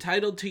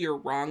entitled to your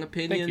wrong Thank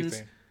you, opinions,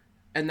 Zane.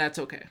 and that's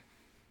okay.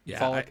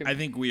 Yeah, all I I, can- I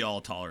think we all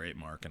tolerate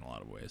Mark in a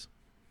lot of ways.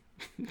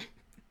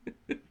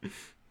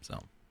 So,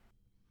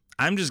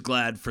 I'm just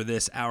glad for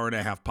this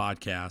hour-and-a-half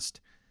podcast.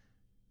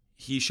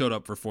 He showed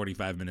up for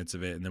 45 minutes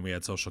of it, and then we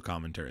had social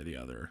commentary the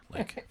other,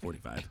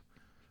 45.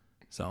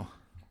 So,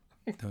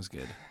 that was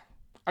good.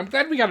 I'm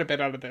glad we got a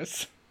bit out of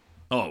this.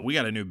 Oh, we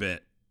got a new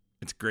bit.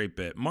 It's a great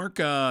bit. Mark,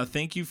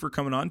 thank you for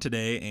coming on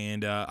today,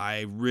 and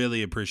I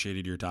really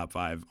appreciated your top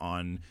 5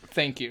 on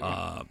Thank you.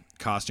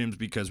 costumes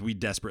because we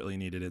desperately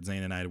needed it.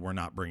 Zane and I were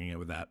not bringing it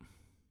with that.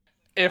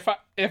 If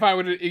I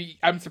would,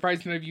 I'm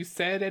surprised none of you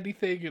said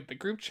anything in the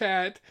group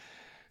chat,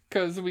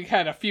 because we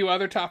had a few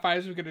other top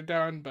 5s we could have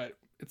done, but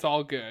it's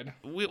all good.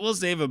 We'll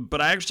save them, but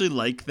I actually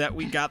like that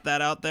we got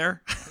that out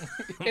there.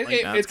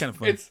 That's kind of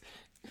fun.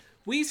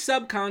 We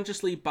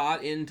subconsciously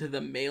bought into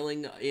the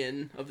mailing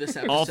in of this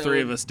episode. All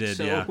 3 of us did,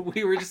 so yeah.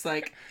 we were just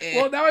like,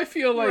 eh. Well, now I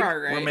feel like We're all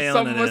right. We're mailing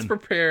some of it us in.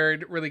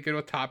 prepared really good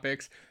with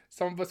topics.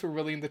 Some of us were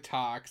willing to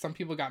talk. Some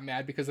people got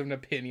mad because of an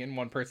opinion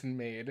one person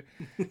made.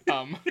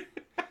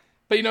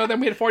 But then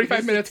we had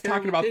 45 minutes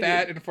talking about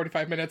that and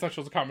 45 minutes on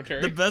social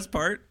commentary. The best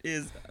part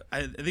is,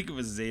 I think it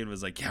was Zane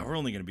was like, yeah, we're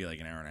only going to be like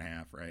an hour and a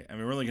half, right? I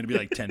mean, we're only going to be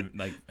like 10,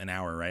 like an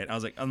hour, right? I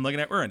was like, I'm looking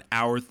at, we're an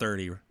hour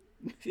 30.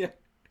 Yeah,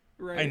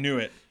 right. I knew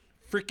it.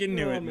 Freaking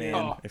knew Oh, it, man.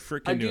 man. I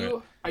freaking knew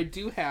it. I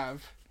do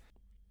have.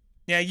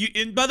 Yeah,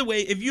 and by the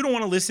way, if you don't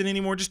want to listen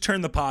anymore, just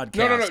turn the podcast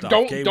No. off.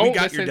 Don't okay? don't We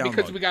got listen your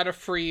because download. we got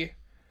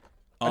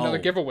another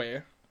Oh,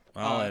 giveaway.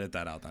 I'll edit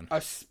that out then.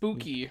 A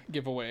spooky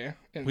giveaway.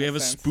 We have a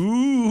sense.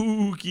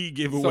 spooky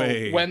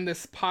giveaway. So when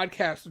this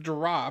podcast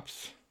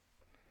drops,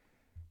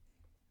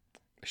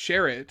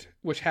 share it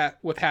with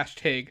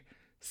hashtag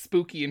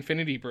Spooky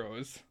Infinity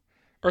Bros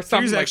or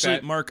something Here's like actually,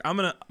 that. Mark, I'm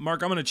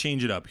gonna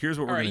change it up. Here's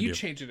what All we're right, gonna you do.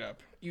 change it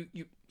up.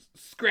 You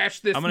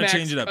scratch this. I'm gonna Max,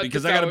 change it up cut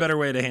because this I got a out. better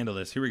way to handle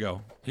this. Here we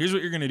go. Here's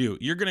what you're gonna do.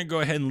 You're gonna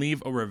go ahead and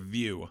leave a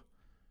review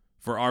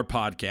for our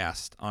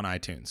podcast on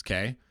iTunes.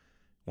 Okay.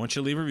 Once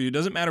you leave a review, it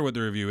doesn't matter what the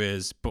review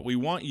is, but we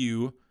want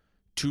you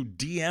to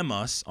DM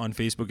us on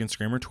Facebook,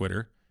 Instagram, or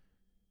Twitter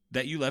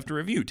that you left a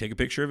review. Take a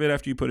picture of it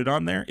after you put it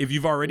on there. If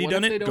you've already What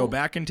done if it, they go don't-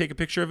 back and take a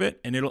picture of it,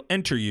 and it'll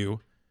enter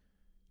you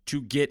to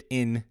get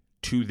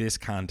into this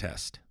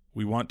contest.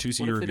 We want to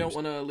see What your if they reviews.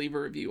 don't want to leave a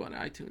review on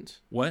iTunes?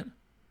 What?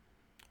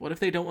 What if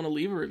they don't want to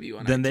leave a review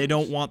on Then iTunes? they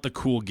don't want the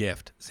cool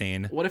gift,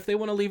 Zane. What if they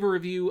want to leave a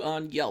review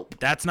on Yelp?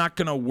 That's not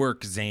going to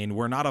work, Zane.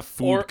 We're not a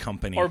food or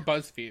company. or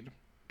BuzzFeed.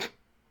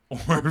 Or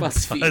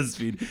BuzzFeed.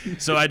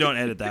 BuzzFeed. So I don't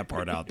edit that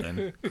part out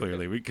then,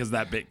 clearly, because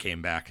that bit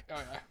came back. Oh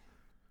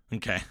yeah.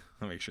 Okay.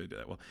 I'll make sure to do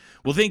that.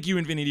 Well, thank you,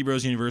 Infinity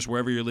Bros Universe,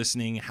 wherever you're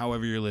listening,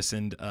 however you're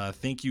listened.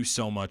 Thank you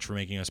so much for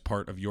making us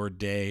part of your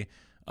day.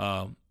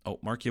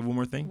 Mark, you have one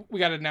more thing? We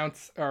got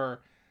to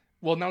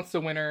we'll announce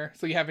the winner.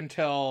 So you have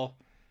until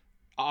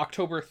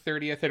October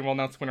 30th, and we'll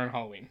announce the winner on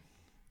Halloween.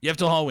 You have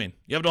till Halloween.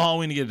 You have till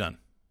Halloween to get it done.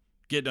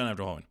 Get it done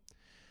after Halloween.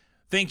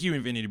 Thank you,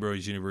 Infinity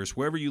Bros Universe,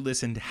 wherever you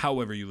listened,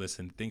 however you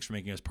listened. Thanks for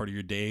making us part of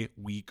your day,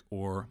 week,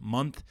 or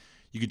month.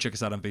 You can check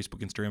us out on Facebook,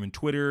 Instagram, and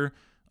Twitter.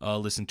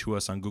 Listen to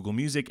us on Google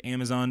Music,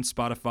 Amazon,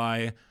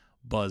 Spotify,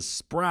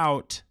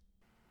 Buzzsprout.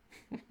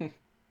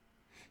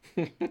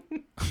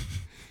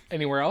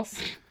 Anywhere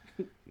else?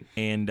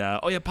 And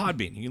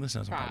Podbean. You can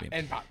listen to us on Podbean.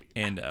 And Poppy.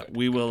 And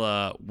we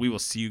will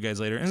see you guys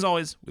later. And as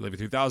always, we love you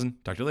 3000.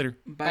 Talk to you later.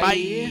 Bye.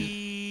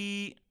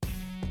 Bye.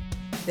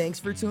 Thanks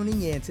for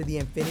tuning in to the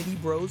Infinity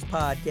Bros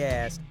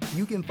podcast.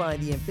 You can find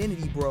the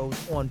Infinity Bros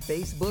on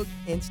Facebook,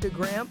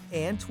 Instagram,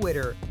 and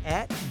Twitter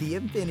at the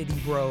Infinity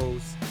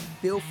Bros.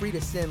 Feel free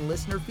to send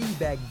listener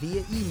feedback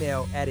via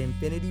email at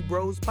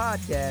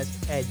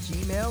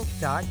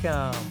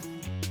infinitybrospodcast@gmail.com.